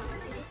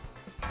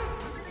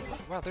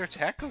 Wow, their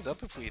attack goes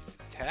up if we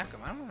attack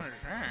them. I don't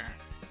understand.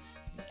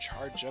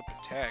 Charge up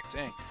attack,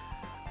 dang.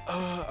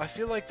 I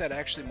feel like that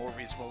actually more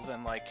reasonable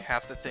than like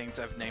half the things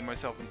I've named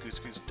myself in Goose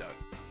Goose Duck,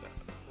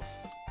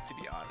 to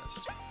be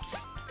honest.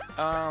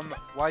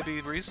 Why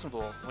be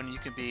reasonable when you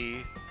can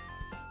be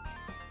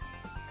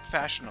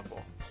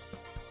fashionable?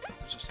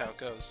 That's just how it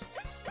goes.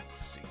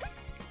 Let's see.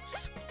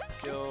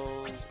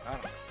 Skills, I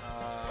don't know.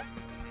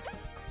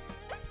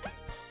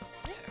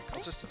 Attack.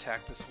 I'll just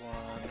attack this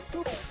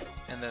one.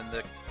 And then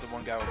the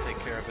one guy will take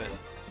care of it.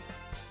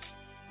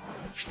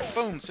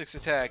 Boom! 6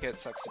 attack, it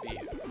sucks to be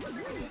you.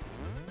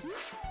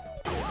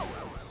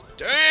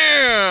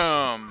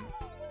 Damn!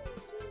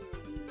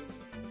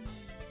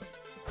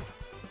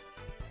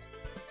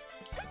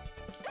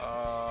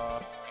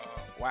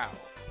 Wow.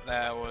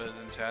 That was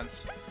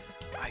intense.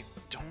 I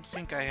don't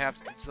think I have...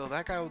 So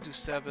that guy will do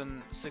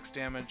 6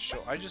 damage,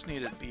 so I just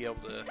need to be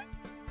able to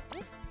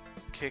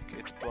kick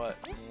its butt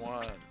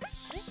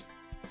once.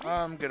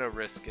 I'm gonna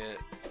risk it.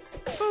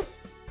 Boop!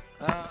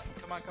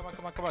 Come on, come on,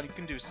 come on, come on. You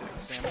can do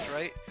 6 damage,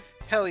 right?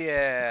 Hell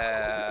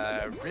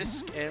yeah!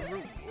 Risk and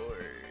reward.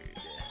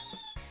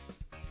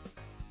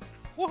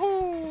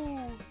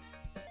 Woohoo!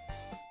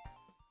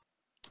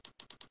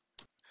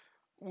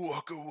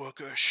 Waka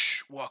waka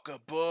shh, waka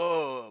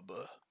bub.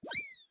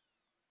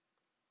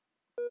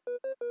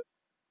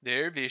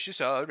 They're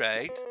vicious,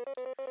 alright.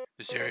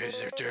 This area is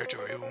their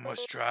territory. We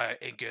must try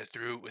and get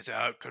through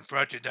without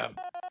confronting them.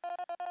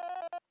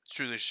 It's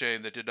truly a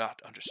shame they did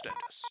not understand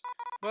us.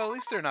 Well, at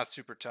least they're not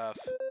super tough.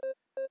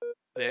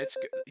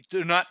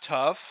 They're not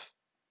tough?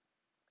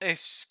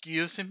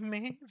 Excuse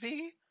me,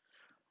 V?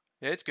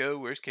 Let's go.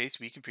 Worst case,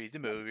 we can freeze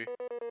them over.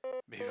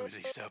 Maybe with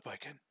these help I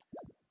can.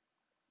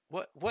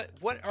 What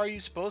are you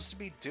supposed to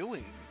be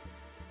doing?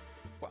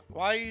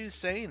 Why are you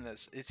saying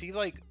this? Is he,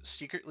 like,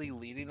 secretly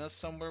leading us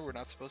somewhere we're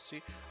not supposed to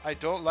be? I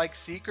don't like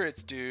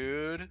secrets,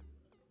 dude.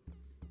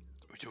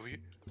 Wait over here.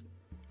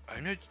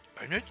 I'm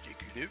not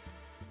secretive.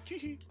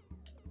 Tee-hee.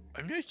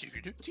 I'm not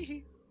secretive.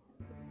 Tee-hee.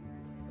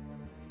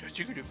 Not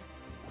secretive.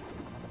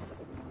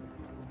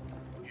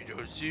 You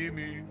don't see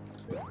me.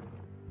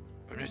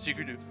 I'm not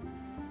secretive.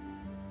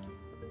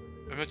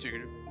 I'm not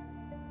secretive.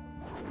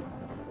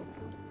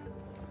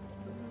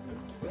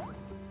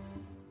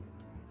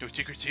 No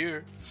secrets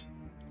here.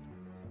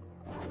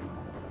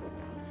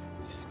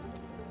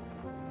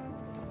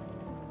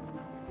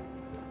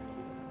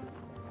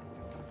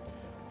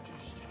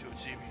 You don't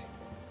see me.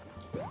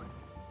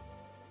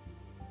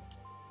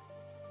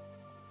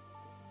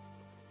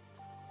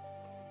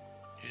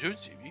 You don't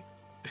see me.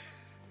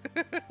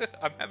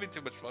 I'm having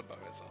too much fun by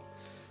myself.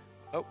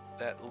 Oh,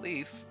 that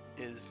leaf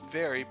is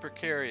very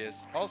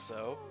precarious.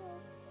 Also,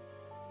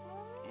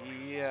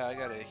 yeah, I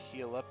gotta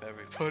heal up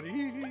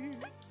everybody.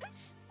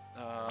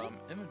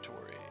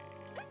 Inventory.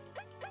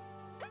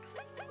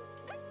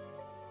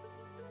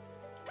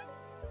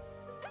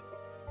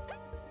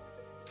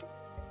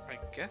 I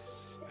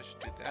guess I should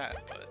do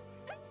that, but...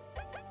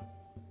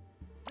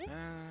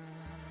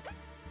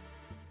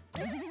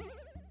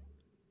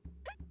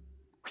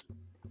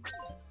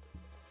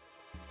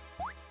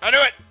 I knew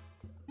it!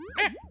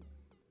 Eh.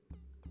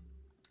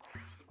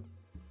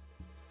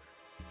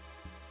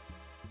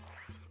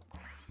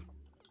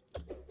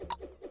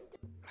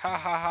 Ha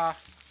ha ha.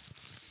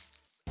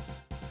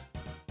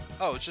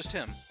 Oh, it's just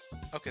him.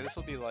 Okay, this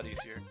will be a lot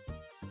easier.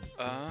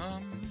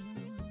 Bam!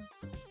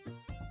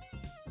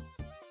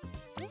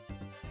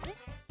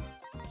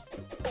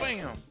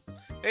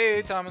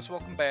 Hey, Thomas,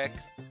 welcome back.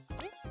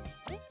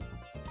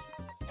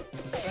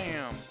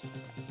 Bam!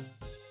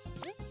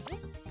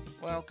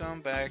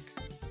 Welcome back.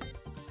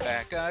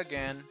 Back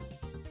again.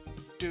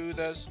 To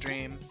the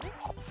stream.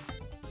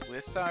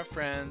 With our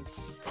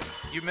friends.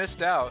 You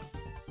missed out.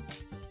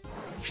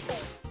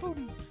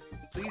 Boom.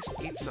 Please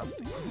eat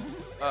something.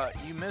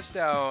 You missed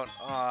out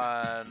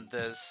on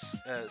this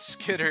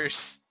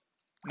Skitters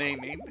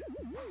naming.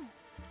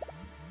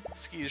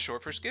 Ski is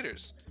short for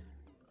Skitters.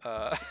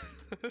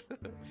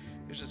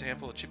 Here's just a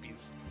handful of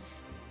chippies.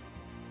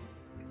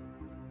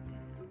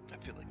 I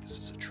feel like this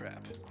is a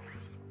trap.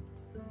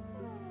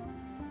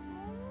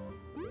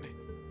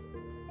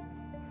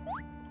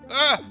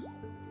 Ah!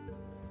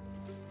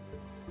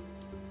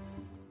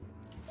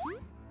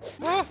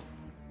 Ah!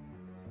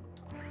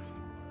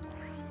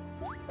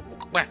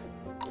 Wah.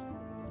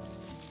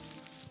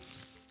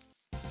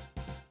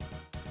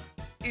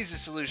 Easy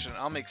solution.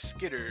 I'll make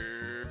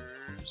Skitters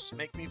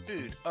make me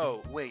food.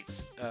 Oh,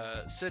 wait.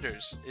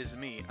 Sitters is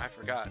me. I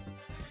forgot.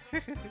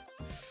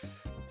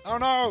 Oh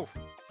no!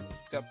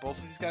 Got both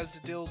of these guys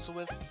to deal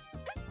with.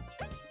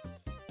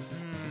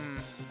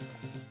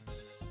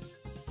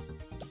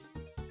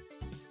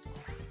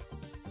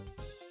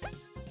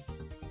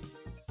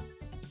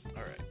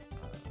 Alright.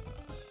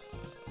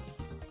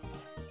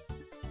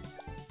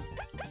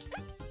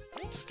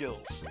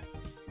 Skills.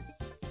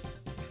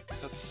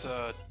 Let's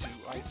do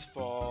Ice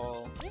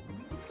Fall.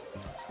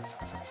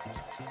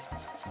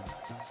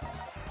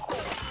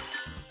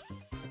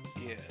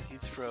 Yeah,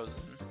 he's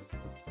frozen.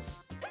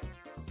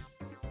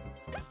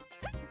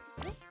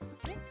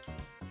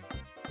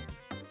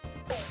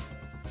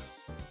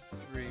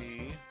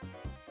 Three.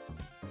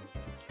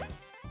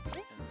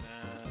 And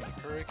then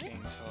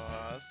Hurricane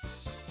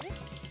Toss.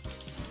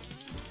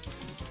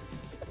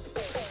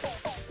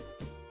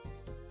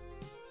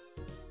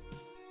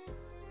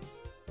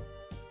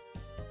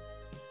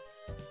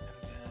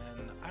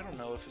 I don't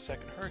know if a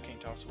second Hurricane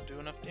Toss will do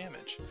enough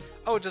damage.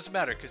 Oh, it doesn't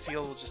matter, because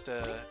he'll just,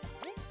 yeah,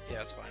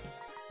 it's fine.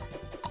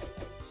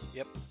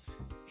 Yep.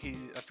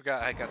 I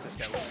forgot I got this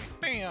guy with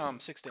me. Bam!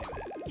 6 damage.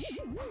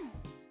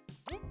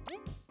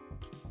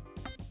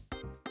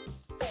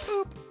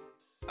 Boop!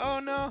 Oh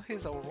no,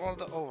 he's all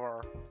rolled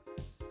over.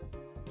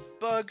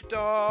 Bug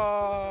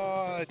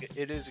dog!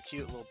 It is a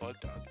cute little bug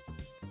dog.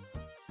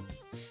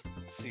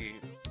 Let's see.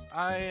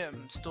 I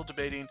am still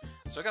debating.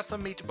 So I got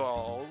some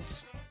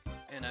meatballs.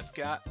 And I've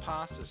got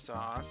pasta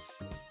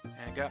sauce, and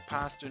I got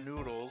pasta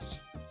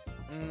noodles.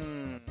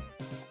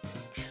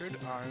 Should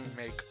I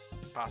make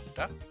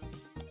pasta,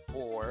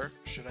 or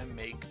should I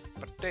make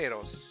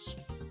potatoes?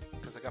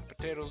 Because I got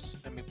potatoes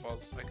and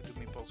meatballs. I could do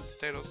meatballs and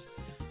potatoes,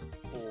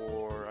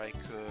 or I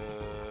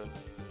could.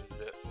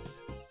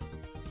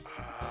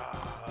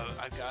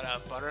 I've got a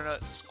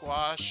butternut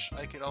squash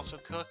I could also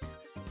cook,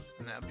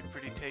 and that'd be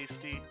pretty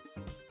tasty.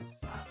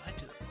 I might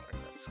do the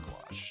butternut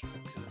squash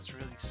because it's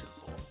really simple.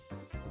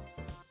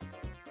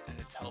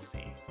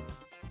 Healthy.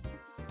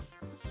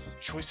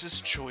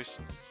 Choices.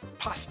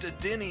 Pasta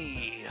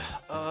Dinny.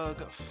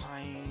 Ugh,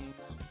 fine.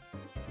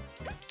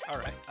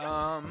 Alright,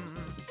 boom.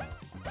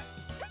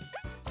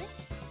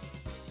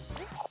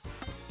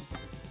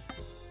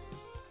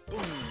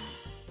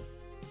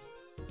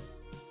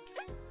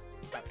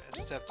 Okay, I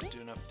just have to do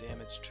enough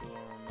damage to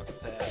him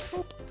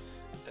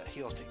that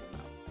he'll take him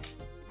out.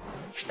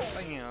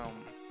 Bam.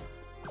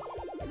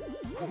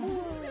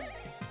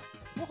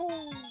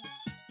 Woohoo!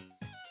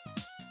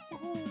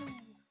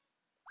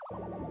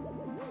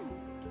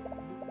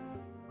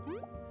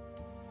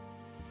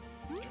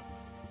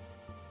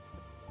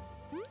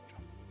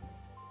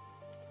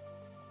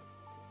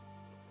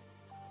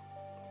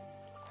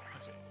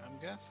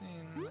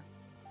 guessing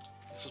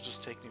this will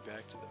just take me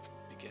back to the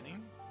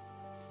beginning.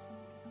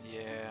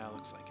 Yeah,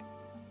 looks like it.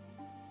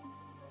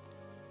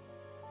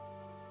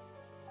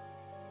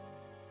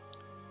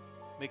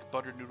 Make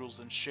buttered noodles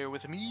and share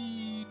with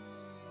me.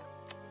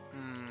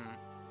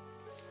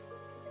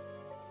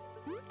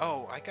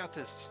 Oh, I got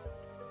this.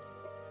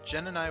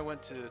 Jen and I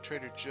went to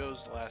Trader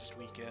Joe's last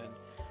weekend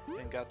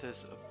and got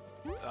this,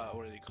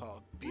 what do they call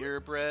it? Beer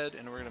bread,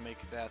 and we're going to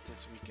make that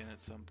this weekend at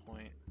some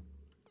point.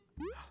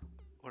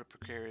 What a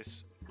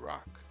precarious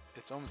rock.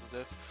 It's almost as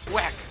if...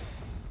 Whack!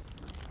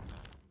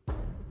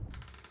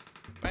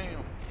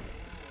 Bam!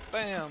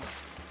 Bam!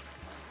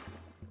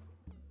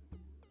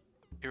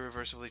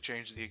 Irreversibly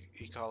changed the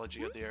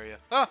ecology of the area.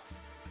 Ah!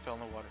 I fell in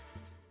the water.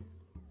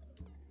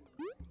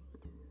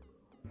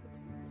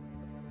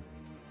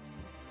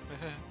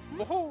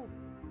 Woohoo!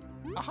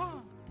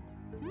 Aha!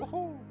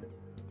 Woohoo!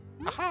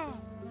 Aha!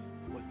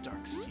 What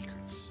dark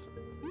secrets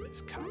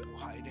is Cabo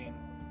hiding?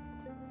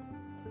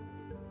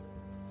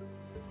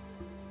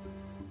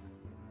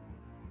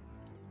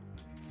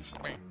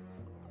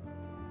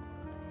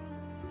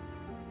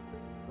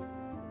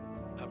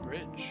 A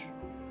bridge.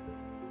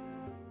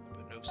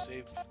 But no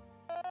save.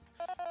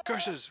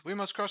 Curses! We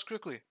must cross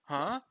quickly.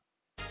 Huh?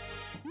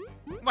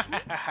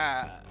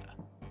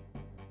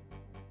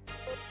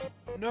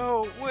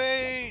 No,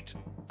 wait!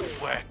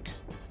 Whack!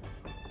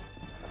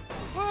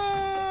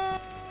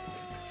 Ah!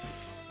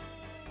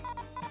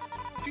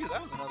 Phew,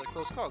 that was another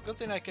close call. Good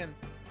thing I can...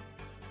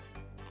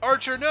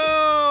 Archer,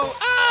 no!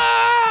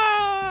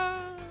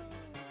 Ah!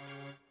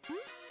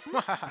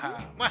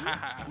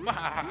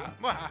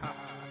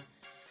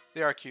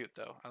 They are cute,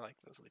 though. I like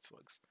those leaf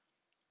bugs.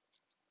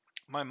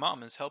 My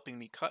mom is helping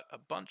me cut a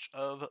bunch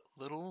of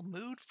little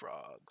mood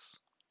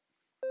frogs.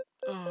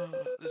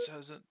 This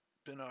hasn't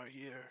been our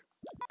year.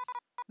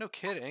 No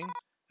kidding.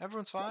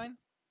 Everyone's fine?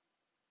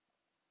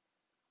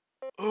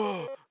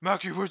 Oh,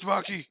 Maki, where's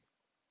Maki?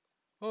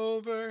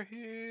 Over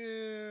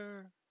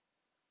here.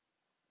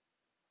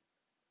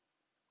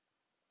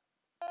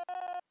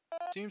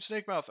 Team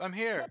Snakemouth, I'm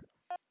here.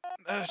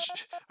 I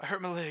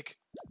hurt my leg.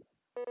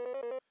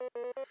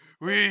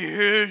 We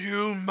hear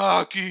you,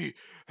 Maki.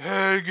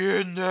 Hang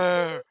in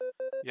there.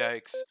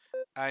 Yikes.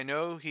 I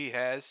know he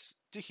has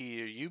to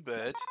hear you,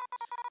 but...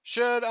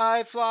 Should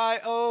I fly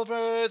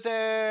over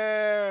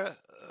there?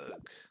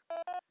 Ugh.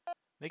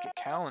 Make a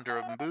calendar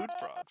of mood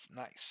frogs.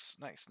 Nice,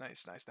 nice,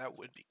 nice, nice. That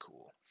would be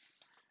cool.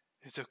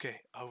 It's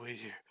okay. I'll wait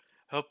here.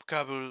 Help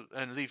Kabul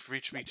and Leaf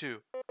reach me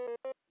too.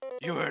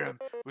 You heard him.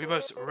 We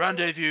must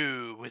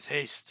rendezvous with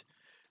haste.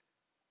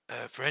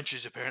 French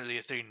is apparently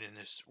a thing in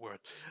this world.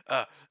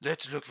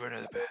 Let's look for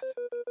another path.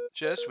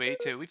 Just wait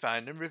till we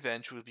find him.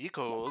 Revenge will be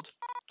cold.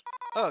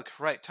 Ugh,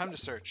 right. Time to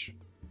search.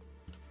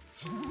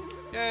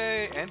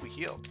 Yay! And we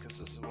heal, because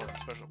this is one of the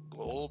special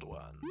gold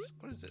ones.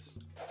 What is this?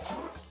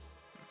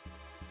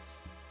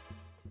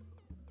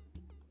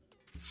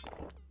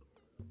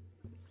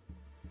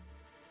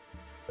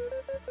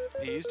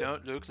 These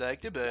don't look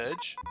like the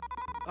budge.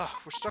 Ugh,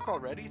 we're stuck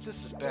already?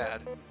 This is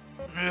bad.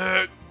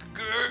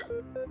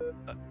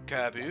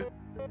 Kabu.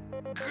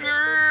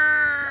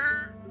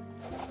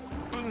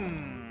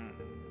 Boom.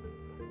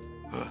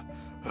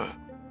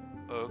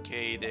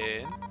 Okay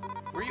then.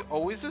 Were you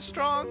always this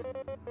strong?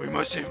 We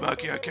must save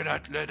Maki. I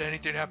cannot let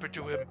anything happen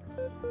to him.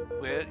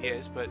 Well,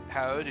 yes, but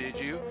how did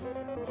you?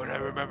 When I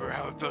remember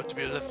how it felt to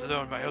be left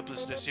alone, my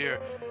helplessness here,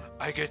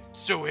 I get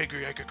so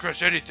angry I could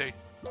crush anything.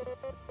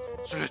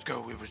 So let's go,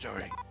 we were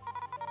sorry.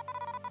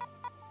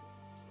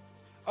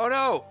 Oh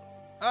no!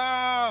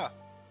 Ah!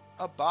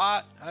 A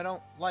bot? I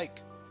don't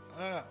like...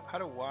 how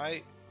do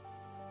I...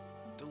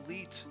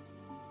 delete?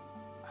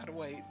 How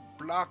do I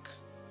block?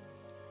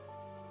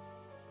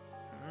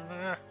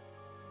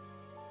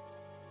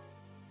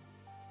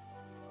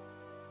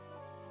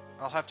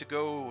 I'll have to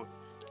go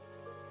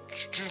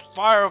to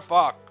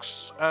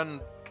Firefox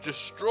and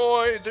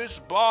destroy this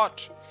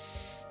bot.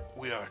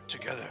 We are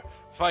together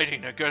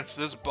fighting against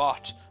this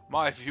bot.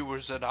 My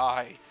viewers and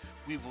I,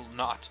 we will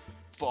not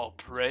fall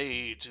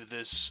prey to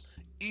this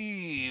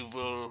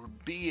evil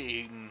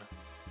being.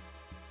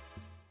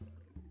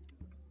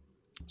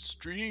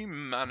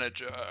 Stream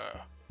Manager.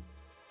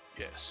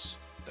 Yes,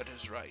 that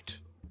is right.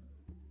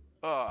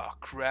 Ah,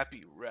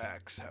 crappy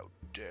Rax, how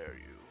dare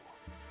you.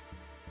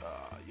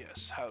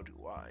 Yes, how do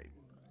I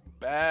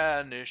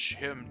banish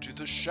him to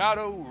the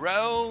Shadow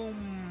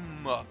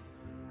Realm?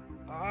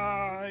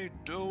 I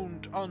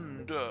don't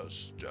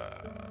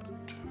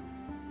understand.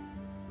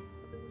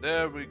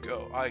 There we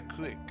go. I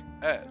click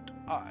and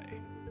I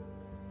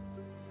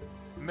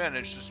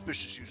manage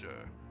suspicious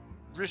user.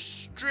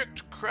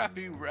 Restrict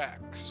crappy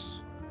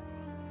Rax.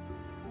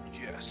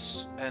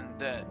 Yes, and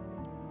then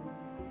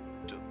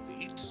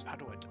delete. How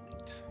do I delete?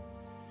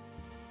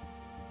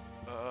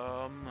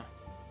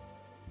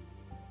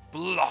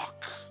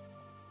 Block.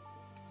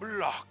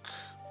 Block.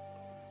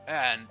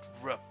 And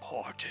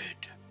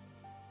reported.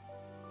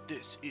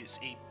 This is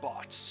a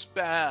bot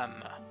spam.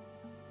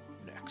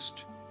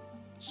 Next.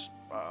 This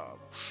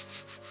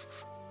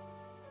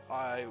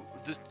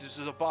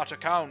is a bot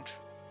account.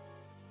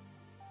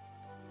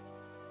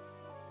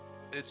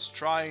 It's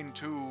trying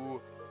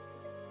to...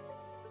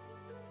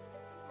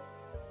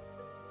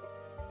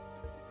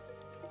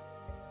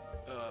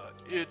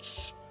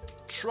 it's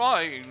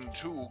trying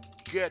to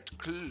get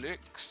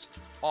clicks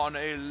on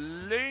a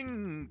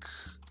link.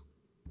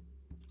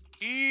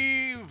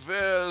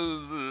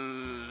 Evil.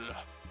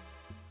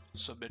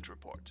 Submit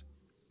report.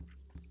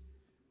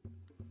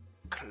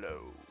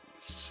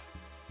 Close.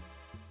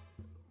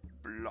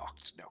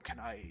 Blocked. Now can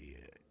I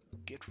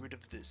get rid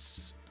of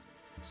this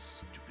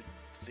stupid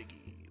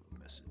thingy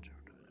message?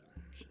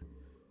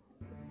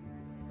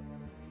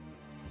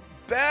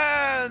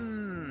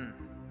 Ban!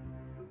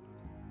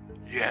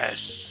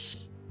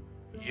 Yes!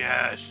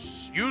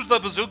 Yes! Use the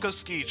bazooka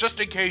ski, just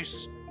in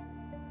case!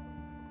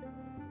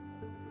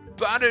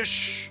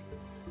 Banish!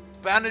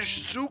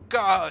 Banish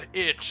Zuka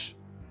it!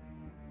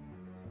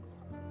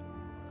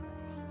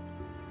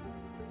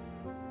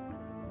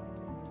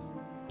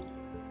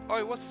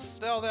 Oi, what's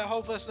all that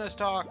hopelessness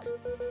talk?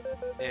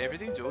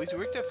 Everything's always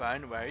worked out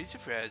fine, why are you so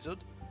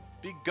frazzled?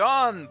 Be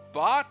gone,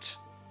 bot!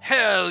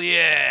 Hell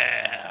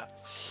yeah!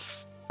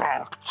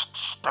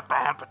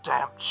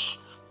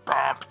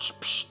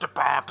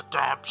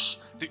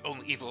 The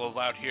only evil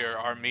allowed here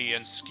are me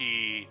and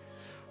Ski.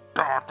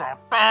 Bazooka!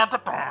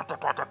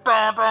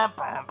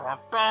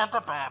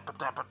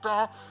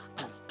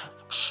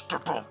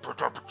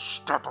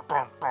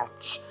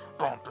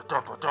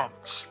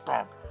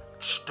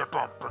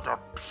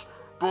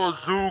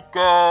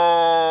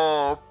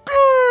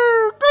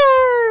 Pew,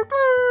 pew,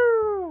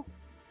 pew.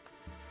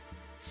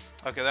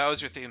 Okay, that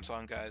was your theme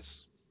song,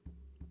 guys.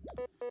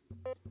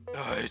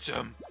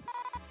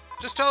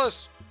 Just tell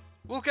us.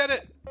 We'll get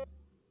it.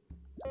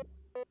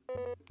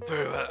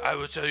 Very well, I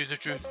will tell you the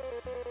truth.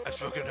 I've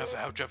spoken enough of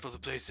how dreadful the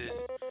place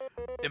is.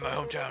 In my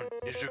hometown,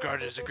 it is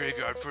regarded as a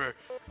graveyard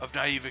of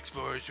naive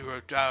explorers who are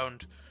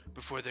drowned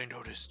before they're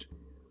noticed.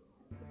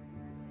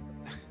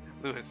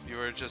 Lewis, you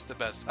are just the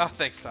best. Oh,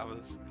 thanks,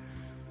 Thomas.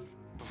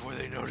 Before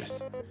they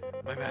noticed,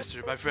 my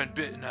master, my friend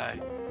Bit, and I,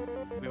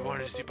 we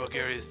wanted to see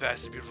Bulgaria's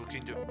vast and beautiful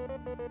kingdom.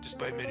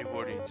 Despite many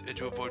warnings, and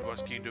to avoid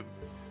West Kingdom,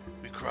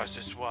 we crossed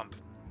a swamp.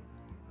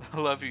 I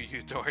love you,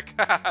 you dork.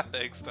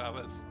 Thanks,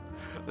 Thomas.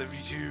 Love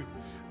you too.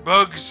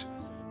 Bugs!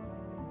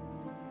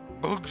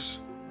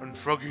 Bugs and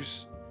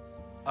froggies.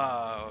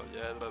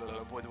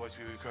 Avoid the West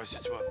Kingdom, we crossed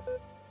the swamp.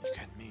 You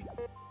can't mean.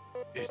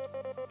 It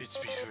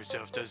speaks for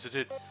itself, doesn't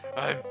it?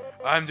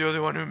 I'm the only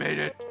one who made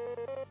it.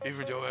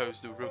 Even though I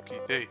was the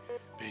rookie, they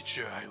made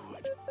sure I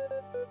would.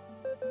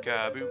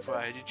 Gabu,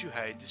 why did you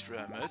hide this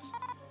from us?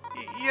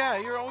 Yeah,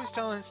 you're always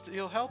telling us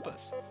you'll help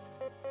us.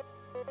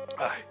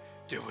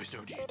 There was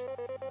no need.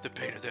 The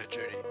pain of that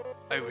journey,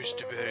 I wish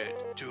to bear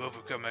it, to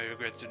overcome my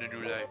regrets in a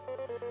new life.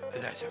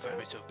 Alas, I find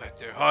myself back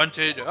there,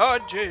 haunted,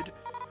 haunted!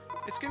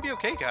 It's gonna be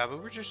okay, Gabu,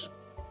 we're just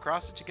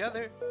cross it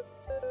together.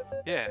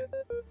 Yeah.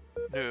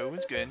 No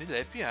one's gonna be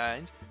left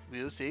behind.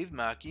 We'll save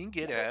Maki and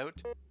get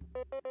out.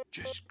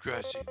 Just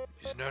crossing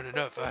is not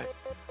enough. I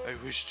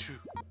wish to.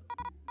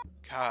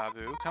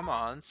 Kabu, come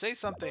on, say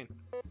something.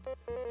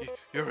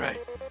 You're right.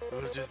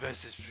 We'll do the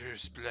best this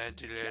first plan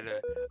to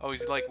Lela. Oh,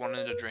 he's like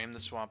wanting to drain the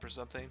swamp or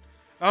something.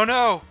 Oh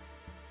no!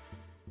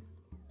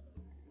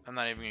 I'm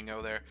not even gonna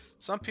go there.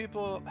 Some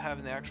people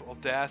have the actual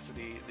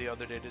audacity the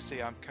other day to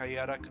say I'm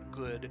chaotic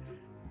good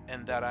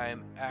and that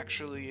I'm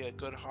actually a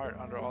good heart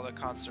under all the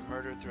constant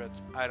murder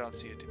threats. I don't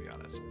see it, to be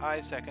honest. I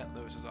second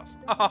Lewis is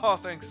awesome. Oh,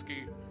 thanks,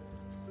 Ski.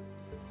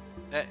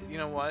 You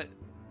know what?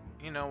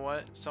 You know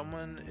what?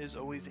 Someone is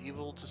always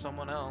evil to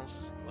someone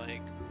else.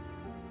 Like,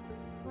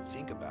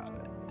 think about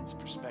it. It's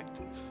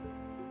perspective.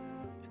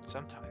 And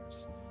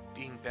sometimes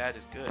being bad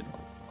is good.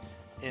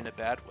 In a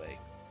bad way.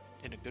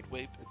 In a good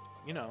way, but,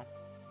 you know.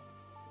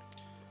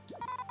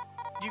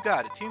 You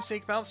got it. Team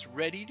Snake Mouth's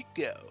ready to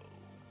go.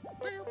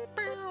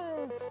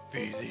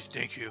 Really,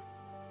 thank you.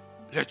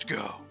 Let's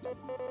go.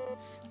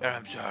 And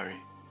I'm sorry.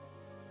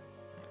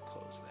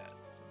 Close that.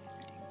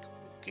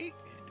 Okay.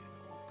 And then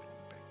open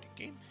back the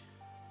game.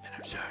 And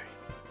I'm sorry.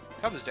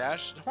 Cubs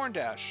dash. Horn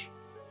dash.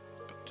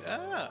 But,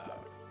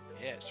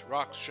 yes.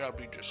 Rocks shall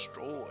be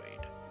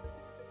destroyed.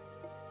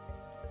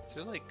 Is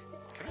there like...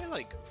 Can I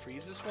like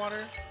freeze this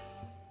water?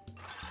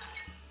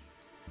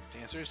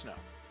 The answer is no.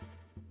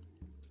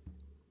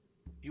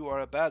 You are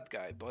a bad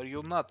guy, but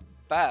you're not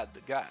bad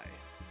guy.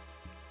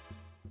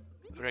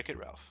 Wreck-It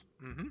Ralph.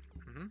 I'm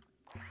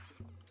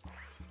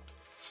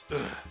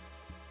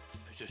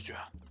so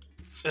strong.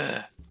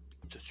 I'm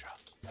so strong.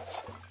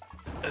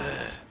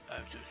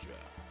 I'm so strong.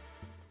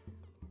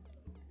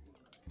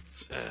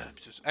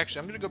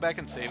 Actually, I'm gonna go back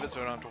and save it so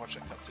I don't have to watch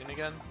that cutscene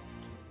again.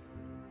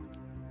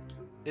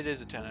 It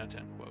is a 10 out of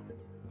 10 quote.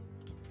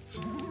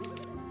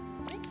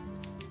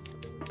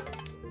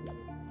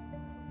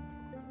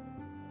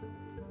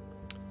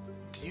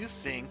 Do you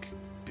think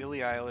Billie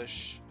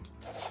Eilish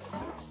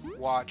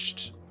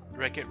watched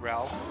Wreck-It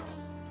Ralph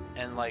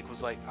and like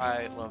was like,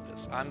 I love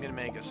this. I'm gonna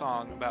make a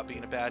song about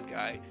being a bad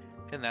guy,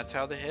 and that's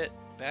how the hit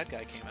Bad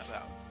Guy came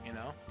about, you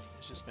know?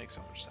 It just makes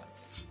so much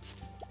sense.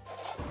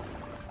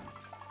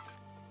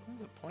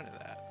 What's the point of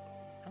that?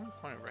 What's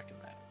the point of wrecking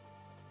that?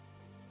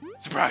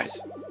 Surprise!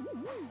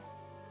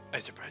 I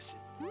surprised it.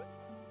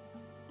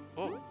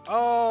 Oh,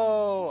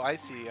 oh! I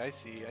see.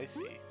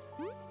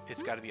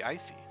 It's got to be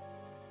icy.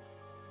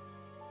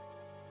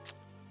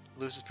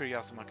 Lewis is pretty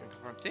awesome. I can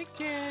confirm. Take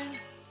Jen.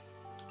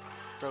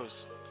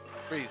 Froze.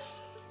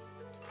 Freeze.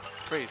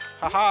 Freeze.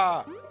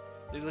 Haha!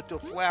 The little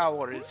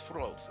flower is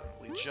frozen.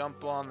 We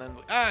jump on and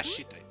ah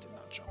shit! I did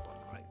not jump on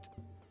right.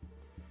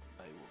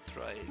 I will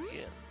try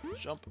again.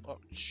 Jump. Oh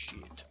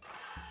shit!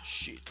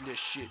 Shit!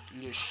 Shit!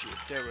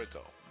 There we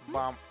go.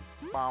 Bump.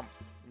 Bump.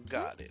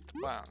 Got it.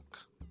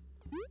 Bonk.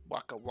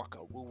 Waka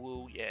waka woo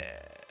woo.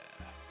 Yeah.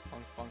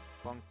 Bunk bunk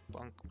bunk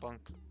bunk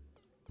bunk.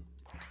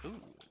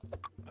 Ooh.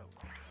 Oh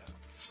my god.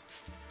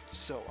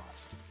 So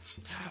awesome.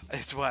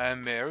 That's why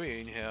I'm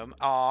marrying him.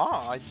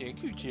 Ah,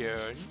 thank you,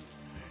 Jen.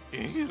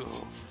 Thank you.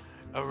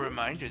 A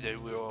reminder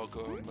that we're all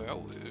going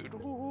married.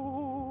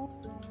 Ooh.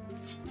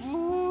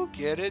 Ooh,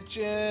 get it,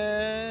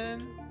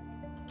 Jen?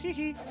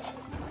 Teehee.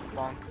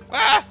 Bonk.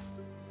 Ah!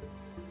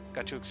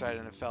 Got too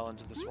excited and fell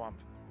into the swamp.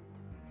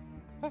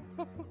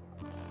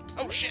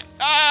 Oh shit!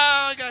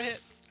 Ah, I got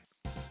hit.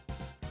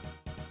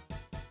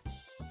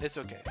 It's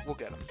okay. We'll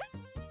get him.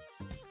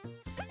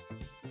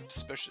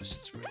 Especially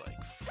since we're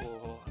like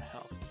full on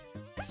health.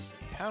 Let's see.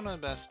 How am I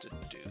best to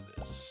do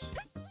this?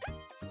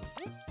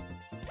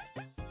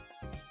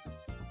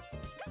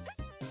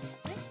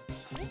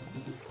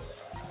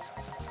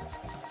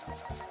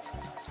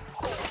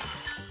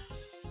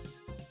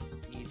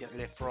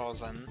 Immediately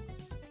frozen.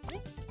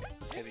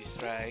 Heavy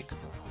strike.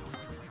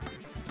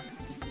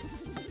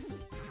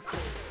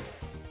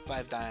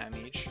 5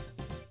 damage.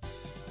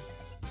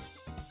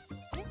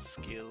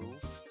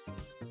 Skills.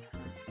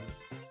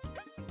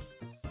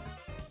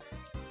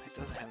 It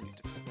doesn't have any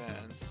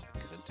defense. I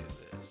could do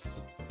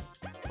this.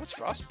 What's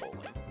frost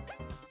bowling?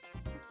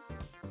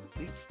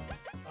 Leaf.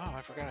 Oh,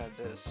 I forgot I had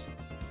this.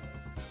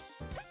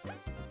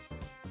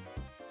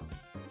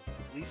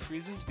 Leaf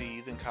freezes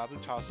V, then Kabu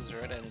tosses her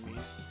at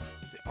enemies.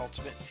 The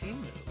ultimate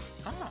team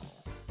move. Oh.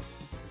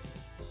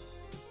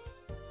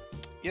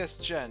 Yes,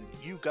 Jen,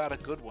 you got a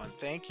good one.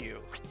 Thank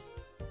you.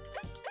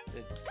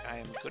 I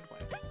am a good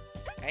one.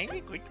 I'm a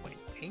good one.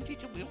 Ain't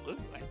it a real good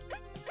one?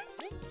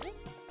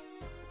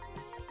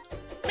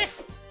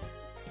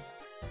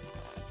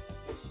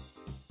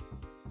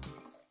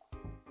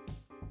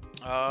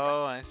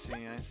 Oh, I see.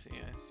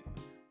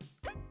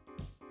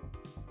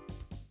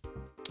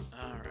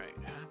 Alright,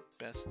 how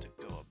best to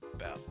go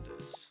about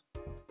this?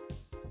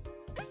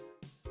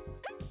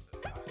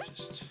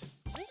 Just...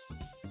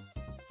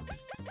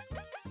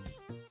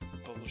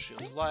 Bubble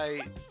shield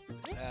light.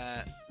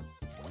 That.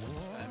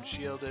 I'm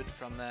shielded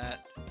from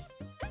that.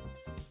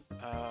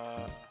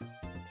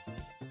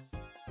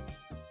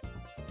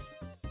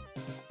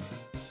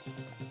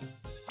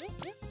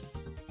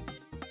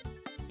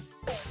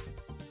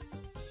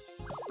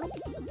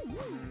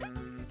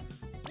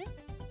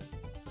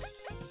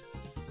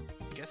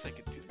 Guess I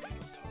could do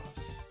needle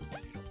toss.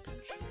 Needle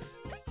pincher.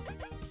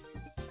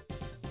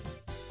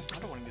 I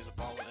don't want to use a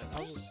ball in it.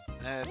 I'll just.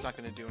 It's not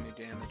going to do any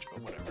damage,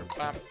 but whatever.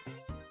 Bam.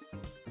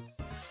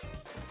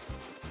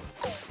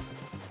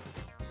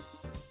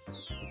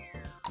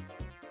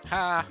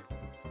 Ha!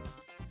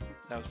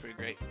 That was pretty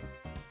great.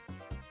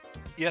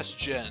 Yes,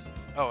 Jen.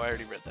 Oh, I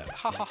already read that.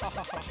 Ha ha ha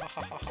ha ha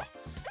ha ha ha.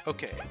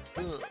 Okay.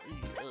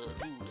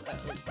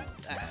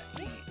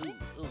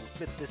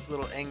 Flip this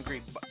little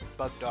angry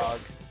bug dog.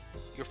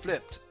 You're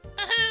flipped.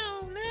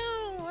 Oh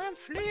no, I'm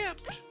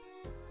flipped.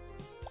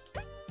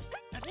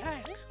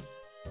 Attack.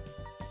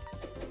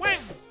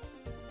 Wham!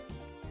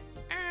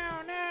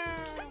 Oh no,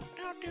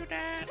 don't do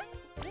that.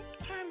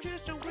 I'm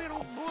just a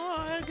little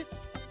bug.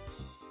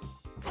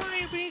 Why are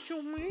you being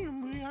so mean to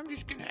me? I'm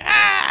just gonna...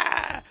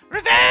 Ah!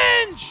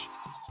 Revenge!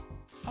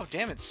 Oh,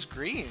 damn, it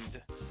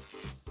screamed.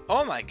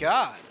 Oh my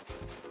god.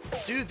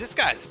 Dude, this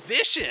guy's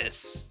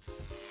vicious.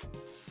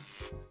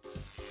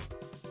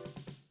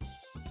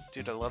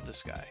 Dude, I love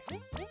this guy.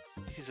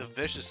 He's a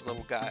vicious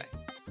little guy.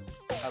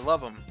 I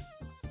love him.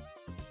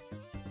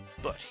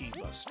 But he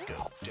must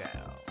go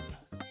down.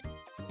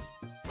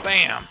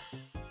 Bam!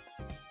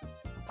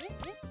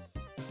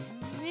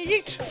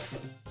 Yeet!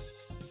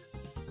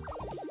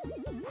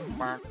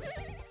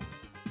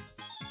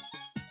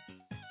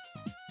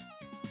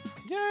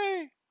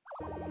 Yay!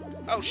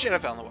 Oh shit, I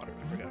fell in the water.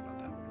 I forgot about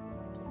that.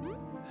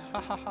 Ha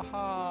ha ha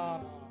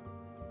ha!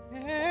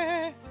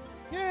 Yay!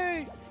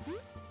 Yay!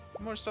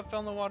 More stuff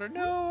fell in the water.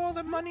 No, all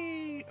the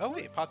money! Oh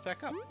wait, it popped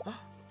back up.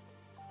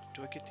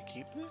 Do I get to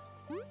keep it?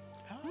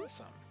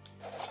 Awesome.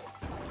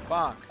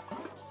 Bonk.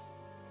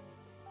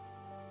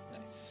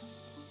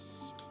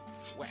 Nice.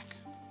 Whack.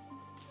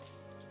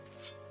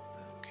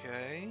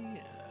 Okay.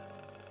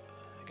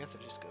 I guess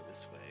I just go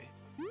this way.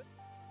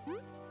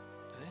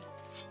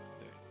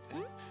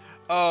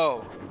 Oh!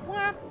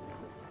 What?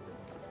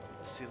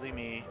 Silly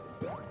me.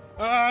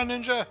 Ah,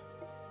 ninja!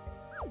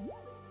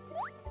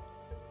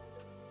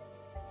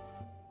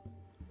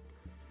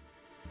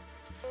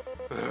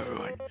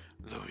 Everyone,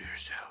 lower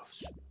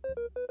yourselves.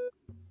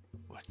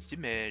 What's the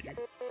matter?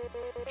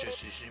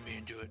 Just listen to me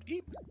and do it.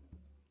 Eep.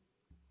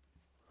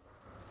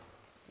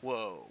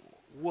 Whoa.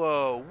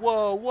 Whoa.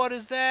 Whoa. What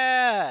is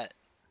that?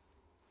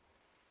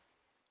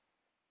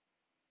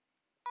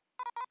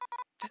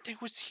 That thing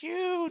was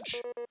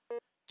huge.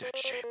 That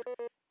shape.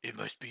 It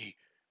must be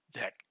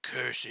that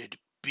cursed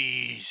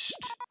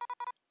beast.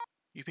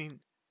 You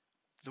mean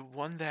the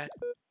one that...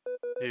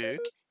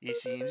 Look, it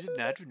seems to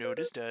not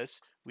noticed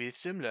us. With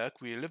some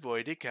luck, we'll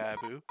avoid it,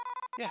 Kabu.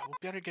 Yeah, we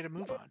better get a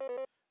move on.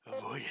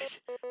 Avoid it.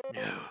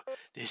 No,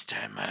 this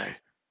time I'll...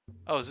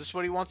 Oh, is this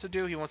what he wants to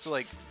do? He wants to,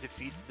 like,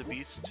 defeat the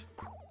beast?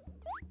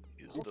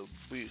 He's the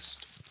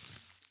beast.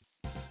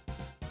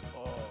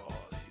 Oh,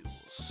 you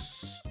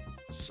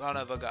son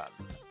of a gun.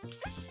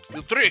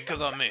 You tricked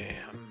me.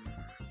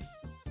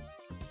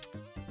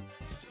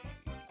 Let's see.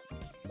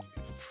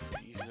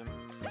 Freeze him.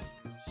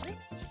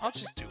 Skills. I'll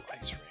just do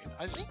Ice Rain.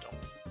 I just don't.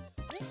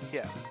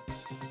 Yeah.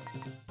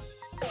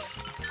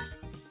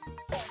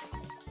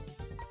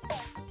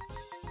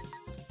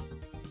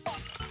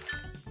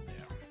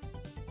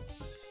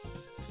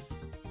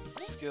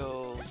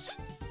 Skills,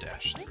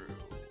 dash through.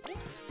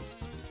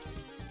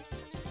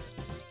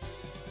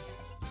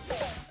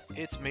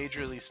 It's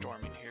majorly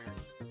storming here.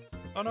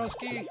 Oh no,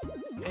 Ski!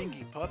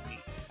 Angie puppy.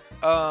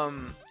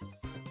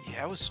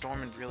 Yeah, it was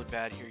storming really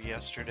bad here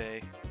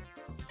yesterday.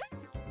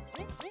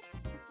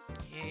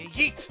 Yeah,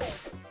 yeet!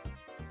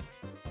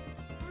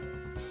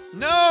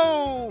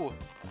 No!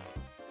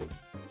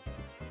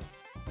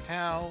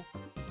 How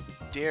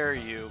dare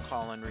you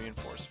call in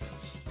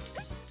reinforcements?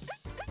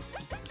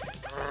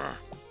 Urgh.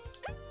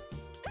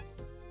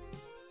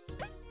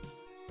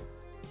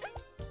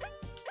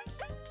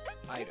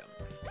 Item.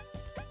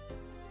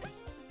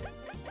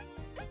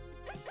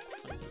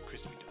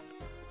 Crispy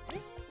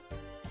donut.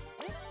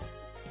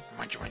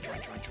 Munch, munch,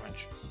 munch, munch,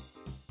 munch.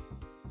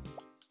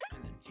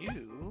 And then you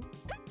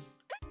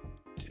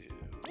do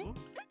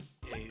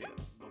a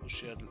bubble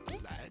shed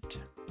light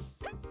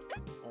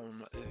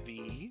on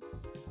the...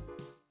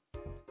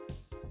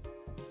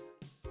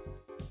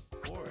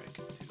 Or I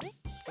could do...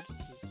 What is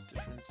the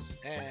difference?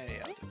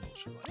 Yeah, the bubble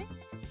shed light.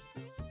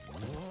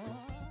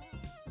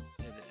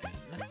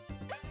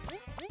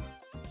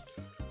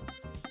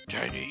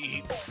 Trying to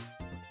eat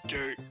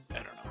dirt. I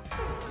don't know.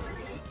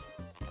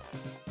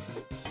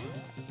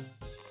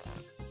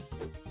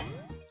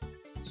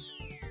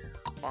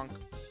 Bonk.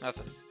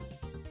 Nothing.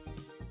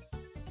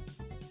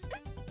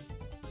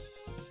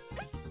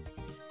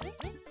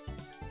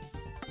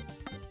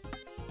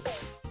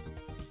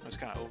 That's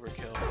kind of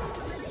overkill.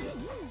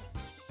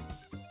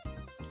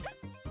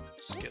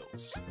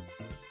 Skills.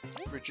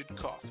 Rigid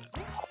coffin.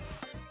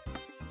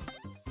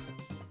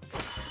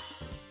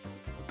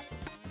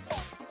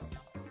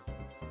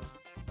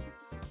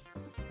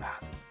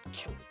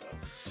 Killed it though.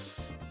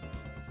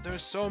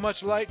 There's so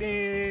much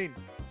lightning!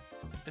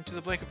 Into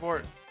the blanket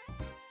fort.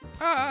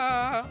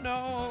 Ah,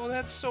 no,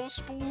 that's so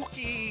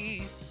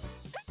spooky!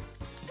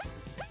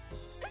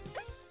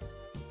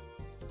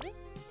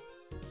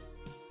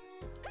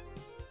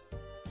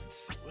 Let's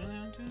see,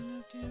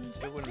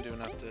 it wouldn't do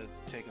enough to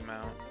take him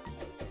out.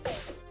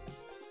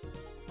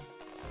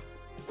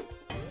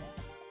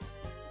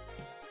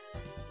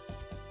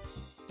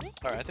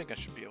 Alright, I think I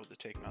should be able to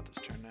take him out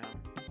this turn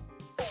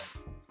now.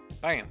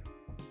 Bam!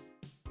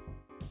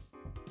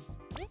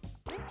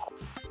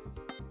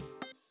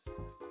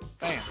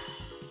 Bam!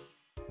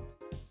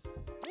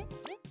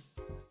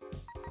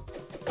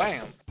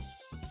 Bam!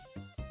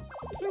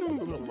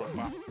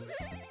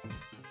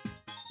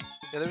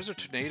 Yeah, there was a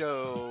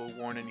tornado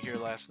warning here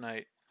last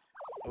night.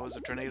 It was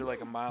a tornado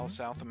like a mile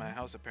south of my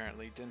house,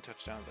 apparently. Didn't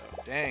touch down,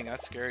 though. Dang,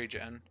 that's scary,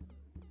 Jen.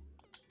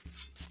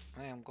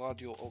 I am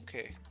glad you're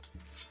okay.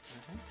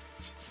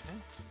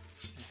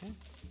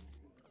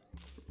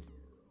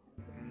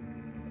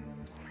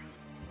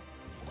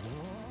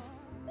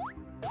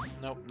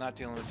 Nope, not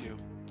dealing with you.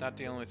 Not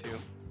dealing with you.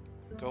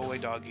 Go away,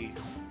 doggy.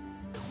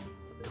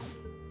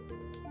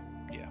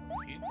 Yeah,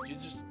 you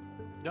just...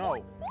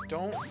 No!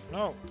 Don't!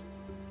 No!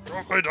 Go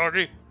away,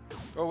 doggy!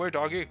 Go away,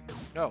 doggy!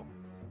 No!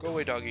 Go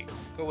away, doggy!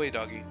 Go away,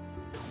 doggy!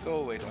 Go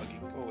away, doggy!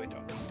 Go away,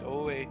 doggy! Go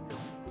away!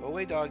 Go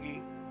away,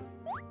 doggy!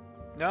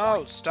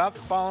 No! Stop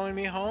following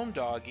me home,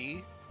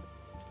 doggy!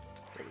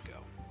 There we go.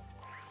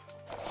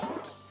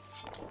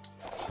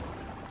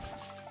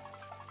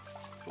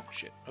 Oh,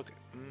 shit. Okay.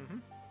 Mm-hmm.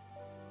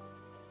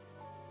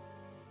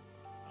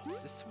 Oh, it's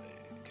this way.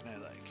 Can I,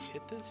 like,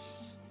 hit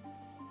this?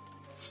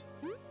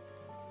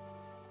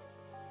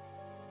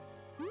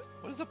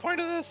 What is the point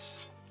of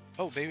this?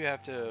 Oh, maybe I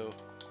have to...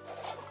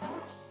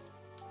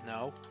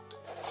 No.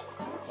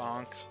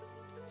 Bonk.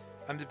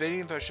 I'm debating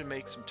if I should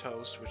make some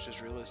toast, which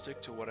is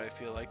realistic to what I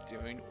feel like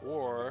doing,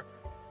 or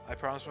I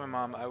promised my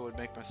mom I would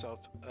make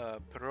myself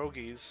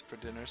pierogies for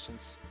dinner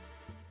since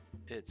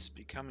it's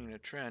becoming a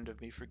trend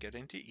of me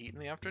forgetting to eat in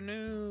the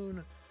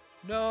afternoon.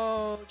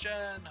 No,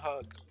 Jen,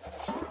 hug.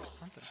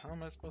 What the hell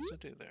am I supposed to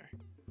do there?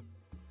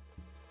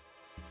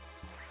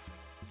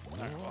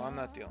 Alright, well, I'm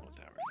not dealing with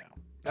that right now.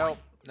 Nope,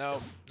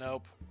 nope,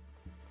 nope.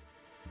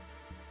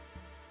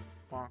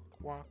 Walk,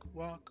 walk,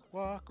 walk,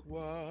 walk,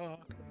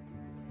 walk.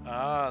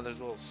 Ah, there's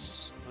a little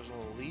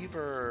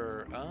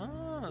lever.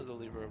 Ah, there's a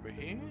lever over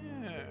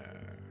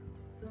here.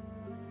 Oh,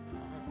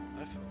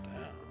 that fell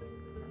down.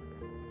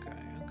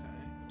 Okay,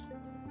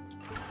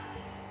 okay.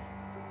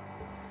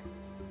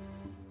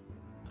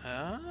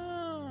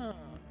 Ah.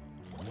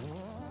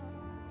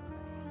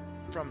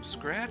 From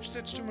scratch?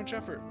 That's too much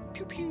effort.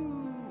 Pew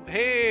pew.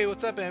 Hey,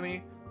 what's up,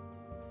 Emmy?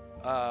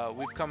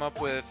 We've come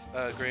up with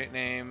a great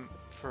name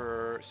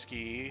for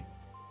Ski.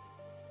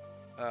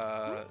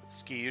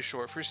 Ski is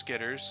short for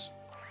Skitters,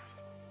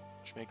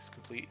 which makes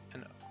complete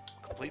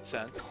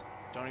sense.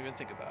 Don't even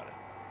think about it.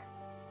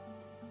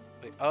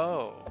 Wait,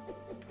 oh.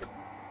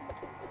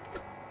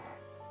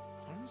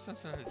 What is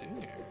this going to do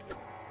here?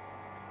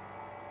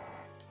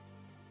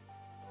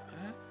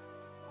 What?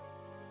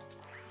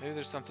 Maybe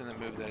there's something that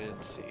moved that I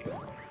didn't see.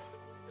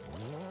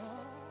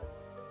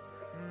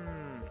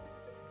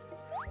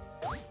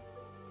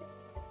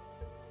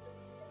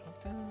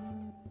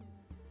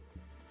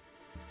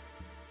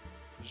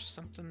 There's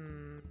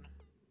something...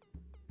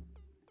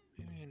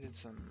 Maybe I did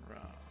something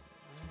wrong.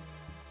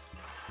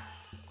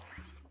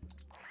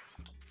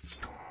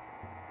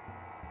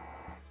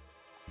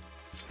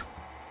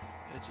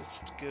 It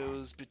just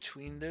goes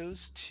between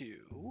those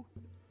two.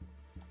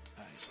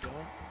 I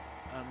don't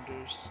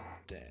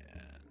understand.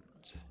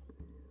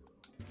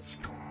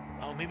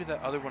 Oh, maybe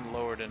that other one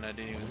lowered and I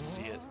didn't even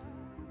see it.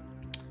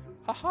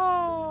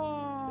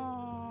 Haha!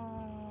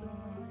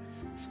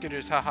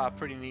 Skitters, haha,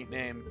 pretty neat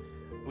name.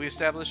 We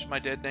established my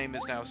dead name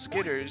is now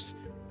Skitters.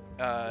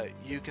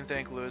 You can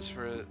thank Lewis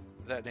for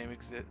that name you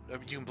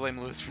can blame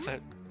Lewis for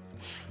that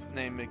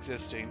name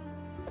existing.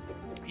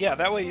 Yeah,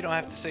 that way you don't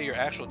have to say your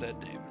actual dead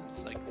name.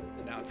 It's like,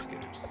 now it's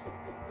Skitters.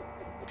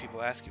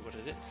 People ask you what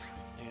it is,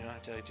 and you don't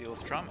have to deal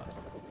with trauma.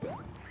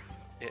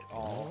 It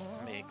all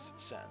makes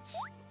sense.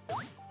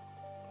 Oh,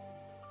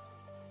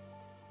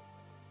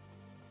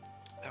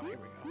 here we go,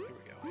 here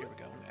we go, here we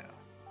go now.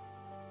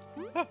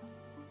 Ah.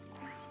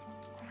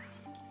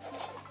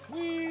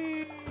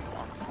 Whee!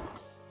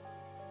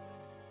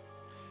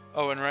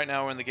 Oh, and right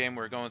now we're in the game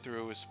we're going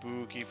through a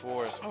spooky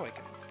forest. Oh, I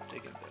can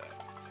dig into that.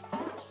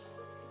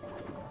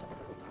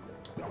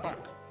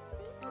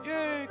 Bonk.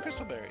 Yay,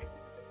 crystal berry.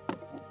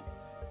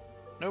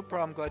 No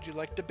problem, glad you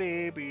like the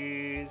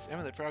babies.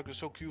 Emma, the frog is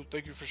so cute.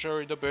 Thank you for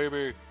sharing the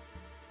baby.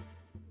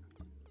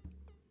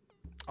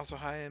 Also,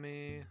 hi,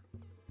 Emmy.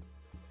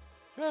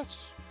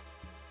 Yes.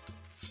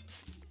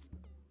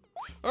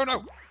 Oh,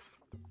 no.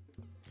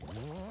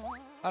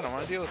 I don't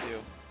want to deal with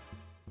you.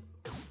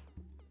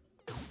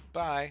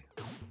 Bye.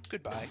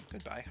 Goodbye.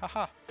 Goodbye.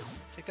 Haha.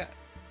 Take that.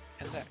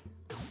 And that.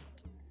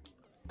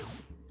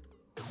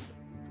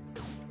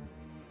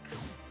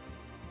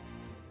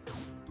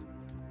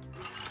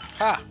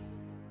 Ha!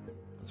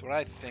 That's what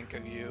I think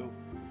of you.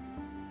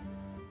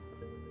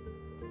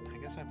 I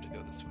guess I have to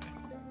go this way.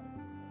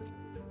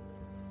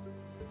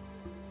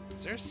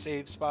 Is there a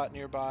save spot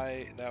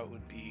nearby? That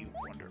would be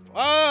wonderful.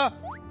 Ah!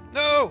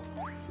 No!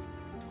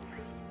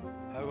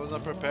 I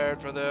wasn't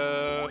prepared for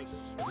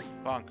this.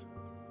 Bonk.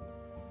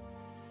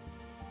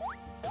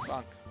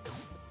 Bonk.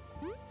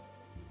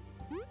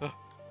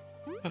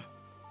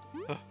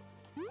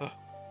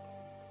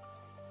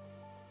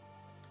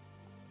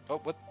 Oh,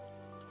 what?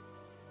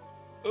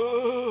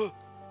 Oh!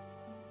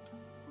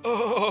 A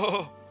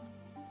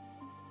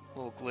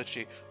little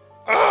glitchy.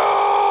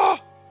 Ah!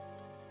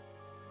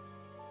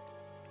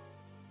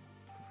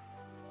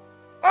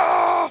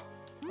 Ah!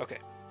 Okay.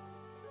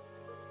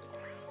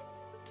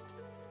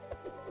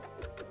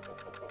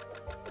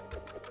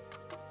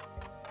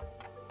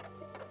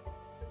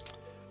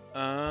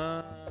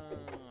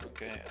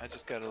 Okay, I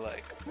just gotta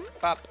like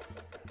pop.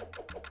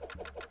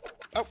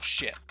 Oh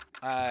shit.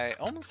 I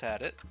almost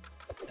had it,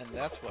 and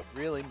that's what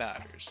really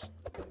matters.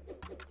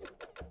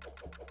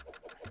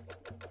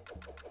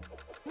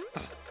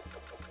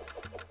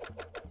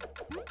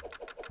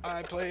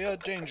 I play a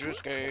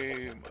dangerous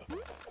game.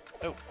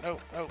 No, no,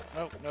 no,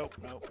 no, no,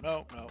 no,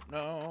 no, no,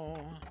 no.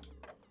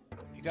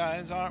 You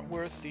guys aren't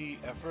worth the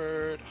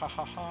effort. Ha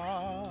ha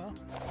ha.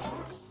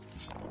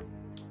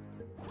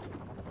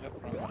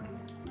 Yep, wrong one.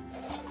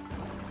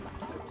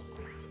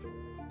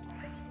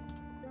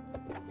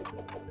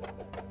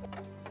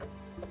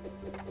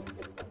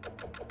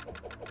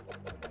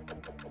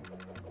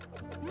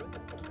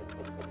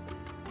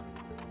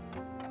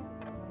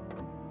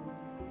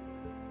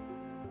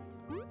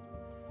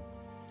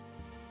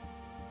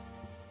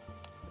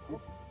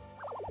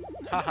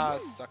 Haha,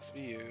 sucks for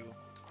you.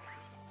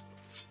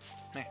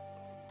 Meh.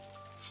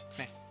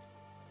 Meh.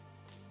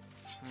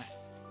 Meh.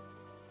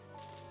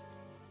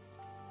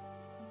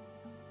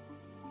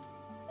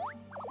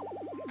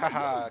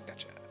 Haha,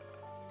 gotcha.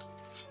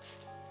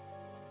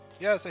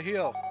 Yes, a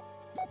heal.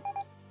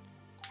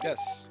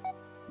 Yes.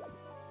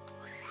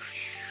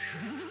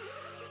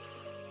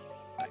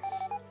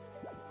 Nice.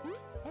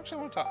 Actually,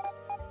 I want to talk.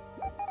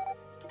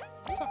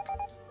 Suck.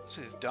 This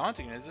is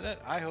daunting, isn't it?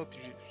 I hope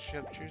you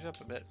cheers up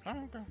a bit.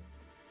 Oh, okay.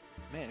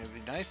 Man, it would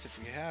be nice if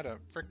we had a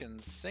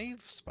frickin'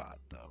 save spot,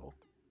 though.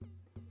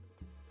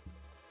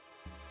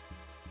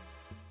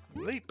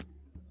 Leap!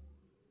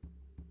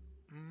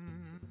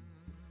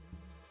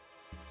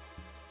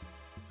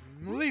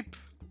 Leap!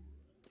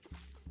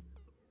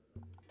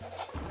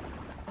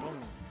 Boom.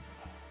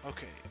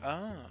 Okay,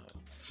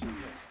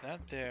 yes, that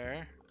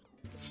there.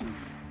 I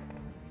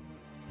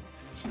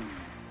don't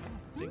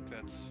think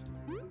that's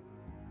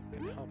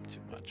gonna help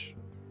too much.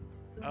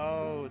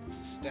 Oh, it's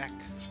a stack.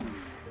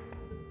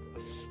 A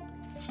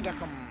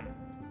stack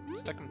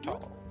 'em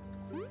tall.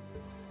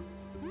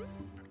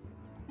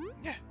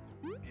 Yeah.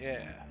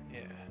 Yeah,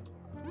 yeah.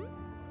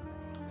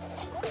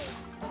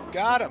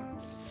 Got him!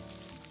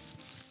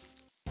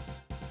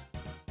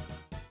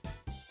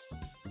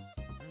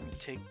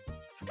 Take...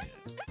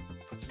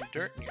 Put some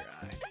dirt in your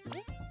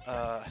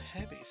eye.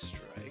 Heavy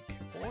strike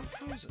or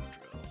frozen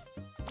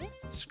drill.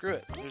 Screw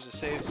it. There's a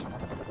save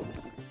spot.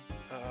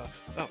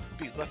 Oh,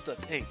 B, left. A,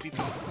 B, B.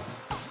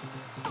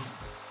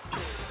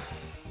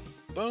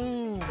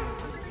 Boom!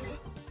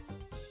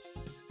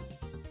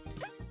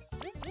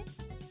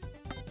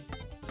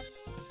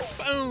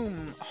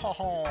 Boom!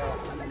 Oh,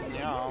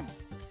 yeah.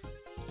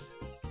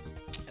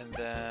 And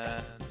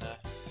then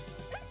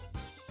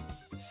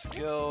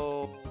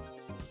skills.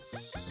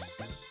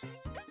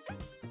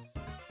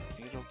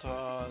 Needle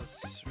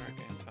toss,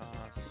 hurricane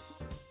toss.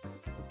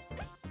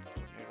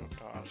 Tornado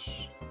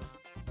toss.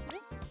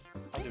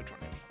 I'll do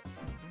tornado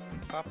toss.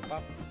 Pop,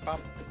 pop, pop.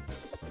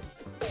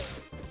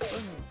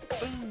 Boom,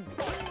 boom,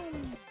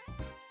 boom.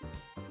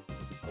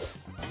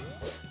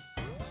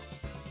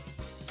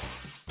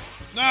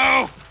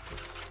 No!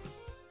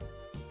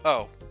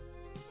 Oh.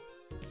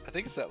 I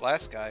think it's that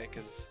last guy,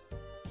 because...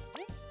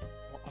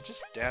 Well, I'll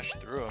just dash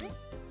through him.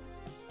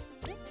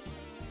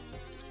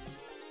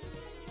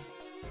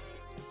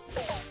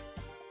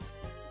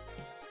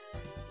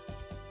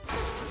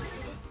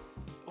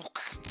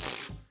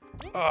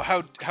 Oh,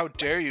 how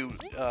dare you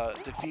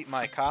defeat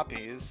my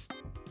copies?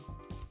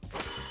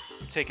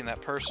 I'm taking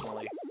that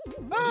personally.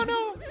 Oh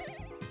no!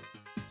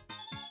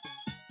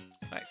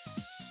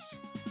 Nice.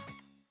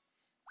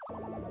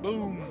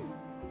 Boom.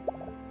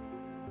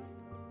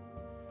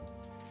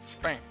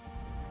 Bang.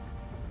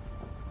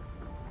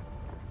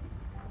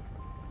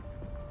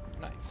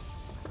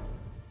 Nice.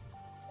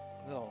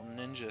 Little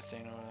ninja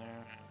thing over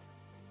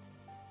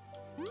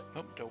there.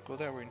 Oh, don't go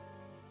that way.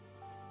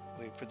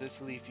 Wait for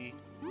this leafy.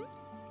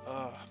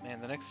 Oh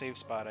man, the next save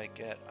spot I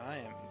get, I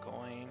am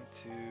going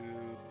to...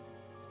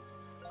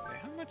 Wait,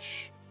 how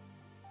much...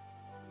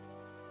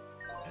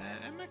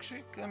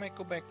 I might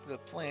go back to the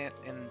plant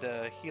and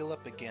heal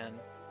up again,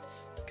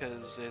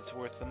 because it's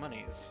worth the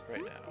monies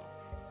right now.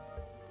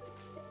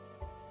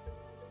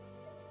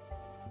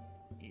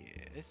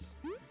 Yes.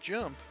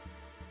 Jump!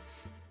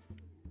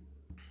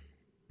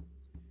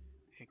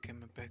 I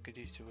come back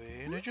this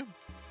way and I jump.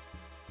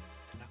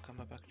 And I come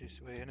back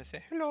this way and I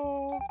say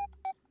hello!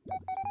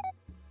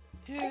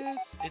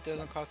 Yes, it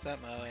doesn't cost that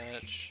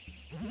much.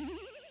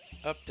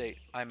 Update,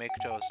 I make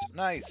toast.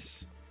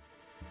 Nice!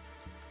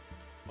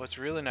 What's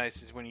really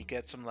nice is when you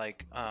get some,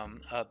 like,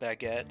 a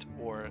baguette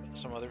or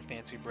some other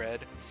fancy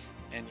bread,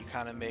 and you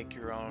kind of make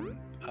your own,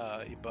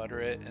 you butter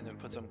it, and then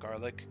put some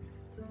garlic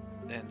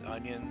and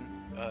onion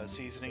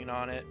seasoning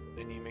on it,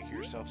 and you make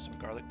yourself some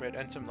garlic bread,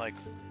 and some, like,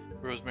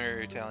 rosemary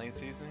or Italian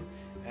seasoning,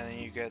 and then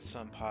you get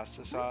some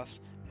pasta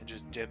sauce, and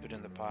just dip it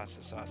in the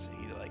pasta sauce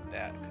and eat it like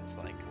that, because,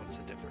 like, what's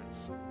the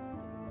difference?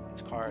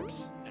 It's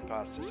carbs and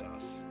pasta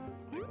sauce.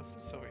 Wait, what's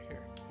this over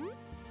here?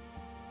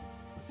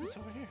 What's this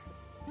over here?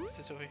 What's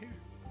this over here?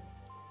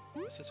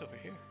 What's this over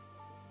here?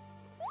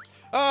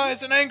 Oh,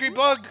 it's an angry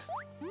bug!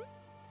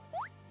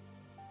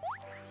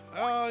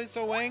 Oh, he's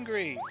so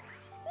angry!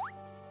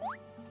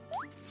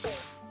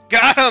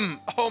 Got him!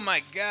 Oh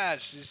my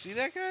gosh! Did you see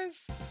that,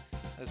 guys?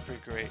 That's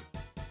pretty great.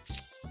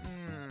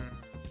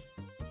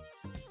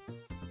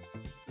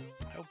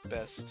 How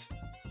best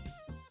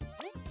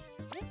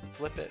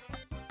flip it?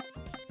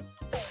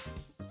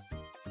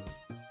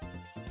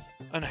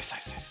 Oh, nice,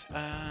 nice, nice.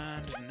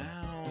 And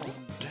now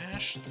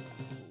dash through.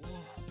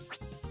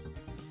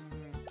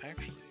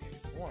 Actually,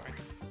 or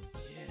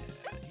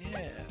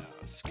yeah,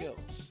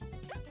 skills.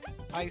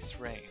 Ice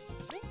rain.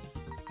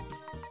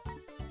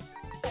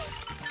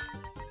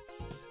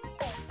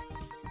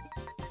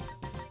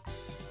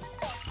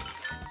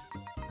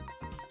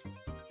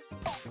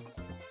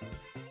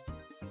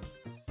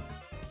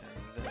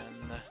 And then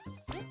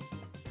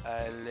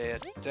I lay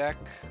attack.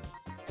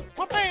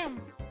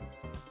 Wha-bam!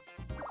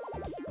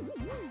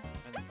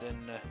 And then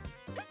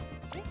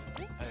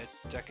I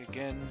attack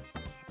again.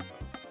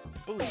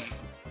 Bully.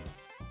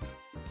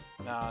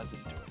 Nah, I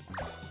didn't do it.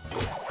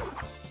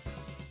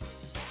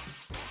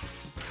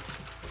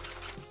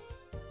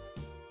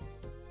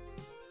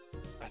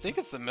 I think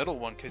it's the middle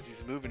one because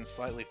he's moving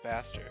slightly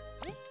faster.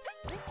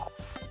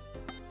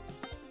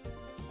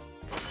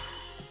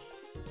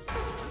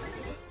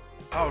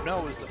 Oh no,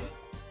 it was the...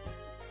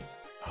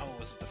 Oh,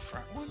 was it the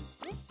front one?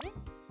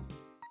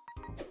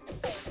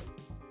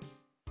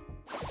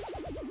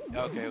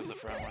 Okay, it was the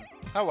front one.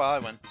 Oh well, I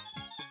win.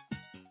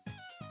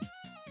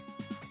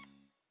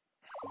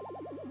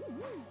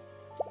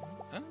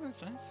 Oh,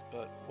 that's nice.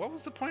 But what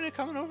was the point of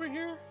coming over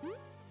here?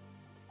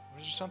 What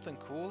there something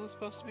cool that's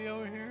supposed to be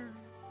over here?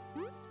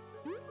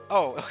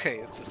 Oh, okay,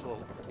 it's this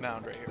little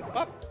mound right here.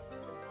 Pop!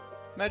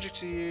 Magic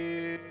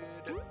seed!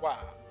 Wah!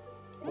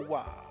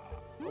 Wah!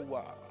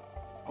 Wah!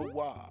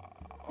 Wah!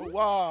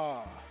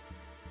 Wah!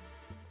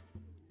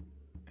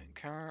 And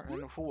car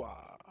and wah!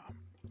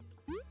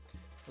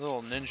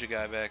 Little ninja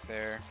guy back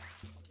there.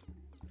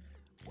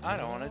 I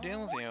don't want to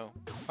deal with you.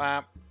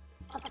 Bop!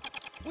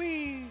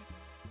 Whee!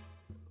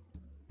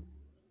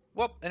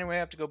 Well, anyway, I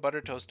have to go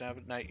butter toast and have a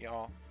good night,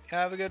 y'all.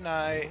 Have a good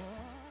night.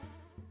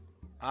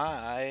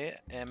 I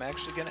am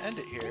actually going to end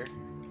it here.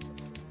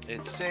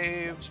 It's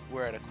saved.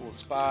 We're at a cool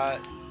spot.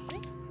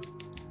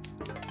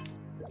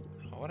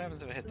 Oh, what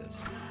happens if I hit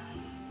this?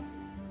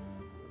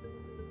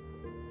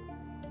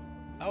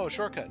 Oh,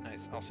 shortcut.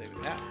 Nice. I'll save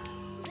it now.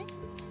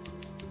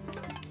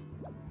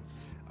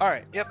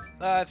 Alright, yep.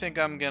 I think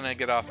I'm going to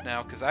get off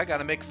now because I got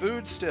to make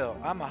food still.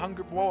 I'm a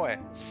hungry boy.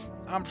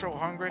 I'm so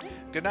hungry.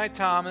 Good night,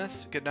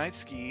 Thomas. Good night,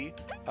 Ski.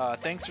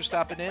 Thanks for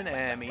stopping in,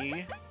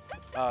 Amy.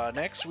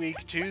 Next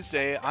week,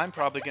 Tuesday, I'm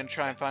probably going to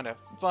try and find a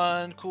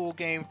fun, cool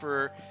game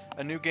for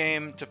a new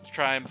game to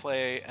try and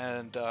play.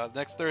 And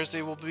next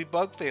Thursday will be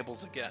Bug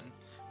Fables again.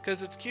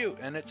 Because it's cute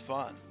and it's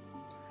fun.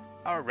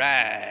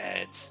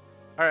 Alright.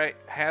 Alright,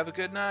 have a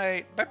good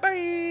night.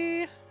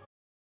 Bye-bye.